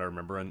what I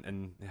remember,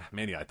 and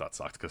Mania I thought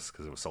sucked because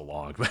it was so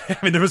long. I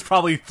mean, there was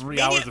probably 3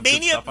 hours of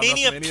good stuff on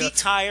Mania WrestleMania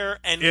peaked higher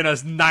and in a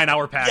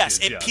 9-hour package. Yes,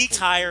 it peaked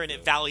higher and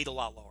it valued a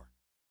lot lower.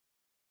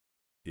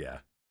 Yeah.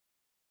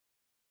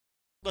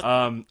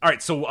 All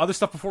right, so other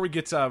stuff before we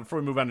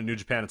move on to New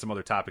Japan and some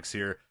other topics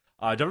here.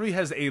 WWE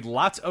has a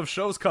lot of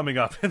shows coming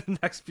up in the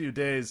next few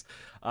days.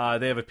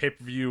 They have a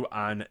pay-per-view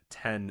on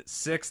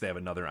 10/6. They have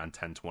another on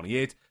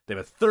 10/28. They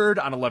have a third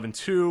on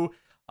 11/2.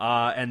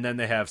 And then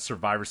they have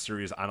Survivor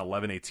Series on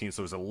 11/18.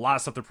 So there's a lot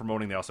of stuff they're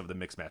promoting. They also have the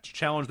Mixed Match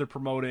Challenge they're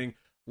promoting.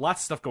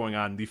 Lots of stuff going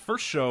on. The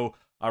first show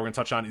we're going to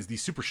touch on is the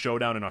Super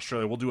Showdown in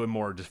Australia. We'll do a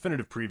more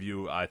definitive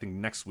preview, I think,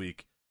 next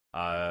week.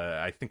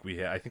 I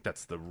think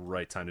that's the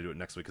right time to do it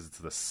next week because it's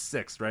the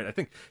 6th, right? I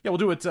think, we'll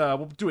do it.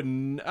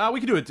 We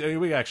can do it.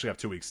 We actually have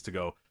 2 weeks to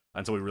go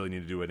until we really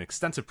need to do an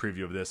extensive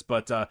preview of this.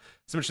 But some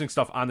interesting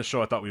stuff on the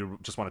show I thought we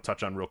just want to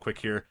touch on real quick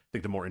here. I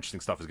think the more interesting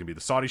stuff is going to be the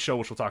Saudi show,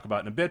 which we'll talk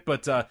about in a bit.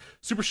 But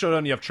Super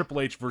Showdown, you have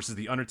Triple H versus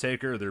The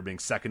Undertaker. They're being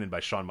seconded by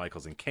Shawn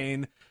Michaels and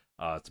Kane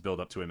to build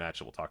up to a match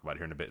that we'll talk about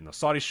here in a bit in the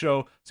Saudi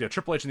show. So you have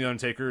Triple H and The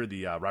Undertaker.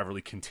 The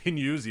rivalry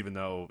continues, even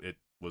though it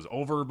was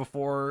over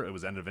before. It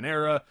was end of an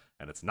era,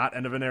 and it's not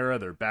end of an era.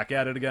 They're back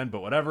at it again,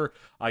 but whatever.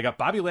 I got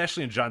Bobby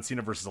Lashley and John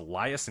Cena versus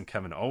Elias and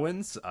Kevin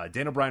Owens.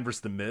 Daniel Bryan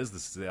versus The Miz.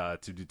 This is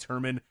to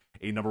determine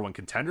a number 1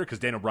 contender, because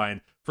Daniel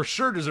Bryan for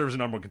sure deserves a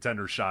number 1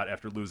 contender shot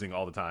after losing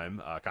all the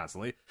time,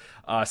 constantly.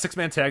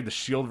 6-man tag, The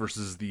Shield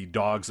versus the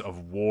Dogs of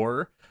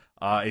War.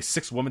 A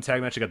 6-woman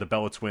tag match. You got the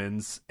Bella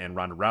Twins and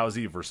Ronda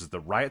Rousey versus the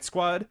Riot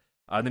Squad.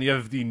 Then you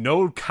have the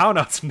no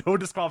countouts, no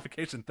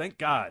disqualification. Thank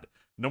God.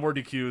 No more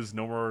DQs,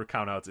 no more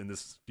countouts in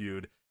this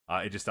feud.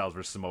 AJ Styles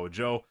versus Samoa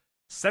Joe.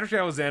 Cedric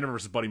Alexander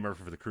versus Buddy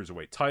Murphy for the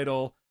Cruiserweight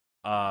title.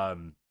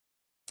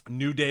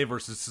 New Day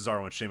versus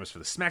Cesaro and Sheamus for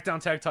the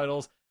SmackDown tag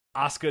titles.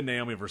 Asuka and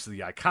Naomi versus the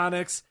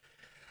Iconics.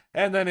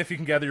 And then, if you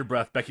can gather your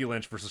breath, Becky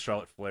Lynch versus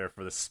Charlotte Flair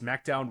for the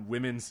SmackDown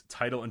Women's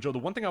title. And Joe, the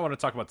one thing I want to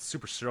talk about the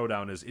Super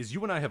Showdown is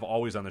you and I have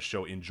always on the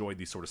show enjoyed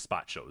these sort of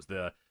spot shows.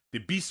 The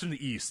Beast from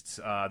the East,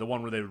 the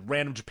one where the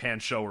random Japan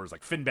show where it's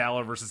like Finn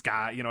Balor versus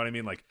Guy, you know what I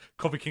mean? Like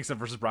Kofi Kingston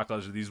versus Brock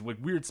Lesnar, these like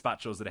weird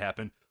spot shows that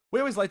happen. We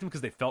always liked them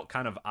because they felt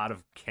kind of out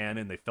of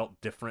canon. They felt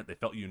different. They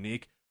felt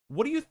unique.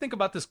 What do you think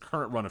about this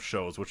current run of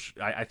shows, which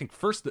I think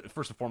first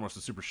and foremost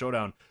the Super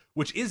Showdown,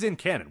 which is in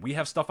canon? We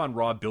have stuff on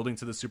Raw building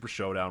to the Super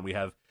Showdown. We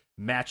have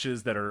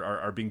matches that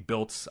are being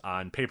built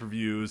on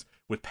pay-per-views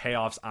with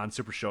payoffs on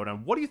Super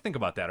Showdown. What do you think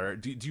about that? Or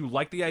do you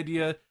like the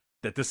idea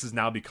that this has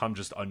now become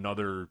just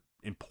another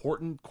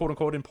important,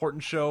 quote-unquote,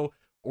 important show?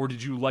 Or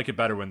did you like it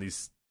better when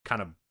these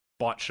kind of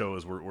bought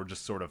shows were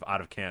just sort of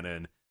out of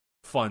canon,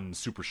 fun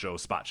Super Show,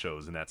 spot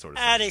shows, and that sort of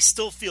thing? They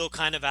still feel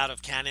kind of out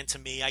of canon to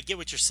me. I get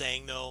what you're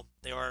saying, though.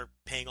 They are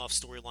paying off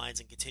storylines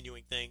and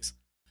continuing things.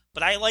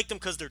 But I like them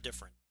because they're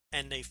different,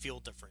 and they feel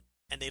different,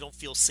 and they don't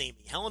feel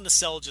samey. Hell in the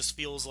Cell just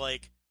feels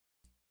like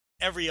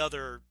every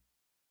other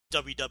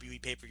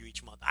WWE pay-per-view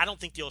each month. I don't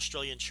think the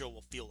Australian show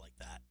will feel like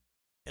that.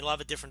 It'll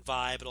have a different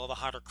vibe. It'll have a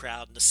hotter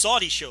crowd. And the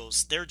Saudi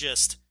shows, they're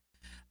just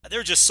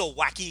so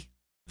wacky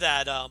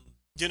that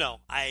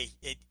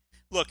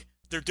look,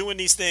 they're doing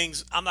these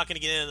things. I'm not going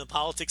to get into the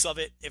politics of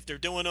it. If they're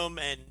doing them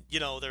and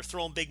they're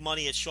throwing big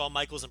money at Shawn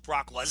Michaels and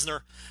Brock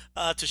Lesnar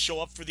to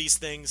show up for these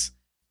things,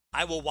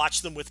 I will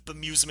watch them with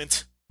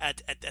bemusement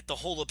at the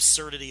whole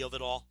absurdity of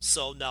it all.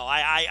 So no,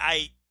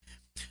 I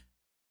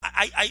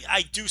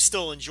do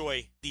still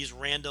enjoy these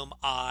random,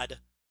 odd,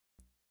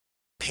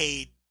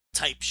 paid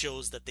type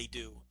shows that they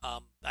do.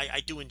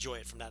 I do enjoy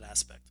it from that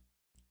aspect.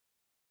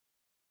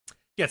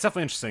 Yeah, it's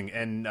definitely interesting,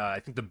 and I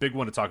think the big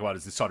one to talk about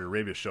is the Saudi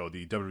Arabia show,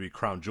 the WWE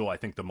Crown Jewel. I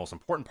think the most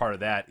important part of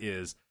that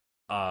is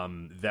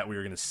that we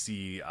are going to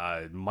see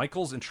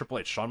Michaels and Triple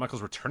H, Shawn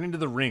Michaels returning to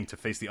the ring to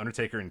face The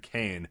Undertaker and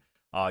Kane.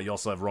 You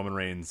also have Roman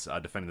Reigns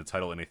defending the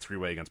title in a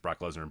three-way against Brock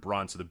Lesnar and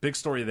Braun. So the big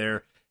story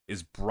there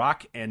is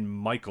Brock and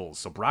Michaels.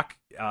 So Brock,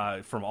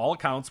 from all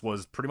accounts,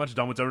 was pretty much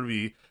done with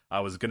WWE,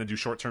 was going to do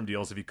short-term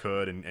deals if he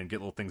could and get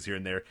little things here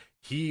and there.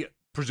 He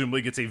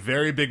presumably gets a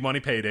very big money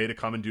payday to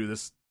come and do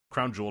this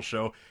Crown Jewel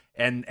show.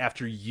 And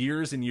after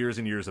years and years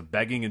and years of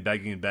begging and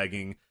begging and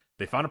begging,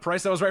 they found a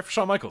price that was right for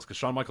Shawn Michaels, because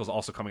Shawn Michaels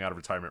also coming out of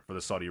retirement for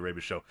the Saudi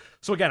Arabia show.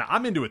 So again,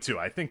 I'm into it too.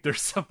 I think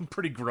there's some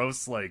pretty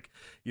gross,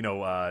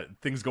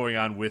 things going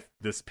on with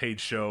this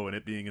paid show and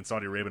it being in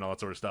Saudi Arabia and all that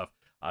sort of stuff.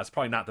 It's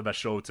probably not the best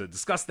show to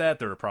discuss that.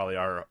 There probably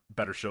are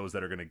better shows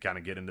that are going to kind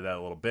of get into that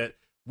a little bit.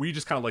 We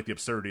just kind of like the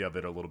absurdity of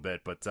it a little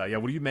bit. But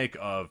what do you make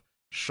of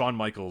Shawn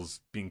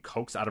Michaels being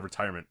coaxed out of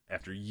retirement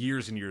after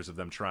years and years of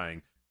them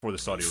trying for the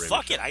Saudi Arabia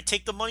Fuck show? it, I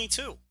take the money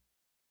too.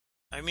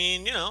 I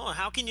mean,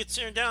 how can you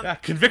turn down? Yeah,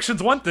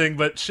 conviction's one thing,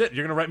 but shit,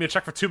 you're gonna write me a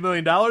check for $2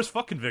 million?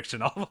 Fuck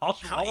conviction. I'll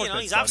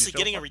work he's obviously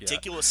getting a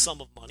ridiculous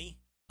sum of money.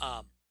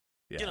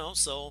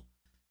 So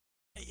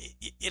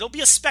it'll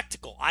be a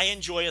spectacle. I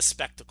enjoy a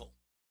spectacle.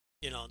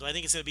 Do I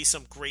think it's gonna be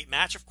some great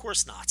match? Of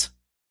course not.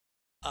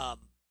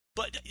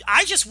 But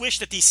I just wish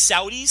that these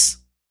Saudis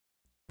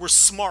were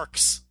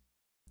smarks,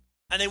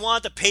 and they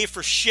wanted to pay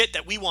for shit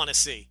that we want to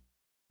see.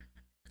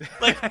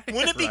 Like,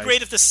 wouldn't it be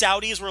great if the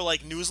Saudis were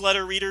like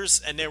newsletter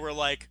readers and they were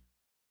like,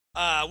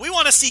 we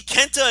want to see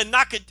Kenta and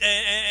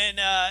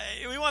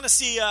we want to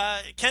see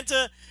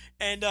Kenta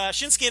and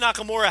Shinsuke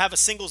Nakamura have a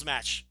singles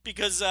match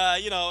because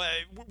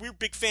we're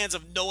big fans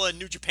of Noah in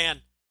New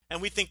Japan,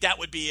 and we think that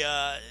would be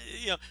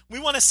we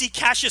want to see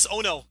Cassius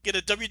Ohno get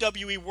a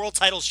WWE World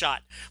Title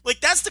shot.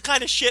 Like, that's the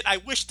kind of shit I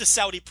wish the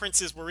Saudi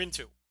princes were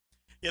into,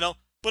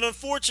 But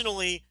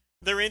unfortunately,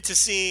 they're into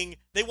seeing.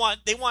 They want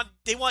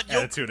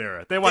Attitude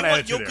Era. They want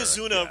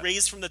Yokozuna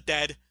raised from the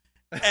dead,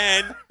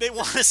 and they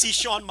want to see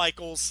Shawn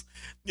Michaels,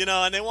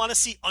 and they want to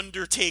see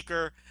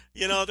Undertaker.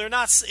 They're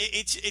not.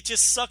 It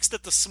just sucks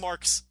that the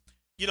Smarks,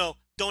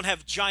 don't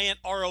have giant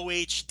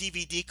ROH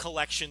DVD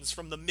collections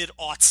from the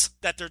mid-aughts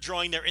that they're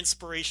drawing their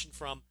inspiration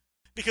from.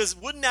 Because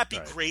wouldn't that be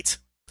great?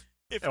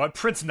 I want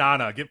Prince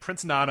Nana. Give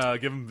Prince Nana.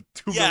 Give him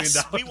 $2 million.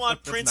 Yes, we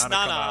want Prince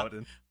Nana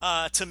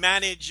to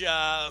manage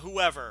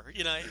whoever.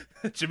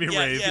 Jimmy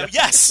Rave. Yeah.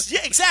 Yes.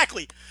 Yeah.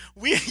 Exactly.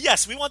 We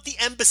want the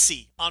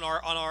embassy on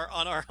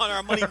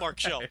our Money Mark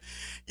show.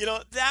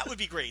 That would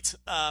be great.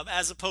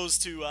 As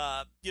opposed to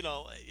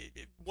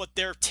what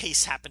their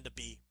tastes happen to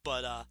be.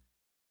 But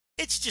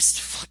it's just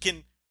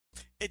fucking.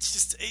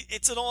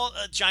 It's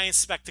a giant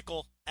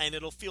spectacle, and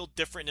it'll feel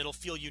different, and it'll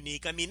feel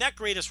unique. I mean, that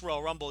Greatest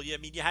Royal Rumble, you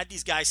had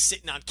these guys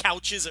sitting on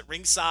couches at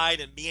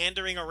ringside and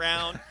meandering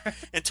around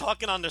and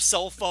talking on their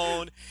cell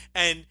phone,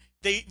 and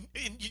they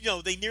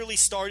nearly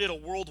started a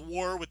world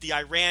war with the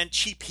Iran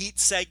cheap heat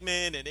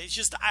segment, and it's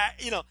just,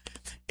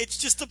 it's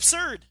just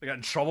absurd. They got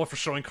in trouble for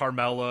showing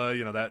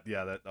Carmella,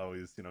 that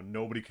always,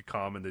 nobody could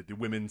come, and the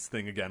women's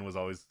thing again was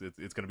always,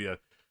 it's going to be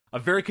a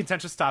very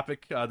contentious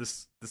topic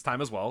this time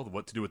as well,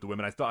 what to do with the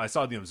women. I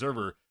saw The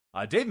Observer,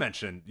 Dave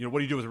mentioned, what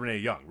do you do with Renee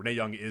Young? Renee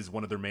Young is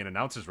one of their main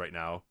announcers right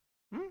now.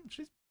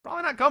 She's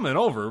probably not coming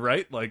over,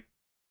 right? Like,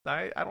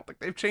 I don't think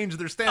they've changed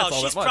their stance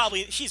all that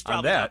much. She's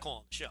probably not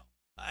calling the show.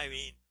 I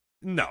mean...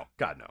 No,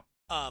 God,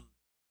 no.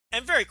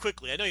 And very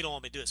quickly, I know you don't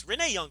want me to do this.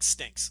 Renee Young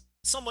stinks.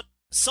 Someone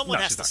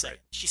has to say it.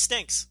 She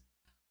stinks.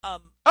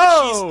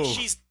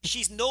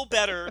 She's no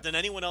better than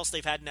anyone else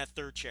they've had in that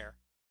third chair.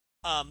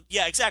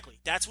 Yeah, exactly.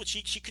 That's what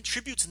she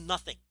contributes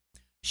nothing.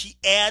 She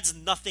adds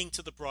nothing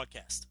to the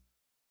broadcast.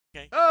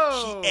 Okay?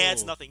 Oh. She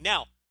adds nothing.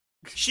 Now,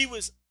 he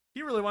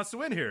really wants to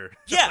win here.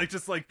 Yeah. It's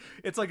just like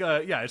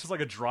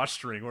a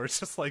drawstring where it's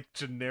just like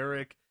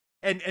generic.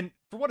 And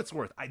for what it's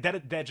worth,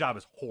 that job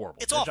is horrible.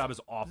 It's that awful. job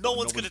is awful. No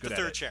one's good at the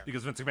third chair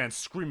because Vince McMahon's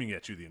screaming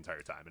at you the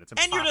entire time, and it's and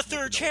you're the impossible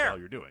third to know chair. what the hell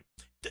you're doing.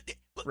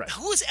 Right.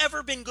 Who has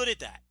ever been good at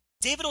that?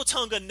 David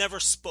Otunga never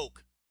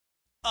spoke.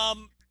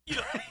 You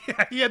know,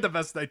 Yeah, he had the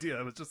best idea.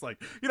 It was just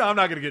like, I'm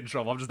not going to get in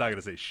trouble. I'm just not going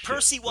to say shit.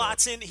 Percy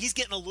Watson, he's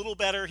getting a little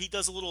better. He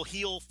does a little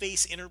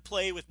heel-face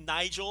interplay with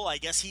Nigel. I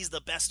guess he's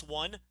the best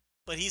one,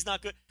 but he's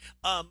not good.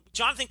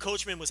 Jonathan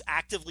Coachman was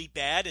actively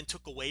bad and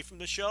took away from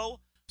the show.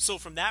 So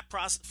from that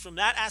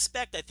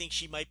aspect, I think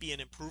she might be an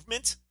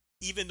improvement,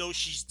 even though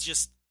she's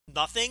just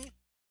nothing.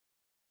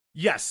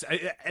 Yes,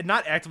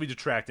 not actively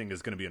detracting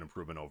is going to be an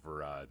improvement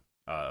over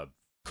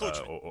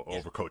Coachman.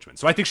 Over Coachman.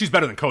 So I think she's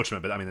better than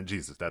Coachman, but I mean,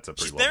 Jesus, that's a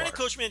pretty She's low better bar. than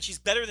Coachman. She's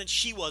better than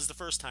she was the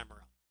first time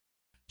around.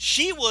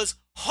 She was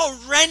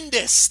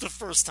horrendous the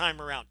first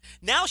time around.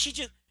 Now she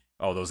just...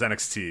 Oh, those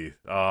NXT.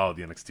 Oh,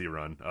 the NXT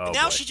run. Oh,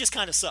 now boy. she just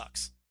kind of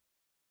sucks.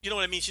 You know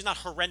what I mean? She's not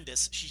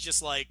horrendous. She's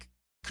just like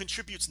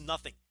contributes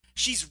nothing.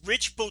 She's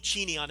Rich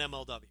Bocchini on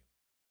MLW.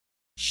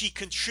 She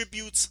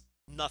contributes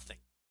nothing.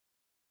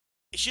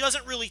 She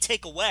doesn't really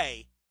take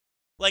away.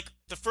 Like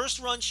the first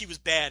run, she was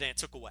bad and it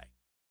took away.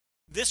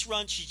 This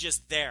run, she's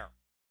just there.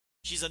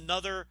 She's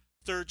another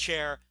third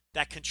chair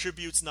that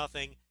contributes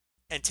nothing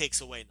and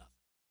takes away nothing.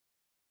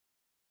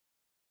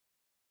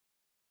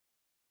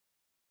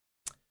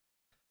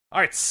 All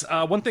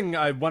right, one thing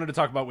I wanted to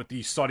talk about with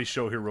the Saudi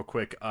show here real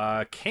quick.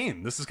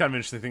 Kane, this is kind of an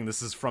interesting thing.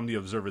 This is from The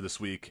Observer this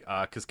week,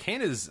 because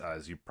Kane is,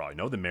 as you probably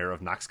know, the mayor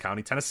of Knox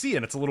County, Tennessee,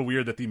 and it's a little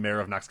weird that the mayor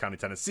of Knox County,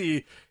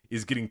 Tennessee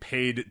is getting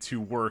paid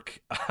to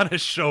work on a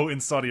show in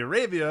Saudi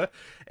Arabia,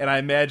 and I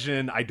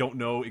imagine, I don't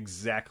know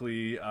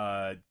exactly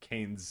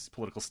Kane's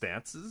political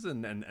stances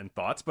and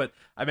thoughts, but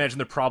I imagine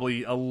they're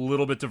probably a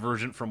little bit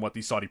divergent from what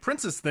the Saudi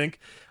princes think.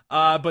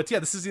 But yeah,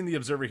 this is in The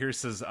Observer here. It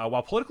says,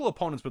 while political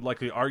opponents would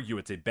likely argue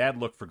it's a bad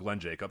look for Glenn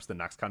Jacobs, the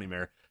Knox County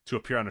mayor, to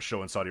appear on a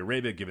show in Saudi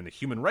Arabia given the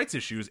human rights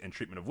issues and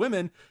treatment of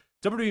women,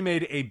 WWE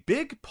made a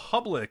big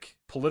public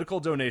political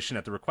donation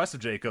at the request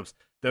of Jacobs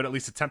that would at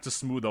least attempt to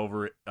smooth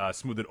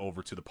it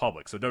over to the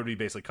public. So WWE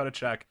basically cut a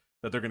check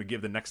that they're going to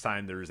give the next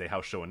time there is a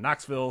house show in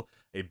Knoxville,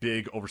 a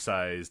big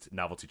oversized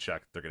novelty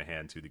check they're going to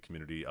hand to the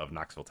community of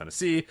Knoxville,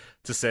 Tennessee,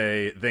 to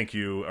say thank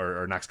you,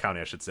 or Knox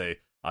County, I should say,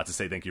 to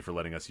say thank you for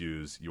letting us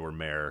use your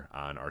mayor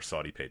on our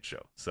Saudi paid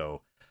show.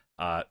 So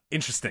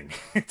interesting,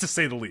 to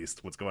say the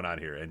least, what's going on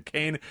here. And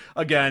Kane,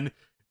 again,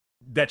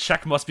 that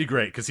check must be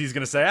great, because he's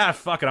going to say,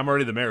 fuck it, I'm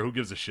already the mayor, who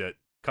gives a shit?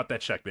 Cut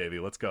that check, baby,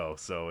 let's go.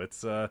 So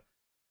it's, pro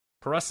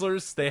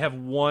wrestlers, they have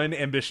one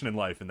ambition in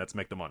life, and that's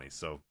make the money.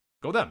 So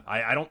go them.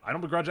 I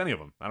don't begrudge any of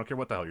them. I don't care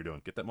what the hell you're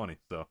doing. Get that money.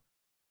 So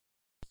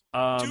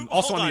Dude,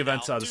 also hold on the on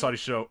event, now. the Saudi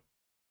show.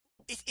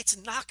 It's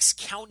Knox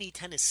County,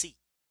 Tennessee.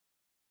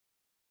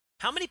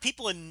 How many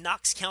people in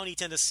Knox County,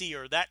 Tennessee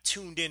are that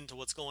tuned in to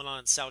what's going on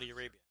in Saudi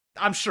Arabia?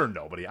 I'm sure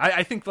nobody.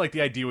 I think like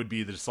the idea would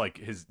be that just like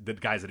the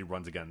guys that he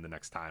runs again the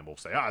next time will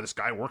say, this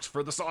guy works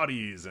for the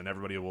Saudis, and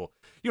everybody will,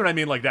 you know what I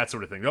mean, like that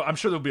sort of thing. I'm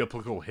sure there'll be a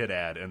political hit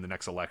ad in the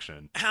next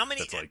election. How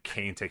many? That's like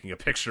Kane taking a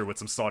picture with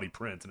some Saudi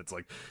print, and it's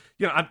like,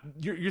 you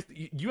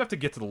have to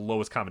get to the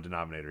lowest common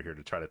denominator here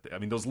to try to. I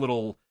mean, those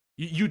little.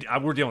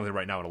 We're dealing with it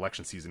right now in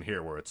election season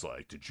here, where it's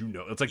like, did you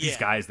know? It's like these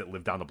guys that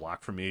live down the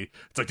block from me.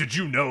 It's like, did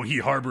you know he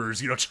harbors,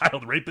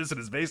 child rapists in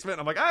his basement?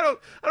 I'm like, I don't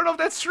know if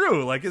that's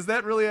true. Like, is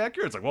that really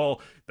accurate? It's like,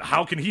 well,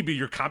 how can he be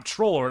your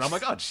comptroller? And I'm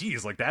like, oh,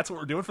 geez, like that's what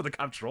we're doing for the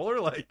comptroller.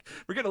 Like,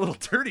 we're getting a little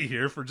dirty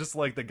here for just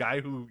like the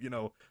guy who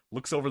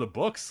looks over the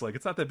books. Like,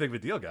 it's not that big of a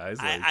deal, guys.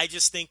 Like, I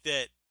just think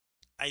that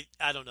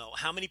I don't know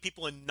how many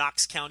people in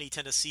Knox County,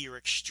 Tennessee, are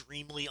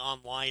extremely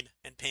online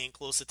and paying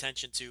close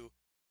attention to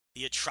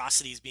the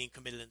atrocities being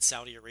committed in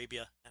Saudi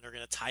Arabia, and are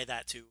going to tie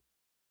that to.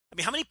 I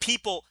mean, how many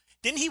people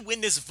didn't he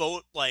win this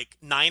vote like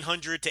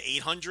 900 to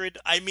 800?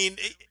 I mean,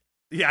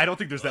 yeah, I don't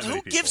think there's that many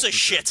who people. gives a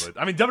shit? Sure,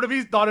 but, I mean,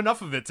 WWE thought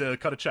enough of it to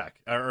cut a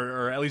check,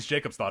 or at least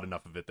Jacobs thought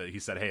enough of it that he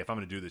said, "Hey, if I'm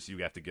going to do this, you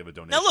have to give a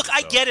donation." Now, look,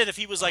 I So, get it if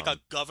he was like a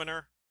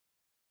governor,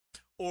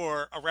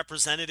 or a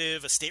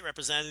representative, a state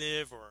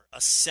representative, or a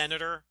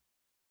senator.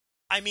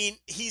 I mean,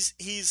 he's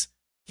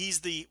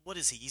the, what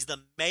is he? He's the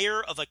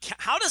mayor of a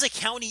how does a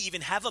county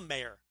even have a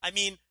mayor? I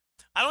mean,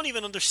 I don't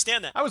even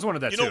understand that. I was one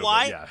of that. You know too,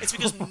 why? Yeah. It's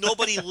because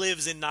nobody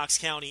lives in Knox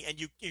County, and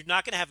you're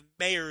not going to have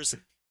mayors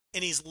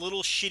in these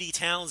little shitty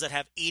towns that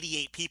have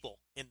 88 people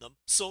in them.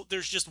 So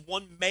there's just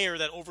one mayor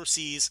that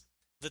oversees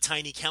the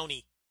tiny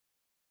county.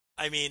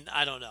 I mean,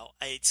 I don't know.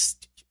 It's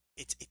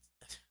I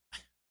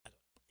don't,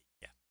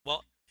 yeah.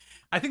 Well,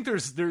 I think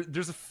there's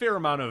a fair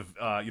amount of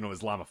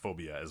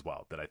Islamophobia as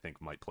well that I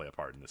think might play a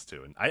part in this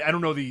too. And I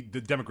don't know the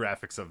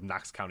demographics of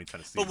Knox County,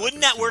 Tennessee. But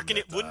wouldn't that work?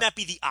 Wouldn't that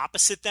be the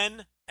opposite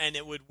then? And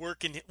it would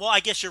work in. Well, I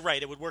guess you're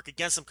right. It would work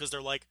against them because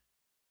they're like,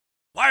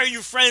 why are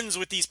you friends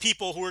with these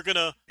people who are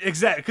gonna?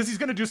 Exactly, because he's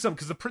gonna do some.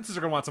 Because the princes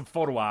are gonna want some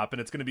photo op, and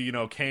it's gonna be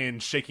Kane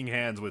shaking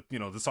hands with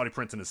the Saudi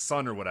prince and his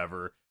son or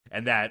whatever,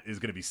 and that is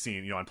gonna be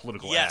seen on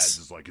political ads.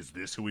 It's like, is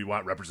this who we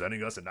want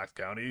representing us in Knox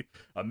County?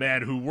 A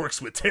man who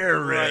works with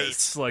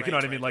terrorists, you know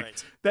what I mean? Like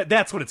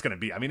that's what it's gonna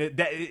be. I mean,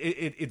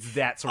 it's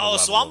that sort of. Oh,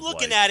 level so I'm of,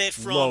 looking like, at it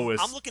from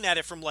lowest... I'm looking at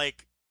it from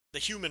like the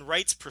human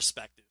rights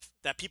perspective,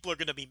 that people are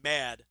going to be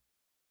mad.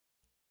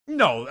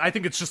 No, I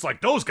think it's just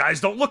like, those guys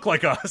don't look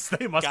like us.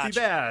 They must Gotcha. be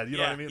bad. You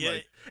know what I mean? Yeah.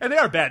 Like, and they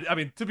are bad. I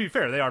mean, to be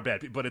fair, they are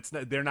bad, but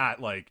they're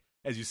not like,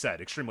 as you said,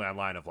 extremely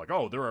online of like,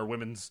 oh, there are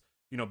women's,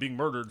 being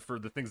murdered for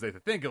the things they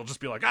think. It'll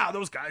just be like,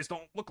 those guys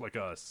don't look like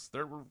us.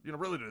 They're,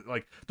 really,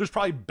 like, there's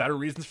probably better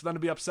reasons for them to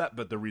be upset,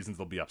 but the reasons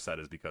they'll be upset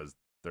is because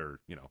they're,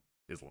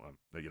 Islam.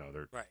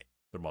 They're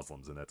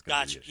Muslims, and that's gonna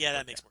be Gotcha. the issue. Yeah,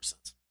 that makes more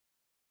sense.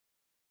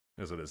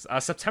 Is what it is.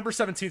 September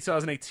 17th,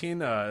 2018,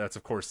 that's,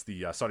 of course,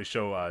 the Saudi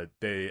show.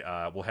 They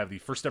will have the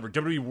first ever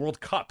WWE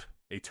World Cup,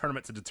 a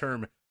tournament to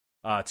determine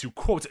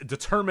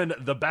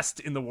the best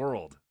in the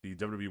world. The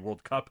WWE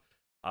World Cup.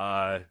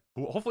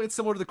 Hopefully it's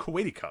similar to the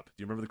Kuwaiti Cup.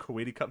 Do you remember the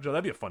Kuwaiti Cup, Joe?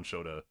 That'd be a fun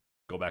show to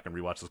go back and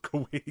rewatch those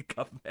Kuwaiti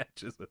Cup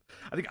matches.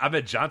 I think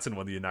Ahmed Johnson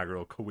won the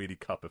inaugural Kuwaiti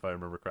Cup, if I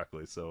remember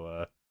correctly.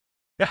 So,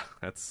 yeah,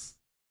 that's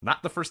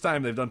not the first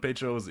time they've done paid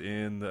shows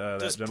in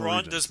that general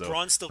region. Does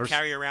Braun still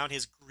carry around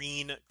his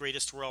green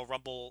Greatest Royal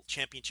Rumble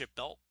Championship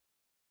belt?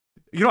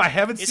 I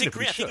haven't seen it. Is it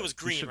green? I think it was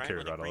green, right?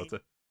 Carry around all the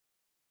time.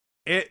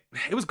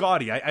 It was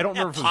gaudy. I don't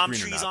remember if it was palm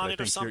green trees or not, on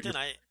it or something.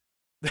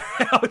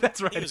 Oh,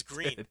 that's right. It was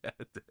green.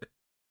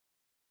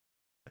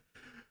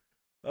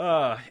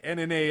 And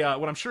in a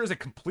what I'm sure is a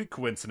complete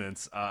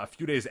coincidence, a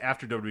few days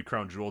after WWE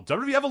Crown Jewel,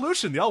 WWE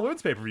Evolution, the all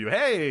women's pay per view.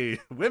 Hey,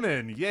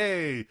 women,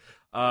 yay!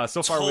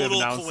 So far, we have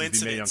announced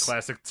the Mae Young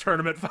Classic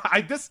tournament.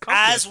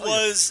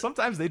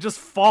 Sometimes they just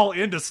fall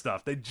into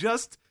stuff. They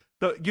just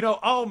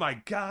oh my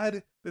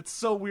god, it's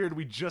so weird.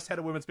 We just had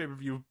a women's pay per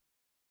view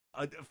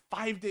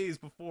 5 days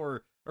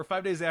before. Or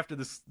 5 days after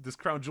this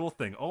Crown Jewel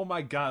thing. Oh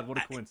my god, what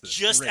a coincidence.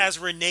 Just Great. as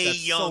Renee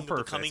That's Young so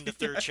becoming the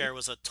third chair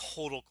was a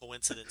total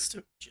coincidence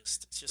too.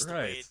 It's just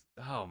right.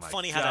 Oh my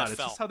funny god. how that it's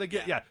felt. Just how they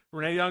get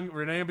Renee Young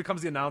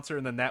becomes the announcer,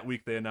 and then that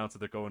week they announce that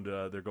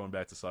they're going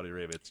back to Saudi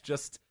Arabia. It's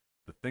just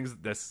the things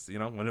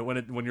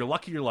when you're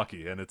lucky, you're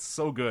lucky, and it's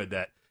so good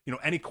that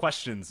any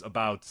questions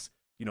about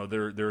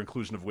their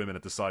inclusion of women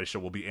at the Saudi show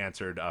will be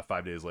answered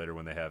 5 days later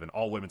when they have an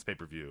all women's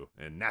pay-per-view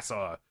in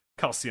Nassau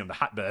Coliseum, the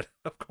hotbed,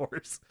 of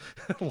course,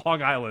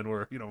 Long Island,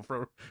 where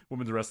for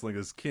women's wrestling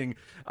is king.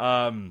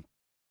 Mae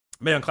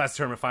Young Classic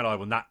Tournament final. I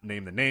will not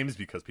name the names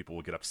because people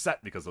will get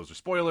upset because those are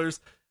spoilers.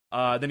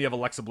 Then you have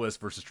Alexa Bliss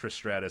versus Trish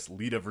Stratus,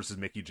 Lita versus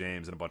Mickie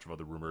James, and a bunch of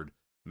other rumored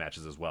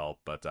matches as well.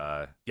 But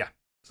yeah,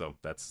 so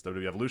that's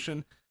WWE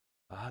Evolution.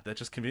 That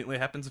just conveniently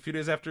happens a few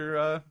days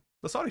after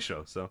the Saudi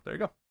show. So there you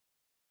go.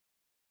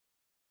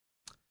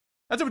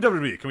 That's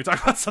WWE. Can we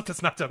talk about stuff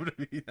that's not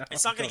WWE now?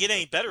 It's not going to get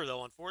any better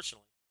though,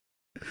 unfortunately.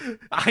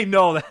 I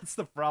know, that's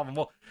the problem.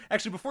 Well,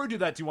 actually, before we do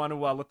that, do you want to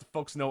let the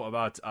folks know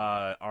about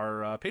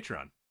our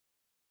Patreon?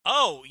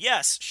 Oh,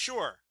 yes,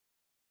 sure.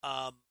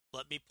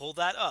 Let me pull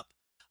that up.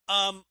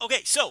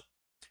 Okay, so...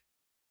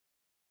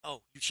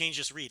 Oh, you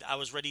changed this read. I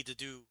was ready to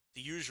do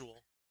the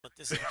usual, but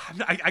this is...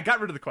 I got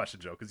rid of the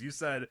question, Joe, because you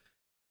said,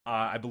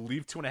 I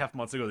believe 2.5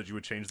 months ago that you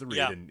would change the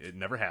read, and it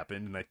never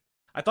happened, and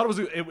I thought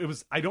it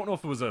was I don't know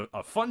if it was a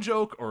fun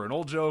joke or an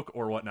old joke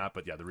or whatnot,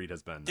 but yeah, the read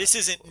has been... This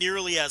isn't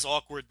nearly as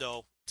awkward,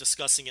 though,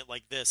 discussing it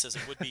like this as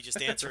it would be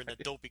just answering a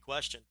dopey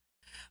question.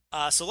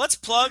 So let's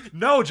plug...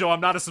 No, Joe,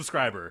 I'm not a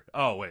subscriber.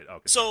 Oh, wait,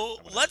 okay. So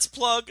let's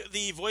plug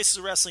the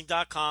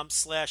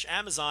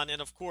voicesofwrestling.com/Amazon,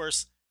 and of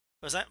course,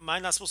 am I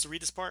not supposed to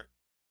read this part?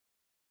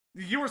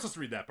 You were supposed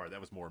to read that part.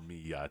 That was more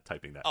me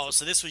typing that. Oh,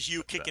 so this was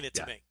you kicking it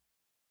to me.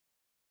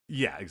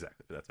 Yeah,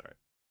 exactly. That's all right.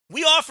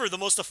 We offer the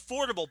most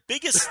affordable,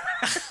 biggest...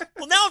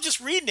 Well, now I'm just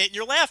reading it and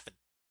you're laughing.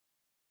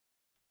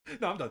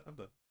 No, I'm done.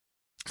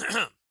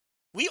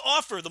 We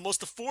offer the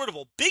most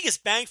affordable,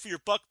 biggest bang for your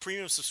buck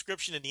premium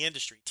subscription in the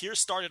industry. Tiers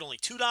start at only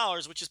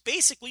 $2, which is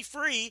basically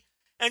free,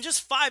 and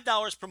just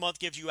 $5 per month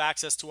gives you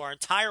access to our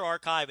entire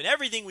archive and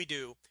everything we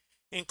do,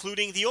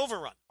 including The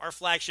Overrun, our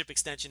flagship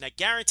extension that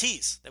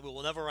guarantees that we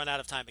will never run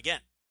out of time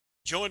again.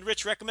 Joe and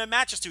Rich recommend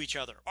matches to each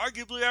other,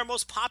 arguably our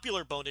most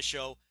popular bonus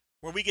show,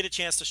 where we get a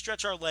chance to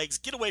stretch our legs,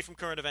 get away from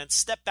current events,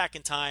 step back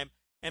in time,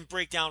 and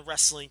break down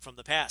wrestling from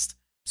the past.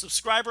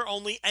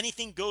 Subscriber-only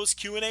Anything Goes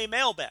Q&A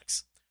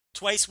mailbags.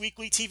 Twice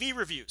weekly TV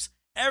reviews.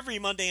 Every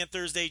Monday and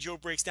Thursday, Joe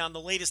breaks down the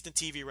latest in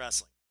TV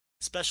wrestling.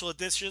 Special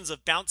editions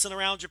of Bouncing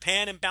Around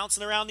Japan and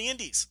Bouncing Around the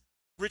Indies.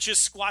 Rich's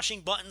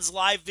Squashing Buttons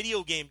live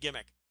video game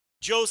gimmick.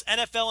 Joe's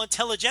NFL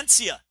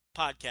Intelligentsia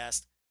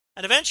podcast.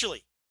 And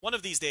eventually, one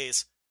of these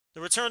days,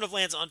 the return of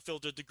Lance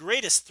Unfiltered, the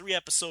greatest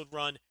 3-episode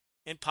run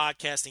in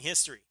podcasting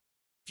history.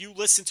 If you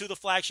listen to the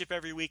flagship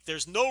every week,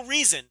 there's no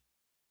reason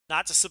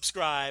not to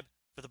subscribe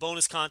for the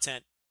bonus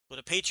content. Go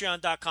to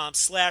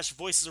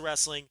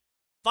patreon.com/voicesofwrestling.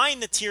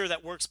 Find the tier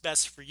that works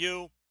best for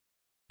you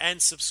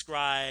and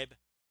subscribe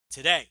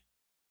today.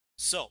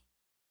 So,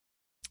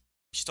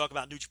 we should talk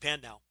about New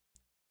Japan now.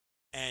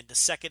 And the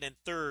second and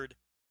third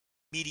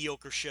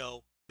mediocre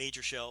show,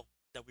 major show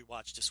that we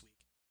watched this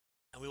week.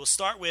 And we will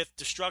start with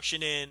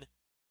Destruction in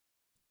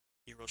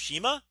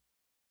Hiroshima?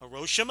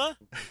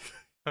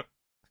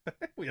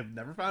 We have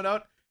never found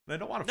out, and I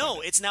don't want to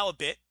No, it's now a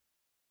bit.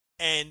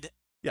 And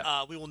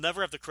yeah. We will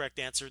never have the correct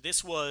answer.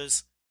 This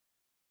was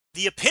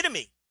the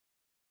epitome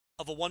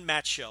of a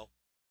one-match show.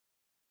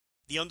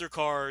 the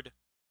undercard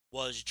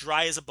was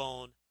dry as a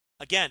bone.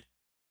 Again,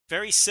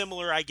 very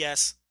similar, I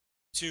guess,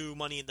 to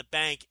Money in the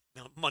Bank.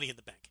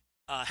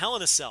 Hell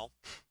in a Cell.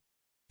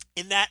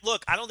 In that,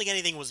 look, I don't think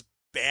anything was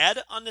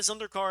bad on this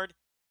undercard.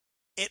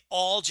 It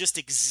all just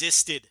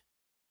existed.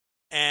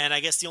 And I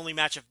guess the only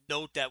match of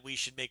note that we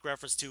should make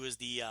reference to is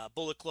the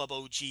Bullet Club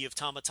OG of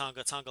Tama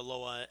Tonga, Tonga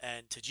Loa,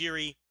 and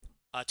Tajiri.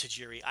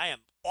 I am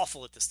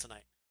awful at this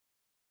tonight.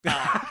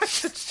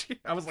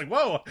 I was like,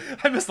 whoa,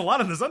 I missed a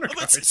lot on this undercard.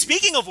 But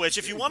speaking of which,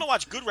 if you want to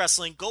watch good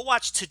wrestling, go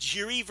watch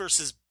Tajiri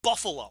versus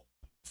Buffalo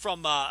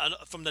from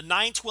the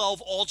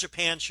 9/12 All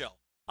Japan show.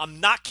 I'm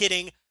not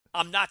kidding.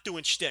 I'm not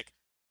doing shtick.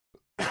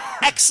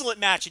 Excellent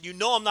match, and you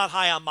know I'm not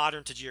high on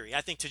modern Tajiri.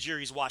 I think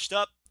Tajiri's washed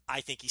up.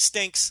 I think he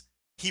stinks.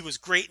 He was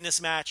great in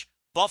this match.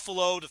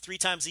 Buffalo, the 3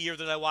 times a year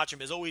that I watch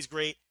him, is always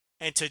great.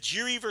 And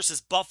Tajiri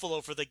versus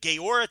Buffalo for the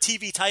Gaora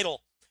TV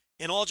title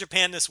in All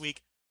Japan this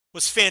week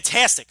was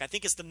fantastic. I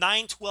think it's the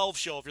 9/12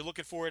 show if you're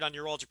looking for it on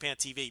your All Japan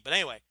TV. But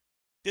anyway,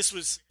 this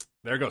was...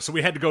 There you go. So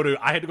I had to go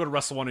to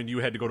Wrestle One, and you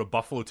had to go to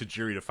Buffalo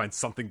Tajiri to find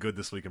something good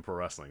this week in pro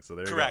wrestling. So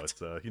there you Correct.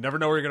 go. It's, you never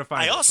know where you're going to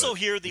find it. I also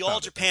hear the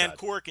All Japan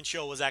Korakuen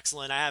show was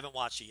excellent. I haven't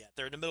watched it yet.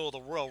 They're in the middle of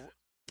the Royal...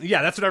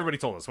 Yeah, that's what everybody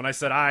told us. When I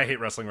said I hate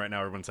wrestling right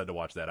now, everyone said to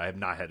watch that. I have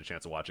not had a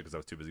chance to watch it because I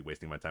was too busy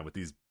wasting my time with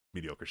these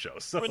mediocre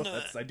shows. So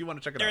I do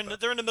want to check it out.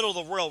 They're in the middle of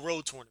the Royal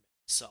Road tournament,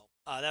 so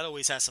that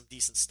always has some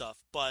decent stuff.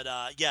 But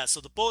yeah,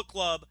 so the Bullet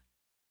Club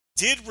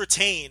did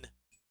retain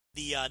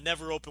the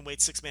never openweight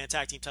 6-man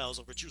tag team titles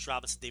over Juice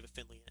Robinson, David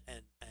Finlay,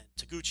 and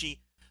Taguchi.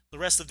 The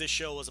rest of this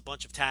show was a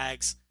bunch of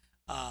tags,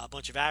 a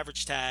bunch of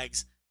average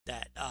tags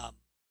that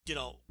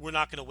we're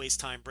not going to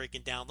waste time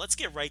breaking down. Let's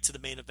get right to the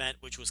main event,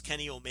 which was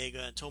Kenny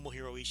Omega and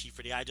Tomohiro Ishii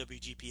for the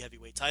IWGP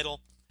Heavyweight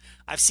title.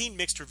 I've seen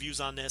mixed reviews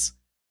on this.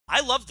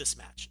 I love this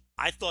match.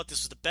 I thought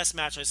this was the best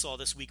match I saw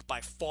this week by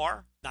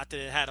far. Not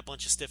that it had a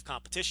bunch of stiff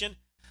competition.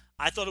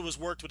 I thought it was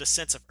worked with a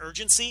sense of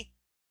urgency.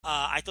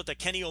 I thought that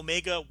Kenny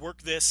Omega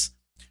worked this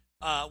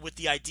with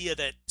the idea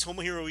that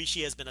Tomohiro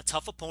Ishii has been a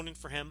tough opponent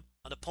for him,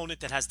 an opponent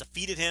that has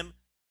defeated him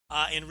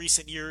in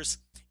recent years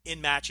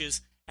in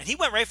matches, and he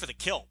went right for the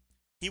kill.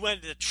 He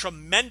went to a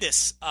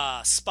tremendous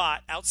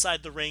spot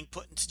outside the ring,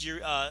 putting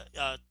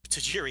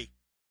Tajiri.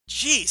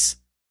 Jeez.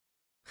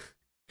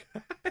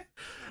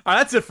 All right,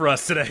 that's it for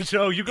us today,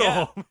 Joe. You go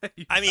home.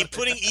 I mean,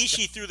 putting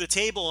Ishii through the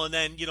table and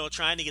then,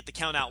 trying to get the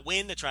count-out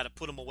win to try to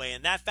put him away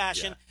in that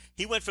fashion. Yeah.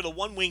 He went for the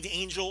one-winged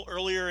angel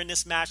earlier in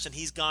this match, and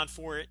he's gone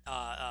for it,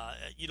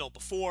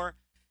 before.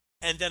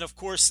 And then, of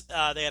course,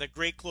 they had a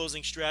great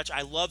closing stretch.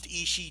 I loved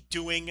Ishii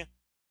doing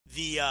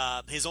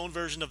his own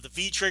version of the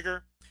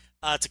V-trigger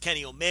to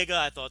Kenny Omega.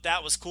 I thought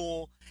that was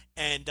cool.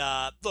 And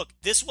look,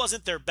 this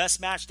wasn't their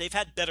best match. They've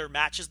had better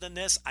matches than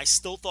this. I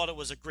still thought it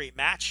was a great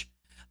match.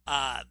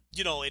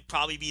 It'd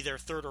probably be their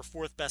 3rd or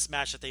 4th best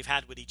match that they've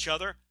had with each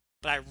other.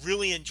 But I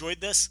really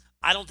enjoyed this.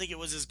 I don't think it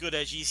was as good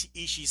as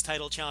Ishii's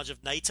title challenge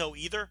of Naito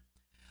either,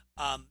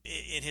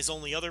 in his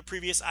only other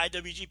previous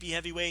IWGP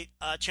Heavyweight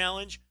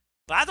challenge.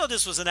 But I thought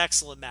this was an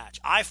excellent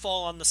match. I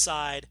fall on the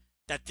side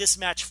that this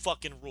match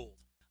fucking ruled.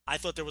 I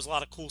thought there was a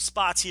lot of cool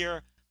spots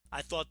here.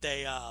 I thought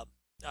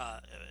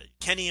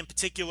Kenny in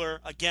particular,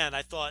 again,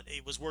 I thought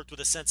it was worked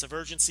with a sense of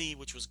urgency,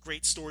 which was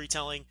great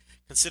storytelling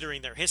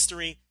considering their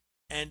history.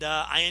 And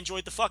I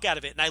enjoyed the fuck out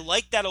of it. And I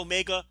like that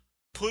Omega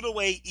put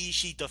away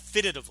Ishii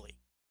definitively.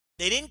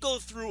 They didn't go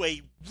through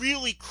a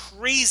really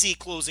crazy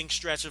closing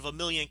stretch of 1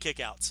 million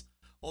kickouts.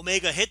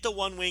 Omega hit the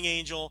one-wing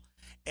angel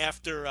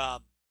after,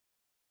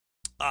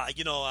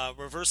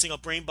 reversing a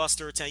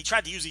brainbuster attempt. He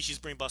tried to use Ishii's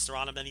brainbuster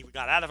on him, then he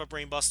got out of a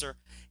brainbuster.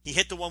 He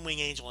hit the one-wing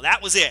angel, and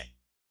that was it.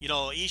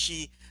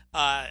 Ishii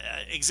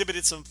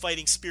exhibited some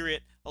fighting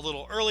spirit a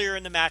little earlier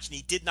in the match, and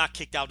he did not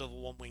kick out of a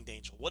one-winged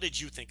angel. What did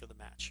you think of the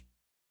match?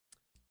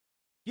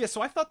 Yeah,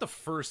 so I thought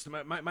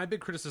my big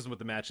criticism with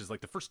the match is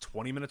like the first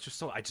 20 minutes or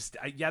so,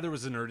 there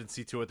was an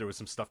urgency to it. There was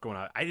some stuff going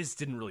on. I just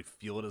didn't really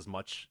feel it as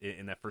much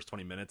in that first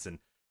 20 minutes. And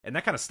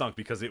that kind of stunk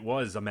because it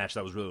was a match that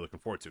I was really looking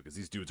forward to because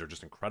these dudes are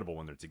just incredible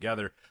when they're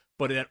together.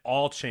 But it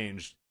all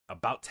changed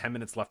about 10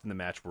 minutes left in the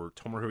match where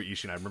Tomohiro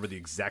Ishii, and I remember the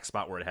exact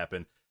spot where it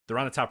happened. They're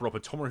on the top rope,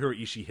 and Tomohiro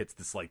Ishii hits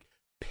this like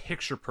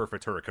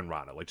picture-perfect Hurricane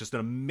Rana, like just an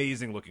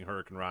amazing-looking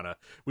Hurricane Rana,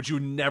 which you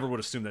never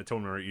would assume that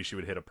Tomohiro Ishii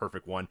would hit a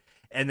perfect one.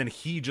 And then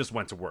he just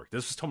went to work.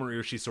 This was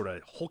Tomohiro Ishii sort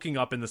of hulking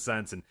up in the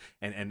sense and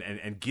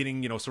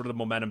getting sort of the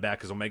momentum back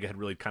because Omega had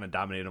really kind of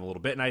dominated him a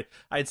little bit. And I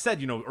had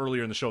said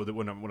earlier in the show that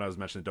when I was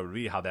mentioning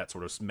WWE how that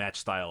sort of match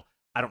style,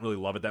 I don't really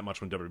love it that much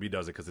when WWE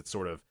does it because it's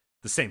sort of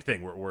the same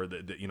thing where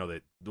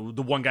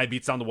the one guy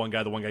beats down the one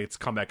guy gets a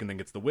comeback and then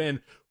gets the win.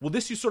 Well,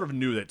 this you sort of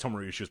knew that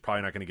Tomohiro Ishii was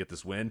probably not going to get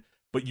this win,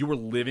 but you were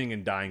living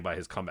and dying by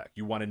his comeback.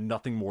 You wanted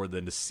nothing more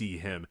than to see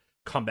him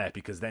comeback,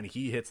 because then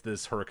he hits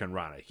this Hurricane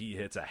Rana. He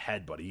hits a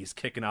headbutt. He's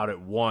kicking out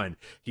at one.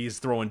 He's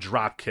throwing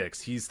drop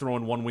kicks. He's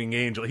throwing one wing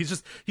angel.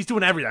 He's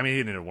doing everything. I mean, he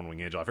didn't hit one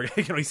wing angel. I forget.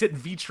 He's hitting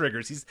V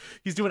triggers.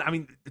 He's doing. I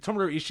mean,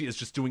 Tomohiro Ishii is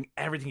just doing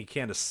everything he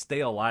can to stay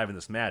alive in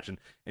this match. And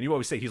you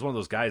always say he's one of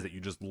those guys that you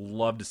just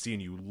love to see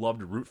and you love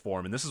to root for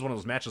him. And this is one of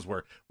those matches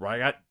where I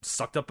got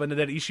sucked up into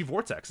that Ishii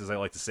vortex, as I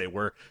like to say,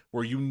 where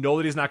you know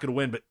that he's not going to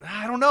win, but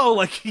I don't know.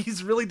 Like,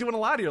 he's really doing a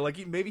lot here.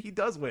 Like, maybe he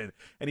does win,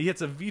 and he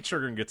hits a V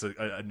trigger and gets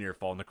a near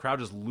fall, and the crowd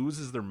just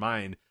loses their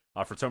mind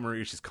for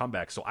Tomohiro Ishii's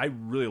comeback. So I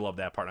really love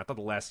that part. And I thought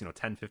the last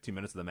 10-15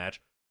 minutes of the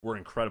match were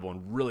incredible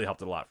and really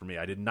helped it a lot for me.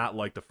 I did not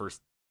like the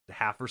first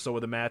half or so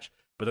of the match,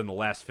 but then the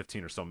last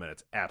 15 or so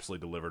minutes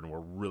absolutely delivered and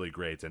were really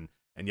great. And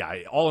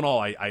yeah, all in all,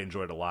 I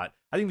enjoyed it a lot.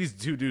 I think these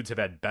two dudes have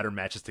had better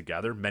matches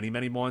together,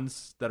 many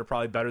ones that are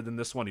probably better than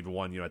this one. Even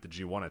one, at the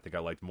G1, I think I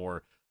liked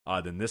more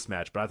than this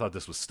match, but I thought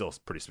this was still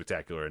pretty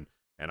spectacular.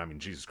 And I mean,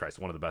 Jesus Christ,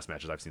 one of the best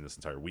matches I've seen this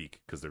entire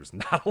week, because there's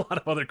not a lot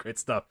of other great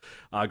stuff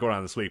going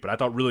on this week. But I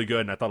thought really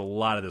good, and I thought a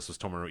lot of this was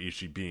Tomohiro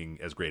Ishii being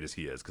as great as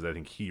he is, because I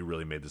think he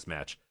really made this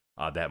match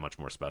that much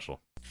more special.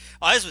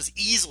 This was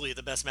easily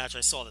the best match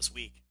I saw this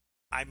week.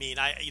 I mean,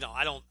 I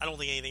don't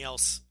think anything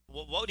else.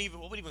 What would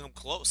even come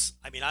close?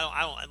 I mean, I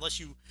don't unless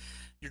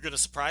you're going to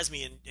surprise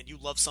me and you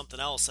love something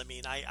else. I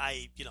mean,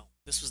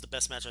 this was the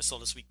best match I saw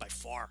this week by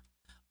far.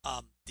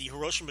 The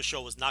Hiroshima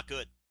show was not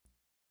good.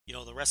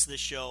 The rest of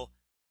this show.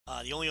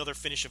 The only other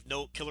finish of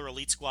note, Killer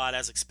Elite Squad,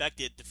 as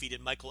expected,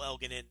 defeated Michael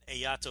Elgin and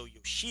Ayato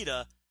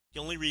Yoshida. The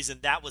only reason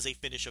that was a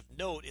finish of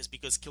note is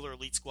because Killer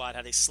Elite Squad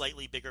had a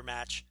slightly bigger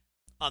match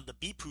on the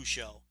Bipu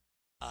show,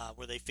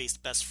 where they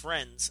faced Best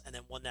Friends and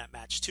then won that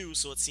match too.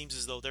 So it seems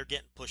as though they're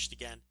getting pushed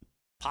again,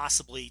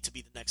 possibly to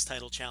be the next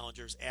title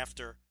challengers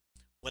after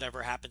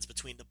whatever happens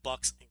between the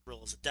Bucks and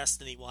Guerrillas of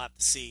Destiny. We'll have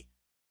to see.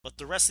 But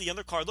the rest of the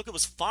undercard, look, it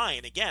was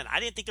fine. Again, I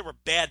didn't think there were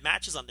bad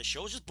matches on this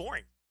show. It was just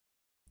boring.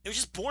 It was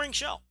just a boring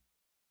show.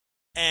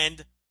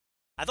 And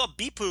I thought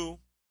Bipu,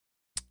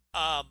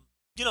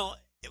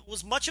 it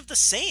was much of the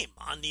same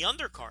on the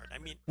undercard. I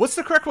mean, what's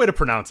the correct way to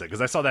pronounce it?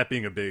 Because I saw that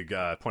being a big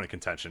point of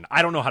contention.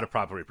 I don't know how to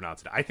properly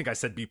pronounce it. I think I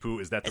said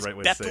Bipu. Is that the right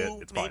way to say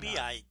it? It's maybe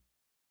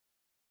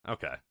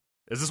Okay.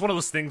 Is this one of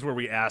those things where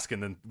we ask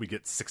and then we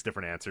get 6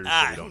 different answers?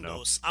 So we don't know.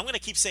 Knows? I'm going to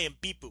keep saying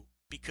Bipu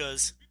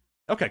because.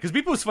 Okay, because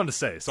Bipu is fun to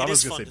say, so I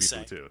was going to say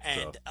Bipu too.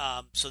 And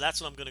so that's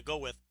what I'm going to go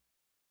with.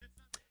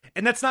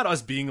 And that's not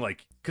us being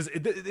like, because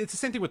it's the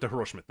same thing with the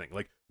Hiroshima thing.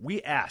 Like,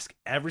 we ask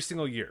every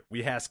single year.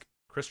 We ask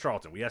Chris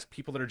Charlton. We ask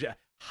people that are,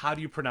 how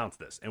do you pronounce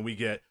this? And we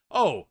get,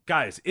 oh,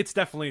 guys, it's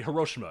definitely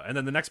Hiroshima. And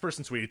then the next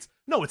person tweets,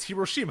 no, it's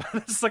Hiroshima.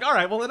 And it's like, all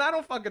right, well, then I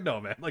don't fucking know,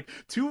 man. Like,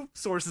 2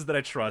 sources that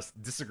I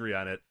trust disagree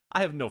on it.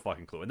 I have no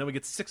fucking clue. And then we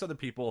get 6 other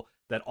people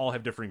that all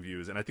have differing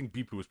views. And I think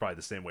Bipu is probably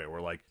the same way,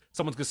 where, like,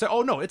 someone's going to say,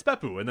 oh, no, it's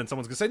Beppu. And then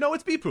someone's going to say, no,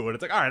 it's Bipu. And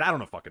it's like, all right, I don't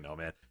know fucking know,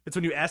 man. It's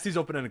when you ask these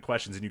open-ended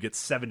questions and you get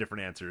 7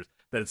 different answers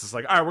that it's just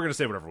like, all right, we're going to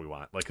say whatever we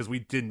want. Like, because we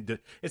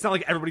didn't, it's not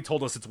like everybody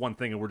told us it's one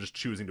thing and we're just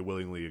choosing to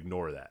willingly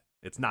ignore that.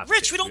 It's not.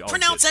 Rich, we don't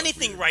pronounce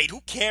anything right.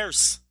 Who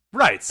cares?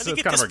 Right. I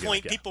think at this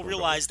point, people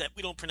realize that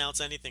we don't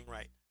pronounce anything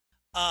right.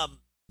 The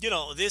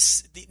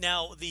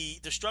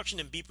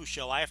Destruction in Bipu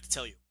show, I have to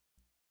tell you,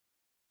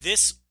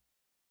 this,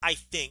 I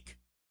think,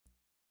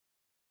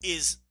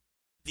 is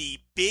the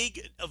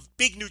big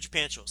New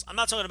Japan shows. I'm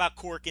not talking about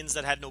Corkins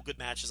that had no good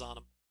matches on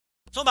them.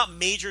 I'm talking about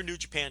major New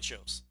Japan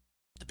shows,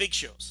 the big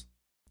shows.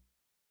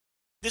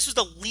 This was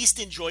the least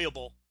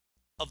enjoyable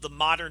of the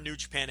modern New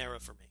Japan era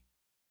for me.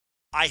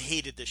 I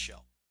hated this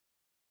show.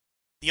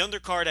 The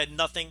undercard had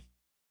nothing.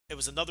 It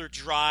was another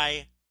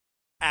dry,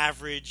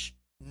 average,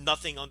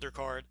 nothing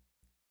undercard.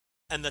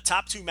 And the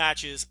top 2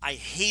 matches, I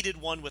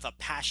hated one with a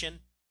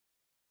passion.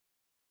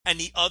 And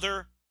the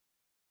other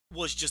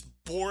was just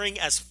boring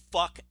as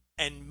fuck,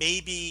 and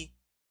maybe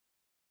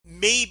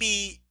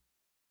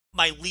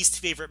my least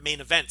favorite main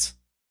event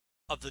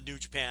of the New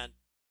Japan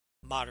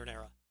modern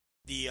era.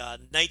 The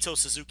Naito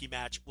Suzuki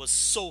match was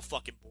so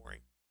fucking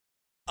boring.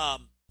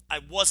 I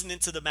wasn't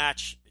into the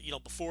match,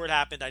 before it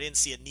happened. I didn't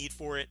see a need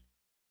for it.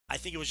 I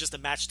think it was just a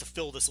match to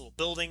fill this little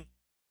building,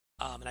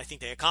 and I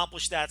think they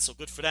accomplished that, so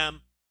good for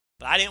them.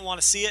 But I didn't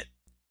want to see it,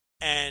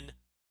 and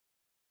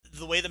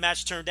the way the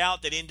match turned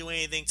out, they didn't do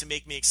anything to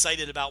make me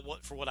excited about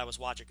what I was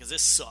watching, because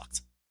this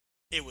sucked.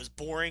 It was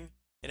boring.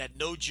 It had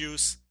no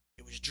juice.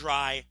 It was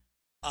dry.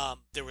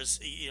 There was,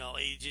 it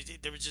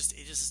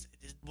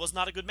was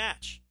not a good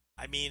match.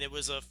 I mean, it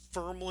was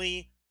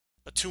firmly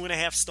a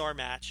 2.5 star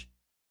match.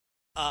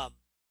 I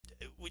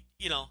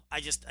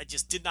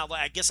just did not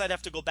like. I guess I'd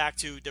have to go back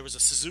to, there was a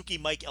Suzuki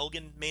Mike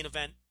Elgin main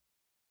event,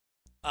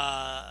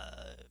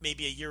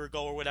 maybe a year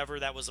ago or whatever.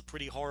 That was a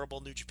pretty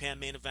horrible New Japan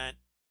main event.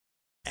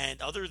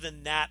 And other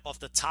than that, off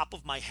the top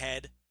of my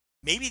head,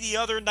 maybe the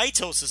other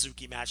Naito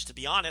Suzuki match, to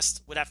be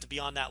honest, would have to be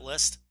on that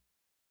list.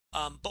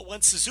 But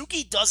when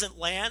Suzuki doesn't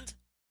land,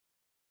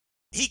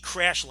 he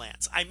crash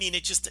lands. I mean,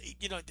 it just,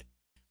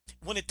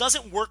 when it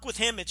doesn't work with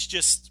him, it's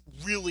just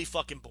really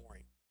fucking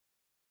boring.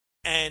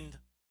 And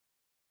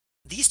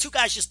these 2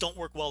 guys just don't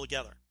work well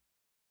together.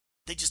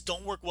 They just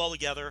don't work well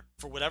together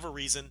for whatever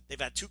reason. They've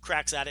had 2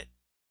 cracks at it,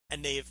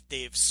 and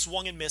they've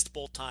swung and missed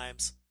both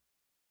times.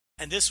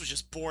 And this was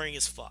just boring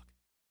as fuck.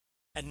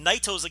 And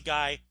Naito's a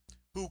guy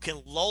who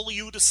can lull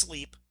you to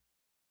sleep,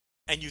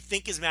 and you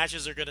think his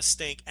matches are going to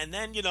stink, and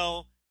then,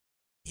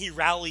 he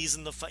rallies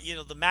and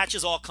the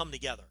matches all come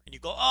together. And you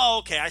go, oh,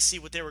 okay, I see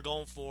what they were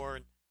going for.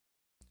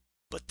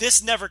 But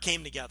this never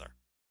came together.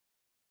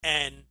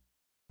 And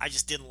I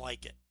just didn't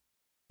like it.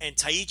 And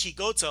Taichi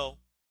Goto,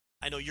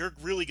 I know you're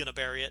really going to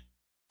bury it.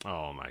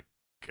 Oh, my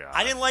God.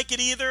 I didn't like it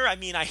either. I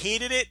mean, I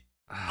hated it,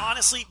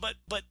 honestly. But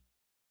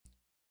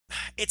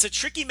it's a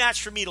tricky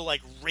match for me to,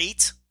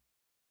 rate.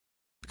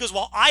 Because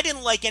while I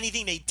didn't like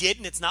anything they did,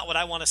 and it's not what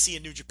I want to see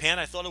in New Japan,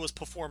 I thought it was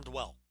performed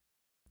well.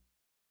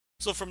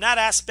 So from that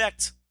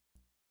aspect,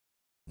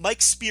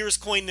 Mike Spears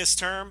coined this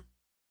term.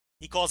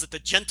 He calls it the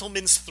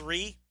Gentleman's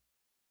 3.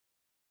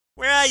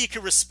 Where you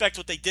can respect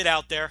what they did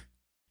out there.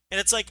 And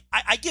it's like,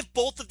 I give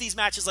both of these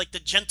matches like the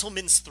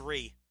Gentleman's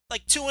 3.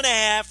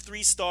 2.5,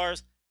 3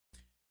 stars.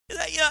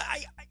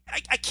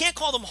 I can't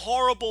call them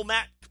horrible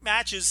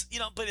matches,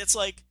 but it's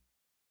like,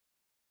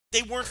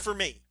 they weren't for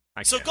me.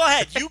 So go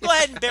ahead. You go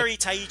ahead and bury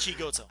Taichi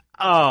Goto.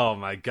 Oh,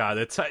 my God.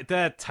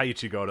 That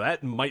Taichi Goto,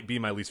 that might be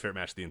my least favorite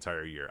match of the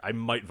entire year. I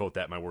might vote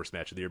that my worst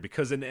match of the year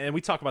because, and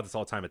we talk about this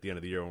all the time at the end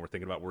of the year when we're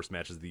thinking about worst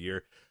matches of the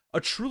year. A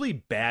truly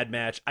bad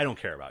match, I don't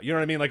care about. You know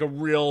what I mean? Like a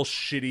real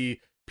shitty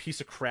piece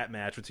of crap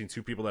match between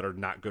 2 people that are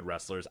not good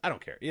wrestlers. I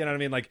don't care. You know what I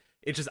mean? Like,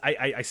 it just,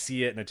 I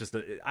see it, and it just,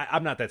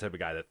 I'm not that type of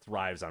guy that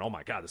thrives on, oh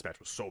my God, this match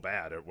was so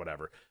bad, or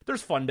whatever.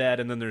 There's fun bad,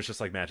 and then there's just,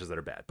 matches that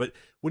are bad. But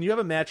when you have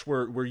a match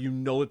where you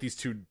know that these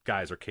 2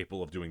 guys are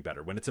capable of doing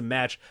better, when it's a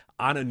match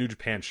on a New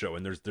Japan show,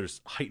 and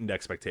there's heightened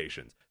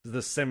expectations, this is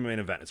the semi-main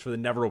event, it's for the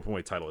Never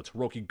Openweight title, it's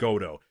Hiroki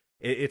Goto,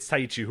 it's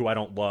Taichi, who I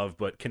don't love,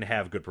 but can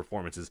have good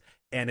performances,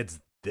 and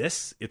it's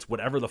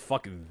whatever the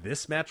fuck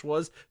this match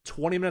was,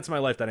 20 minutes of my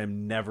life that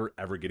I'm never,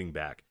 ever getting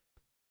back.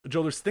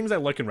 Joe, there's things I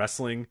like in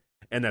wrestling,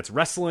 and that's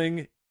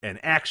wrestling and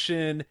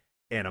action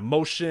and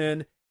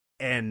emotion,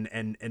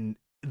 and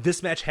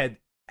this match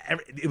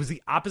it was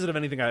the opposite of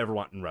anything I ever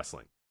want in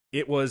wrestling.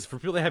 It was, for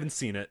people that haven't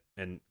seen it,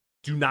 and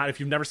if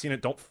you've never seen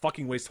it, don't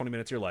fucking waste 20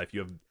 minutes of your life.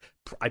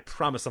 I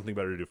promise something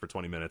better to do for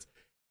 20 minutes.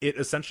 It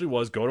essentially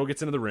was, Goto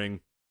gets into the ring,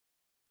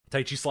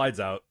 Taichi slides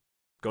out,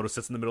 Goto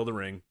sits in the middle of the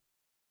ring,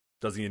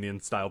 does the Indian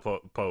style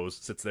pose,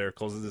 sits there,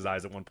 closes his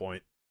eyes at one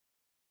point.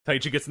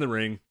 Taichi gets in the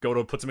ring,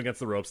 Goto puts him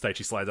against the ropes,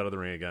 Taichi slides out of the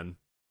ring again.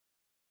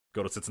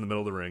 Goto sits in the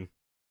middle of the ring.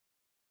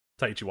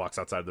 Taichi walks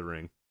outside the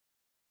ring.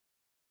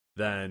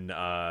 Then,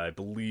 I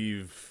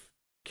believe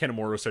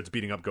Kanemura starts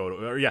beating up Goto.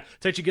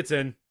 Taichi gets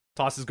in,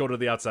 tosses Goto to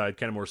the outside,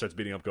 Kanemura starts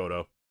beating up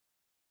Goto.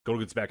 Goto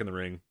gets back in the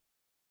ring.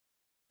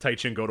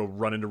 Taichi and Goto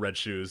run into Red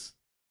Shoes.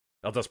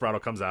 El Desperado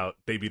comes out,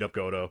 they beat up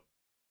Goto.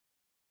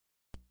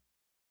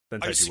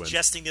 Then Taichi wins. Are you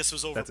suggesting this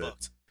was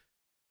overbooked?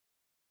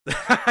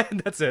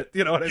 That's it.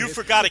 You know what I mean? You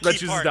forgot a key Red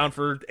Shoes part. Is down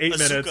for 8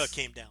 minutes. Azuka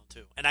came down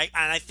too, and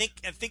I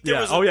think there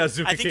was.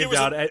 Azuka came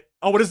down.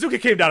 When Azuka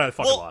came down, I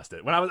fucking lost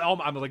it. When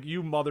I'm like,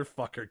 you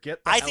motherfucker,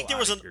 get. I think there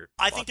was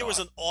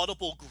an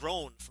audible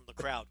groan from the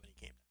crowd when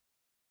he came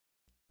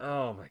down.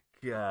 Oh my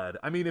God!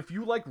 I mean, if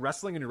you like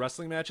wrestling in your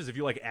wrestling matches, if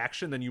you like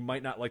action, then you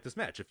might not like this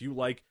match. If you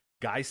like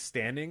guys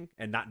standing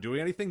and not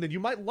doing anything, then you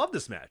might love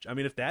this match. I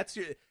mean,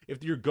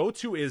 if your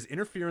go-to is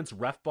interference,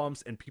 ref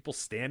bumps, and people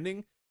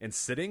standing and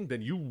sitting,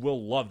 then you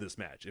will love this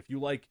match. If you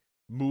like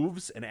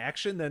moves and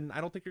action, then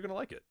I don't think you're going to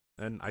like it.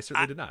 And I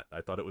certainly did not.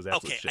 I thought it was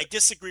absolute shit. I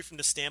disagree from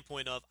the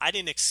standpoint of,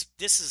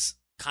 this is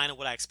kind of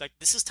what I expect.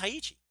 This is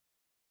Taichi.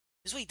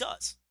 This is what he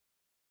does.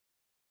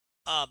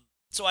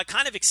 So I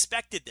kind of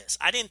expected this.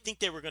 I didn't think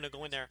they were going to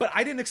go in there. But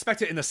I didn't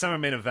expect it in the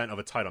semi-main event of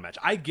a title match.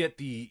 I get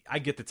the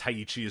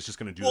Taichi is just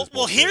going to do this.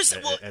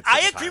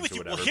 I agree with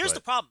you. Here's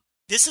the problem.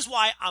 This is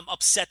why I'm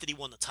upset that he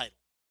won the title.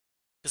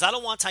 Because I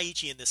don't want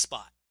Taichi in this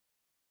spot.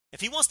 If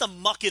he wants to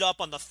muck it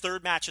up on the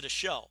 3rd match of the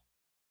show,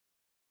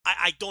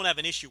 I don't have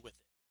an issue with it.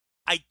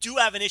 I do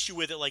have an issue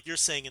with it, like you're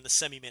saying, in the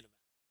semi-main event.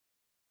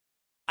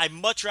 I'd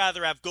much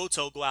rather have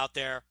Goto go out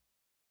there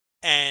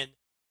and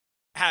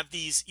have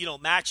these,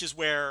 matches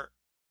where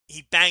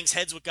he bangs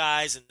heads with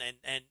guys and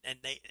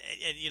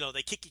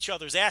they kick each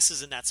other's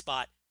asses in that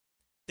spot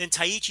than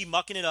Taichi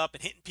mucking it up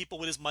and hitting people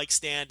with his mic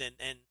stand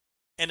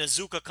and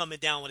Azuka coming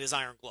down with his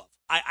iron glove.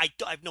 I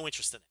have no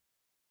interest in it.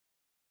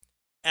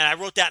 And I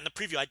wrote that in the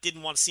preview. I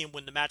didn't want to see him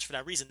win the match for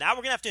that reason. Now we're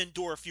going to have to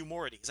endure a few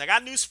more of these. I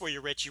got news for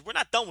you, Richie. We're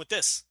not done with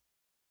this.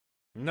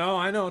 No,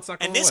 I know. It's not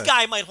going And this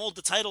guy might hold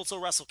the title till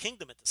Wrestle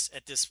Kingdom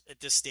at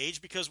this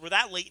stage because we're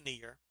that late in the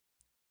year.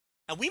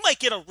 And we might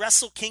get a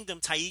Wrestle Kingdom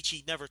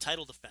Taichi never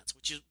title defense,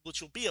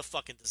 which will be a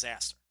fucking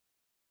disaster.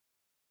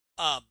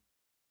 I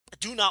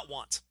do not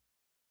want.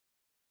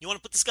 You want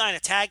to put this guy in a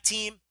tag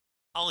team?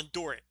 I'll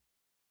endure it.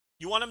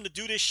 You want him to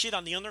do this shit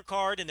on the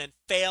undercard and then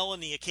fail in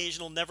the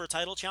occasional never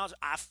title challenge?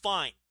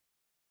 Fine.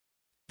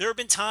 There have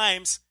been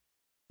times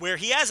where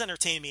he has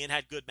entertained me and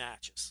had good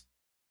matches.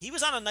 He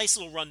was on a nice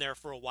little run there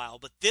for a while,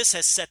 but this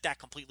has set that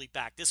completely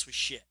back. This was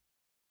shit.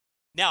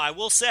 Now, I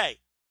will say,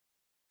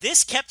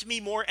 This kept me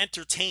more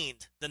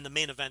entertained than the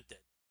main event did.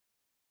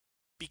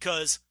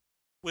 Because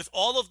with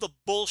all of the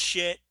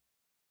bullshit,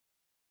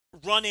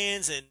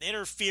 run-ins and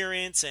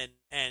interference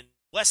and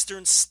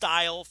Western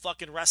style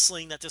fucking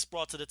wrestling that this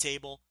brought to the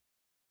table,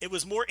 it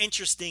was more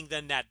interesting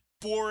than that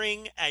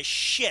boring as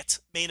shit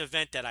main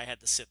event that I had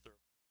to sit through.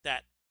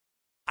 That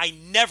I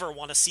never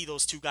want to see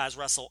those two guys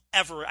wrestle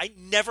ever. I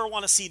never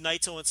want to see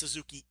Naito and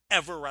Suzuki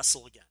ever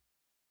wrestle again.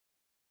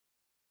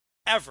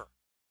 Ever.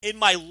 In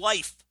my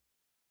life.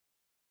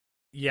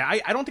 Yeah,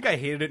 I don't think I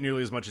hated it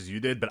nearly as much as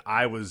you did, but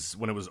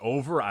when it was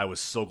over, I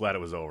was so glad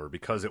it was over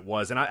because it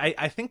was. And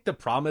I think the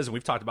problem is, and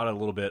we've talked about it a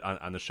little bit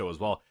on the show as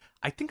well,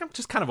 I think I'm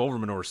just kind of over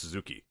Minoru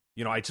Suzuki.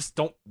 You know, I just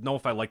don't know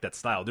if I like that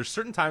style. There's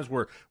certain times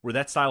where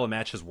that style of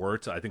match has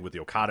worked. I think with the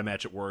Okada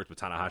match it worked. With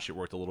Tanahashi it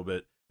worked a little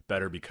bit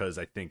better because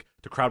I think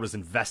the crowd was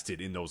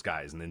invested in those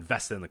guys and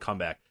invested in the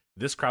comeback.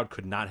 This crowd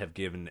could not have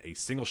given a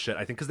single shit,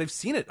 I think, because they've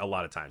seen it a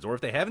lot of times. Or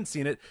if they haven't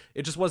seen it,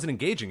 it just wasn't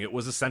engaging. It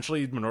was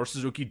essentially Minoru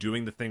Suzuki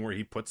doing the thing where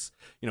he puts,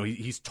 you know,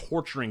 he's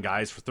torturing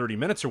guys for 30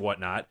 minutes or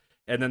whatnot,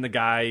 and then the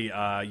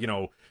guy,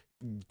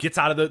 gets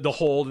out of the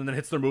hold and then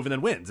hits their move and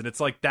then wins. And it's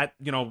like that,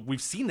 you know,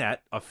 we've seen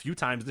that a few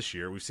times this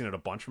year. We've seen it a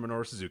bunch from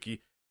Minoru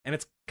Suzuki, and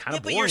it's kind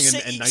of boring.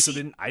 And Naito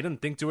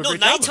didn't do a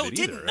great job of it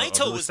either.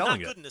 Naito was not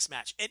good in this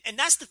match. And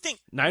that's the thing.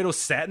 Naito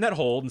sat in that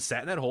hold and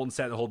sat in that hold and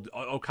sat in the hold.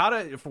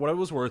 Okada, for what it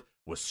was worth,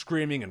 was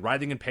screaming and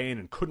writhing in pain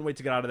and couldn't wait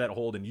to get out of that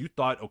hold. And you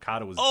thought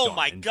Okada was oh done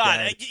my and god,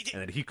 dead,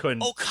 and that he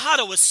couldn't.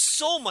 Okada was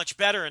so much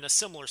better in a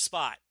similar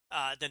spot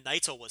than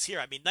Naito was here.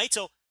 I mean,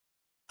 Naito.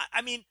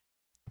 I mean,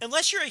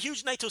 unless you're a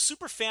huge Naito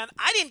super fan,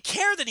 I didn't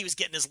care that he was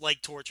getting his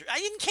leg tortured. I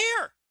didn't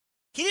care.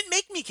 He didn't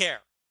make me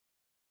care.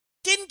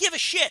 Didn't give a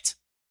shit.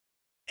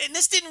 And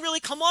this didn't really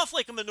come off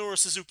like a Minoru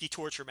Suzuki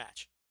torture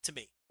match to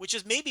me, which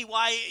is maybe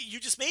why you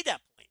just made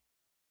that point.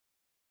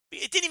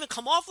 It didn't even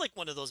come off like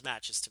one of those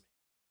matches to me.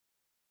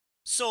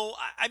 So,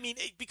 I mean,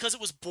 because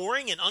it was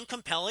boring and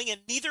uncompelling,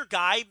 and neither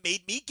guy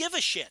made me give a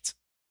shit.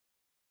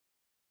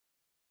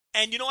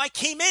 And, you know, I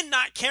came in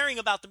not caring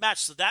about the match,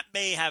 so that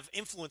may have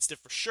influenced it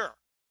for sure.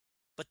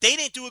 But they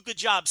didn't do a good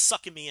job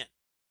sucking me in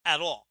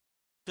at all.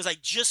 Because I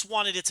just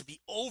wanted it to be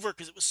over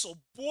because it was so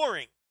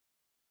boring.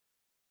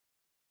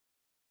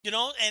 You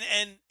know,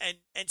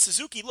 and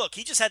Suzuki, look,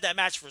 he just had that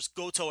match for his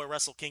Goto at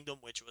Wrestle Kingdom,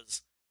 which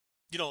was,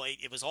 you know,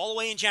 it was all the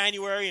way in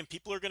January, and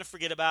people are going to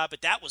forget about it,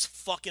 but that was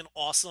fucking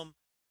awesome.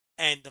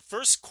 And the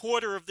first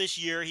quarter of this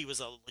year, he was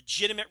a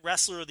legitimate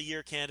Wrestler of the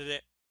Year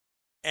candidate.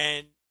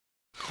 And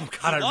oh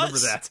God, I remember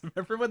that.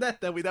 Remember when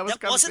that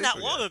wasn't that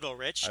long ago,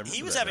 Rich.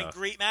 He was having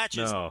great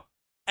matches. No.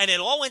 And it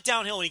all went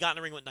downhill when he got in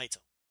the ring with Naito.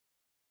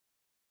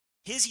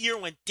 His year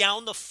went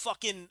down the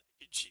fucking,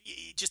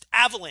 just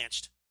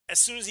avalanched as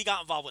soon as he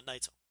got involved with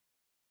Naito.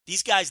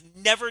 These guys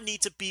never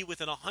need to be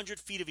within 100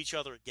 feet of each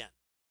other again.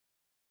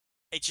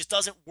 It just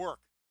doesn't work.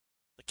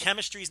 The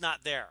chemistry's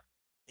not there.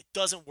 It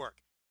doesn't work.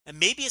 And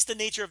maybe it's the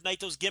nature of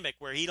Naito's gimmick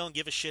where he don't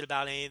give a shit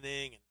about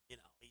anything, and, you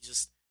know, he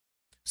just...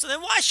 So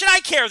then why should I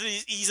care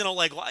that he's in a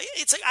leg lock?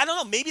 It's like, I don't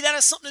know, maybe that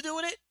has something to do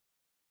with it?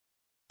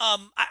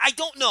 I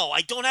don't know.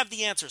 I don't have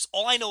the answers.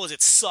 All I know is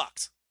it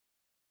sucked.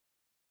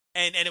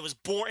 And it was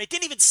boring.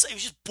 It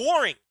was just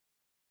boring.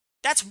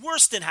 That's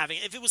worse than having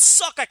it. If it was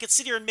suck, I could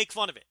sit here and make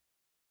fun of it.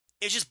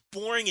 It was just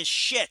boring as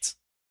shit.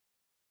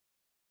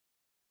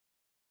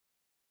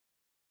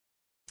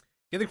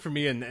 I think for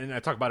me, and I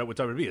talk about it with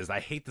WWE, is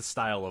I hate the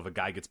style of a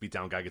guy gets beat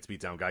down, guy gets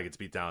beat down, guy gets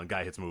beat down,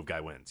 guy hits move,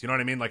 guy wins. You know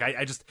what I mean? Like,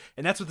 I just,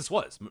 and that's what this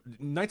was.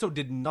 Naito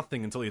did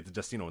nothing until he hit the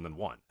Destino and then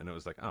won. And it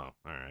was like, oh, all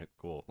right,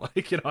 cool.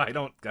 Like, you know, I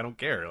don't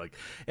care. Like,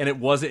 and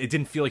it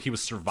didn't feel like he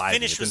was surviving.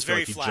 Finish was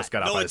very flat. He just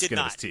got out by the skin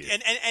of his teeth.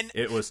 And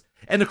it was,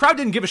 and the crowd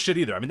didn't give a shit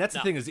either. I mean, that's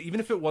the thing is, even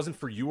if it wasn't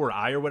for you or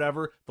I or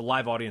whatever, the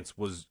live audience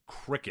was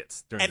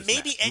crickets during this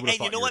match. And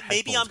you know what?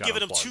 Maybe I'm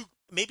giving them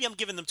Maybe I'm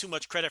giving them too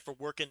much credit for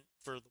working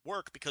for the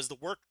work because the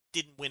work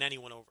didn't win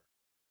anyone over.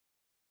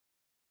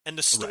 And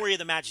the story of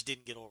the match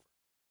didn't get over.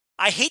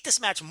 I hate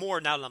this match more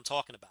now that I'm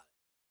talking about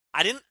it.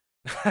 I didn't.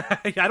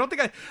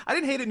 I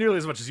didn't hate it nearly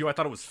as much as you. I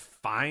thought it was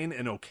fine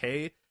and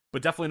okay,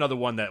 but definitely another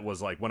one that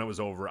was like, when it was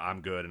over,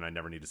 I'm good, and I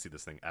never need to see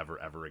this thing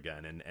ever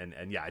again.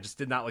 And yeah, I just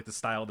did not like the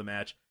style of the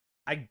match.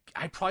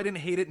 I probably didn't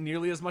hate it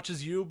nearly as much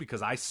as you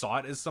because I saw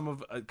it as some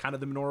of kind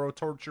of the Minoru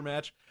torture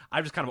match.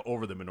 I'm just kind of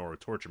over the Minoru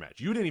torture match.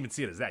 You didn't even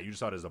see it as that. You just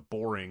saw it as a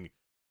boring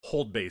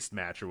hold-based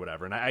match or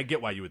whatever, and I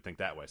get why you would think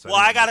that way. So well,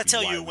 I got to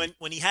tell you,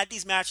 when he had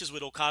these matches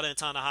with Okada and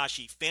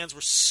Tanahashi, fans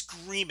were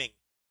screaming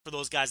for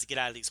those guys to get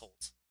out of these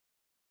holds.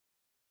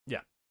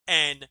 Yeah.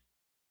 And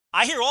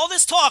I hear all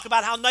this talk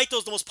about how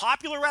Naito's the most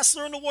popular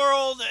wrestler in the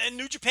world in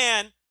New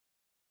Japan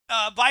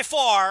by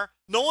far.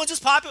 No one's as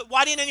popular.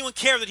 Why didn't anyone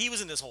care that he was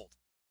in this hold?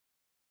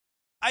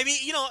 I mean,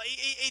 you know,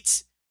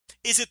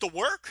 is it the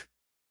work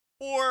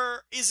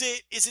or is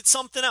it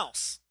something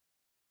else?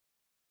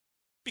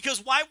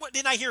 Because why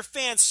didn't I hear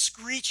fans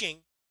screeching?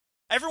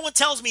 Everyone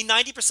tells me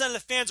 90% of the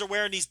fans are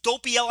wearing these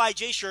dopey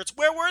LIJ shirts.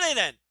 Where were they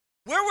then?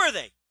 Where were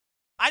they?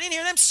 I didn't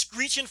hear them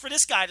screeching for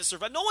this guy to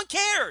survive. No one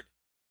cared.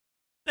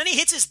 Then he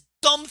hits his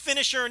dumb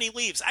finisher and he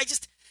leaves.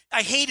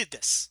 I hated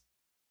this.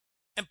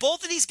 And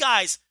both of these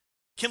guys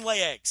can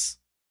lay eggs.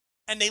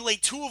 And they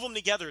laid 2 of them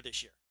together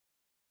this year.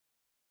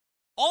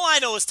 All I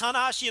know is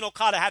Tanahashi and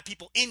Okada have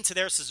people into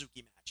their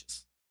Suzuki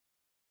matches.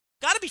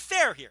 Got to be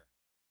fair here.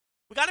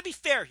 We got to be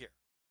fair here.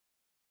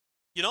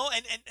 You know,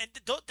 and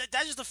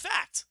that is the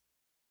fact.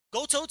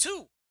 Goto,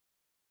 too.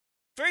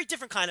 Very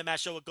different kind of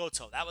match, though, with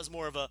Goto. That was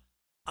more of a,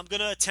 I'm going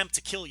to attempt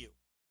to kill you.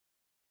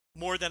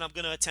 More than I'm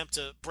going to attempt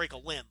to break a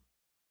limb.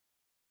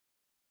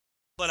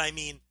 But, I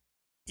mean,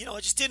 you know,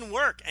 it just didn't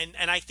work.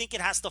 And I think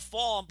it has to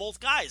fall on both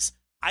guys.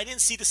 I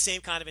didn't see the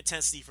same kind of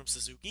intensity from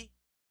Suzuki.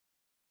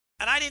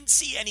 And I didn't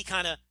see any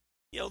kind of,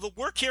 you know, the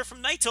work here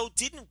from Naito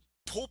didn't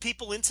pull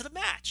people into the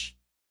match.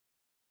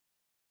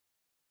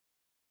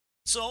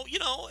 So, you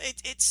know,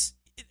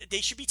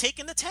 they should be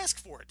taking the task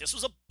for it. This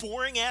was a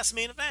boring-ass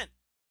main event.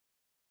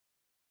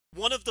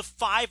 One of the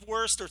 5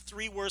 worst or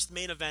 3 worst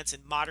main events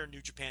in modern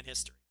New Japan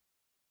history.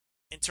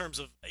 In terms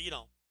of, you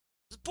know,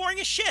 it's boring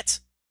as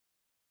shit.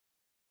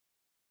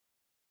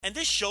 And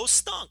this show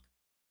stunk.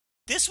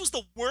 This was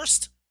the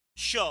worst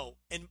show,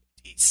 and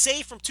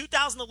say from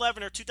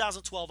 2011 or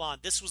 2012 on,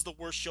 this was the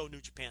worst show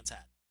New Japan's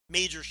had.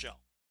 Major show.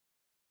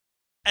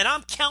 And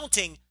I'm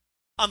counting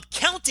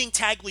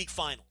Tag League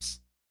finals.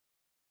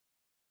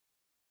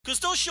 Because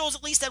those shows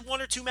at least had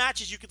 1 or 2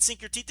 matches you could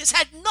sink your teeth. This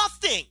had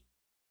nothing.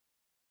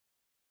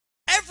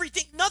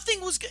 Everything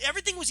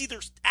was either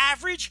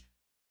average,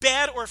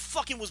 bad, or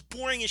fucking was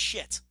boring as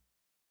shit.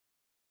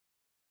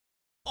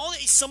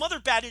 Some other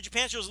bad New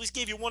Japan shows at least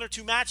gave you 1 or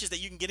 2 matches that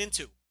you can get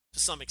into to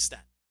some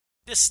extent.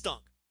 This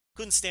stunk.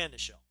 Couldn't stand the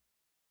show.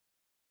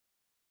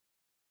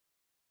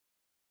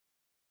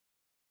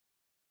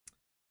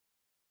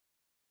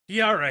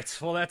 Yeah, all right.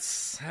 Well,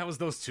 that was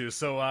those 2.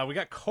 So we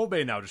got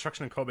Kobe now.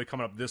 Destruction in Kobe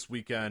coming up this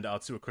weekend.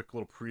 Let's do a quick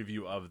little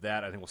preview of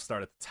that. I think we'll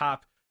start at the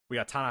top. We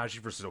got Tanahashi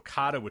versus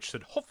Okada, which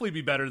should hopefully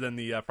be better than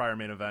the prior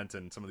main event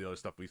and some of the other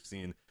stuff we've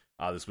seen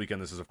this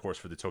weekend. This is, of course,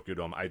 for the Tokyo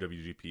Dome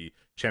IWGP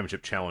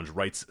Championship Challenge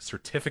Rights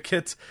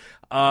Certificate.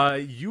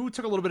 You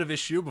took a little bit of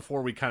issue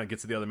before we kind of get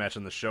to the other match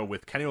on the show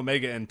with Kenny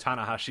Omega and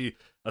Tanahashi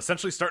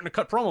essentially starting to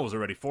cut promos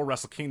already for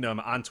Wrestle Kingdom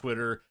on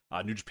Twitter,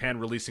 New Japan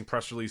releasing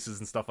press releases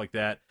and stuff like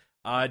that.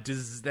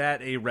 Is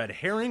that a red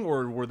herring,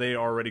 or were they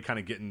already kind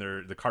of getting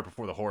the cart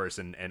before the horse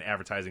and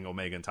advertising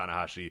Omega and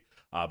Tanahashi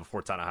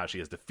before Tanahashi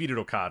has defeated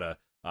Okada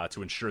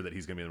to ensure that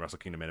he's going to be in the Wrestle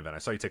Kingdom main event? I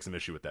saw you take some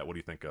issue with that. What do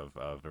you think of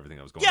everything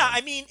that was going on? Yeah,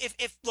 I mean, if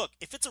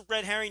it's a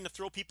red herring to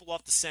throw people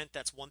off the scent,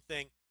 that's one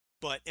thing.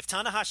 But if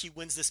Tanahashi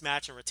wins this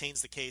match and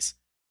retains the case,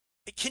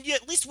 can you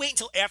at least wait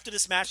until after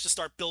this match to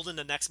start building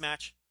the next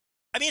match?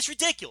 I mean, it's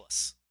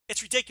ridiculous.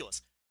 It's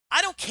ridiculous.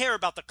 I don't care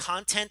about the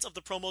content of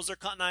the promos they're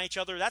cutting on each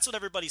other. That's what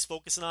everybody's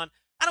focusing on.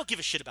 I don't give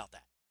a shit about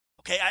that.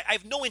 Okay? I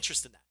have no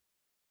interest in that.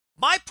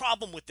 My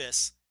problem with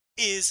this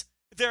is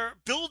they're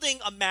building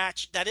a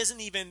match that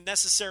isn't even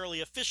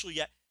necessarily official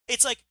yet.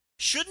 It's like,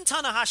 shouldn't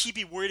Tanahashi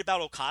be worried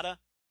about Okada?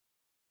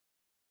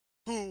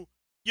 Who,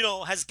 you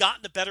know, has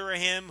gotten the better of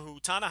him.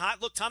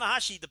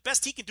 Tanahashi, the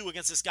best he can do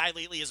against this guy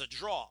lately is a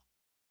draw.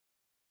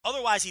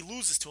 Otherwise, he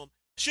loses to him.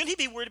 Shouldn't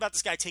he be worried about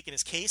this guy taking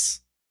his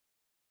case?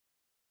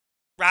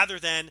 Rather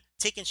than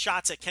taking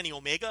shots at Kenny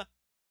Omega?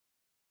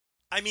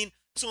 I mean,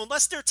 so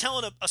unless they're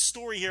telling a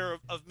story here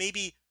of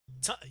maybe,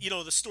 you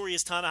know, the story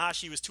is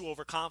Tanahashi was too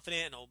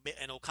overconfident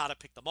and Okada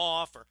picked them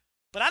off.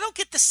 But I don't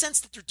get the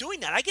sense that they're doing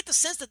that. I get the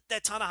sense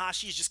that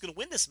Tanahashi is just going to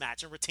win this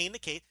match and retain the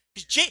case.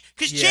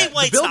 Because Jay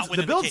White's not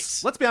winning the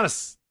case. Let's be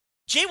honest.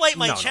 Jay White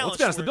might challenge. Let's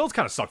be honest. The builds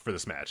kind of suck for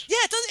this match. Yeah,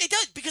 it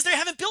does because they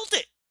haven't built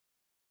it.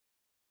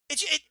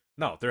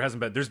 No, there hasn't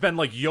been. There's been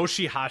like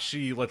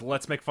Yoshihashi.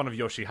 Let's make fun of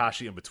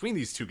Yoshihashi in between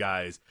these two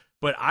guys.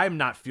 But I'm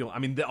not feeling. I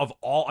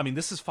mean,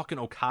 this is fucking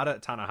Okada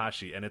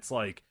Tanahashi, and it's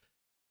like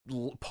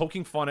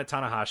poking fun at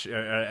Tanahashi,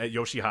 at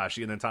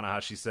Yoshihashi, and then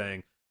Tanahashi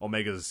saying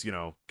Omega's, you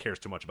know, cares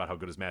too much about how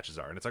good his matches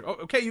are, and it's like, oh,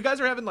 okay, you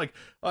guys are having like,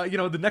 you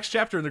know, the next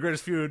chapter in the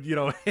greatest feud, you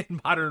know, in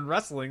modern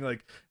wrestling.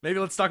 Like, maybe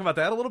let's talk about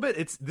that a little bit.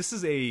 This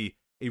is a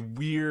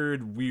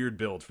weird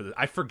build for this.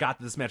 I forgot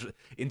this match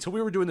until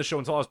we were doing the show,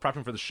 until I was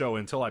prepping for the show,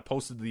 until I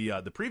posted the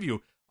preview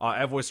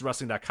at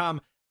voicesofwrestling.com.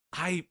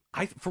 I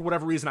for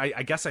whatever reason,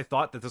 I guess I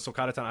thought that this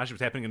Okada Tanahashi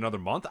was happening in another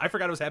month. I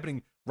forgot it was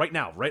happening right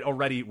now, right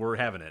already. We're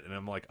having it, and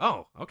I'm like,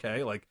 oh,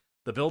 okay. Like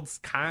the builds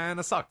kind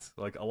of sucked,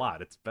 like a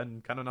lot. It's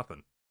been kind of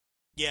nothing.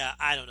 Yeah,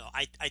 I don't know.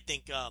 I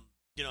think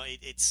you know,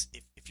 it's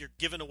if you're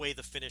giving away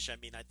the finish, I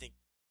mean, I think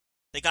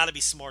they got to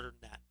be smarter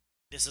than that.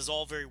 This is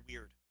all very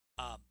weird.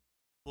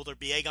 Will there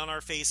be egg on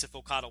our face if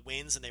Okada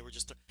wins and they were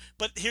just?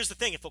 But here's the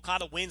thing: if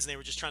Okada wins and they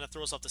were just trying to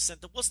throw us off the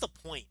scent, what's the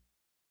point?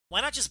 Why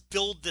not just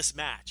build this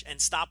match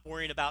and stop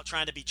worrying about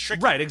trying to be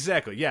tricky? Right,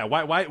 exactly. Yeah,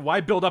 why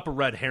build up a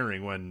red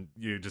herring when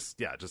you just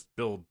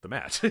build the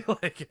match?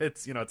 Like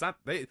it's, you know, it's not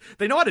they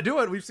know how to do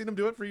it. We've seen them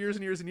do it for years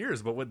and years and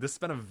years. But this has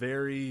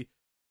been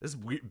this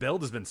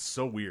build has been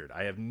so weird.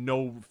 I have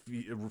no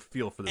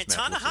feel for this match.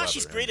 And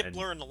Tanahashi's whatsoever. great at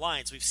blurring the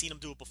lines. We've seen him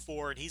do it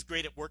before, and he's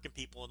great at working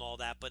people and all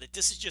that. But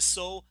this is just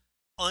so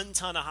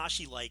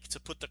un-Tanahashi-like to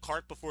put the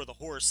cart before the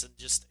horse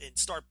and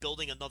start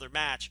building another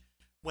match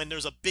when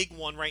there's a big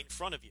one right in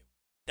front of you.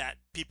 that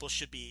people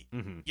should be,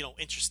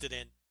 interested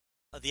in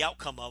the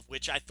outcome of,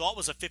 which I thought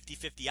was a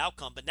 50-50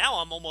 outcome. But now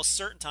I'm almost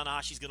certain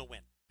Tanahashi's going to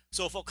win.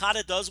 So if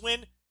Okada does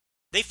win,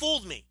 they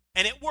fooled me,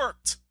 and it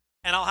worked.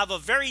 And I'll have a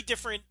very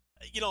different,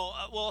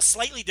 a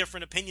slightly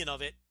different opinion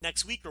of it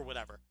next week or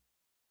whatever.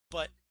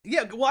 But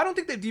yeah, well, I don't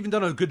think they've even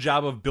done a good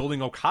job of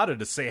building Okada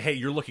to say, hey,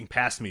 you're looking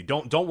past me.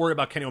 Don't worry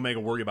about Kenny Omega,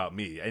 worry about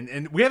me.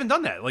 And we haven't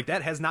done that. Like,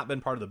 that has not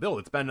been part of the build.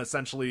 It's been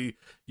essentially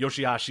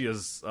Yoshihashi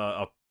as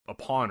a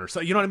pawn or so.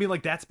 You know what I mean?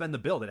 Like, that's been the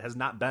build. It has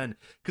not been,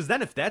 because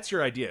then if that's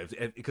your idea,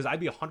 because I'd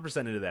be 100%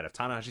 into that. If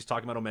Tanahashi's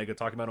talking about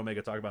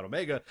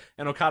Omega,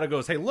 and Okada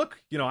goes, hey,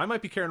 look, I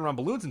might be carrying around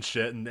balloons and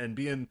shit and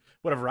being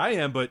whatever I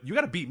am, but you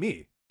got to beat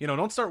me.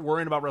 Don't start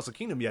worrying about Wrestle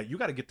Kingdom yet. You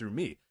got to get through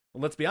me.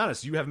 And let's be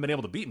honest, you haven't been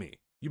able to beat me.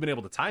 You've been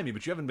able to tie me,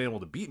 but you haven't been able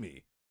to beat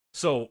me.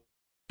 So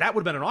that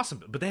would have been an awesome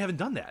build, but they haven't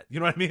done that. You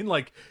know what I mean?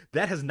 Like,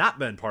 that has not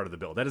been part of the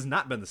build. That has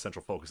not been the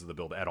central focus of the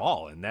build at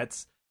all. And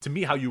that's, to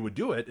me, how you would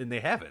do it, and they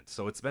haven't.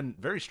 So it's been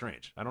very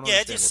strange. I don't know.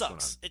 Yeah, it just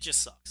sucks. It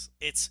just sucks.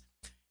 It's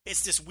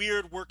this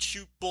weird work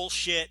shoot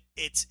bullshit.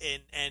 It's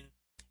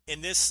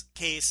in this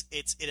case,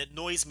 it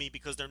annoys me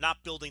because they're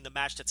not building the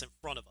match that's in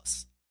front of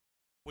us,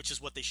 which is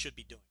what they should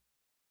be doing.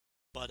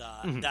 But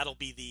that'll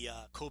be the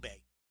Kobe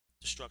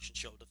Destruction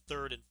show, the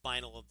third and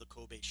final of the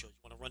Kobe show. You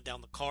want to run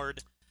down the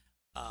card?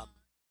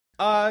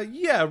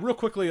 Yeah, real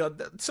quickly,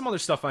 some other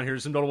stuff on here.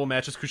 Some notable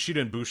matches. Kushida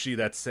and Bushi,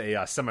 that's a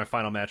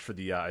semifinal match for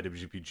the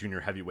IWGP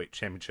Junior Heavyweight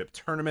Championship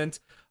Tournament.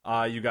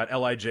 You got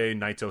LIJ,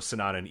 Naito,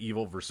 Sonata, and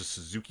Evil versus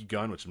Suzuki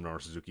Gun, which is Minoru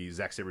Suzuki,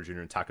 Zack Sabre Jr.,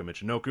 and Taka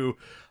Michinoku.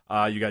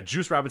 You got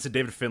Juice Robinson,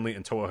 David Finlay,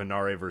 and Toa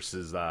Henare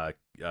versus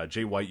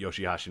Jay White,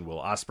 Yoshihashi, and Will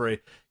Ospreay.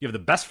 You have the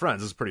Best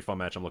Friends. This is a pretty fun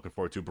match I'm looking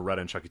forward to.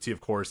 Beretta and Chucky T,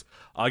 of course,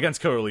 against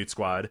Killer Elite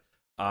Squad.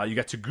 You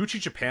got Taguchi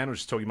Japan, which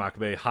is Togi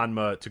Makabe,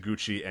 Hanma,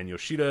 Taguchi, and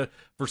Yoshida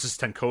versus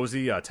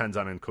Tenkozi,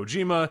 Tenzan and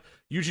Kojima,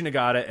 Yuji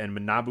Nagata, and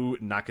Manabu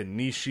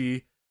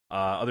Nakanishi.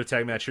 Other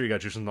tag match here, you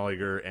got Jushin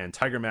Liger and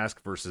Tiger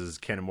Mask versus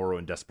Kanemaru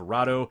and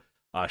Desperado.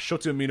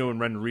 Shota Umino and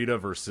Ren Narita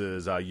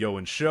versus Yo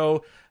and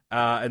Sho.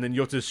 And then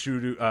Yota's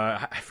Shudu.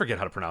 I forget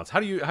how to pronounce. How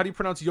do you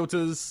pronounce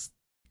Yota's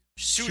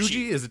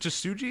Suji? Is it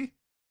just Suji?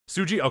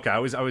 Suji? Okay, I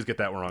always get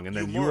that wrong. And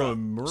then Yumura.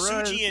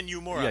 Suji and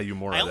Yumura. Yeah,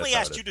 Yumura. I only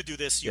asked you to do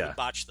this. You would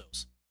botch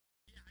those.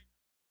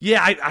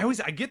 Yeah,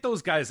 I get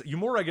those guys.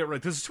 Yumura, I get right.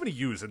 There's too many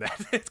U's in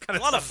that. It's kind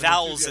of a lot of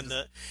vowels in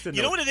the.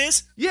 You know what it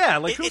is? Yeah,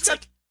 like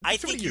I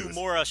think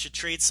Yumura should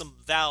trade some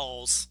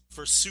vowels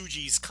for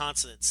Suji's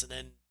consonants,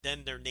 and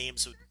then their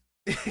names would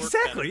work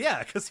exactly. better.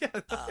 Yeah, because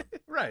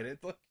right.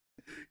 It's like,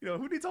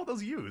 who needs all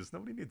those U's?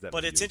 Nobody needs that.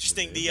 But it's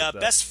interesting. The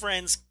Best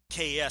Friends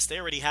KS, they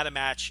already had a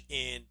match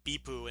in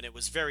Bipu, and it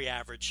was very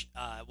average.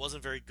 It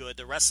wasn't very good.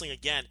 The wrestling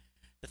again.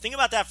 The thing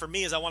about that for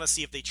me is I want to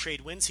see if they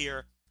trade wins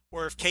here,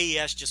 or if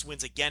KES just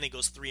wins again and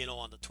goes 3-0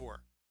 on the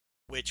tour,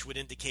 which would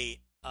indicate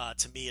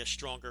to me a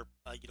stronger,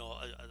 a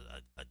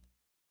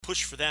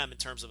push for them in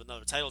terms of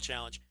another title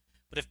challenge.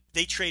 But if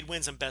they trade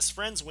wins and Best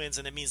Friends wins,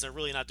 and it means they're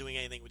really not doing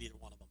anything with either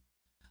one of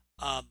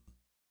them.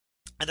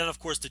 And then, of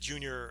course, the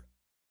junior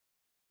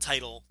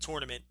title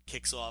tournament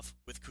kicks off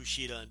with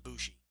Kushida and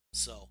Bushi.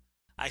 So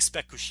I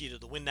expect Kushida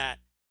to win that,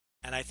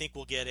 and I think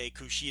we'll get a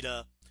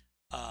Kushida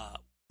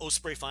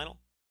Ospreay final.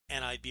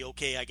 And I'd be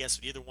okay, I guess,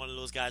 with either one of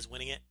those guys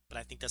winning it. But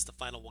I think that's the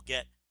final we'll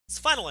get. It's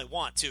the final I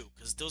want, too,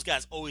 because those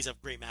guys always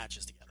have great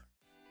matches together.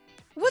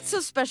 What's so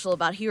special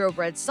about Hero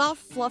Bread's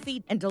soft,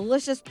 fluffy, and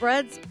delicious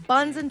breads,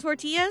 buns, and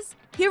tortillas?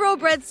 Hero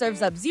Bread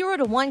serves up 0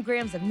 to 1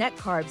 grams of net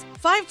carbs,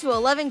 5 to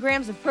 11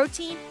 grams of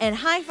protein, and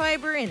high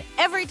fiber in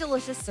every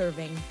delicious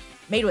serving.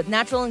 Made with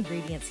natural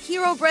ingredients,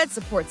 Hero Bread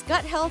supports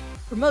gut health,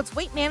 promotes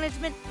weight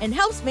management, and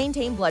helps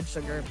maintain blood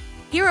sugar.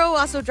 Hero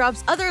also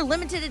drops other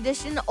limited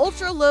edition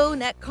ultra-low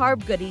net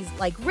carb goodies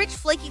like rich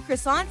flaky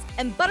croissants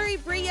and buttery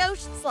brioche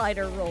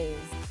slider rolls.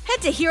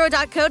 Head to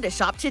hero.co to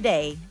shop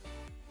today.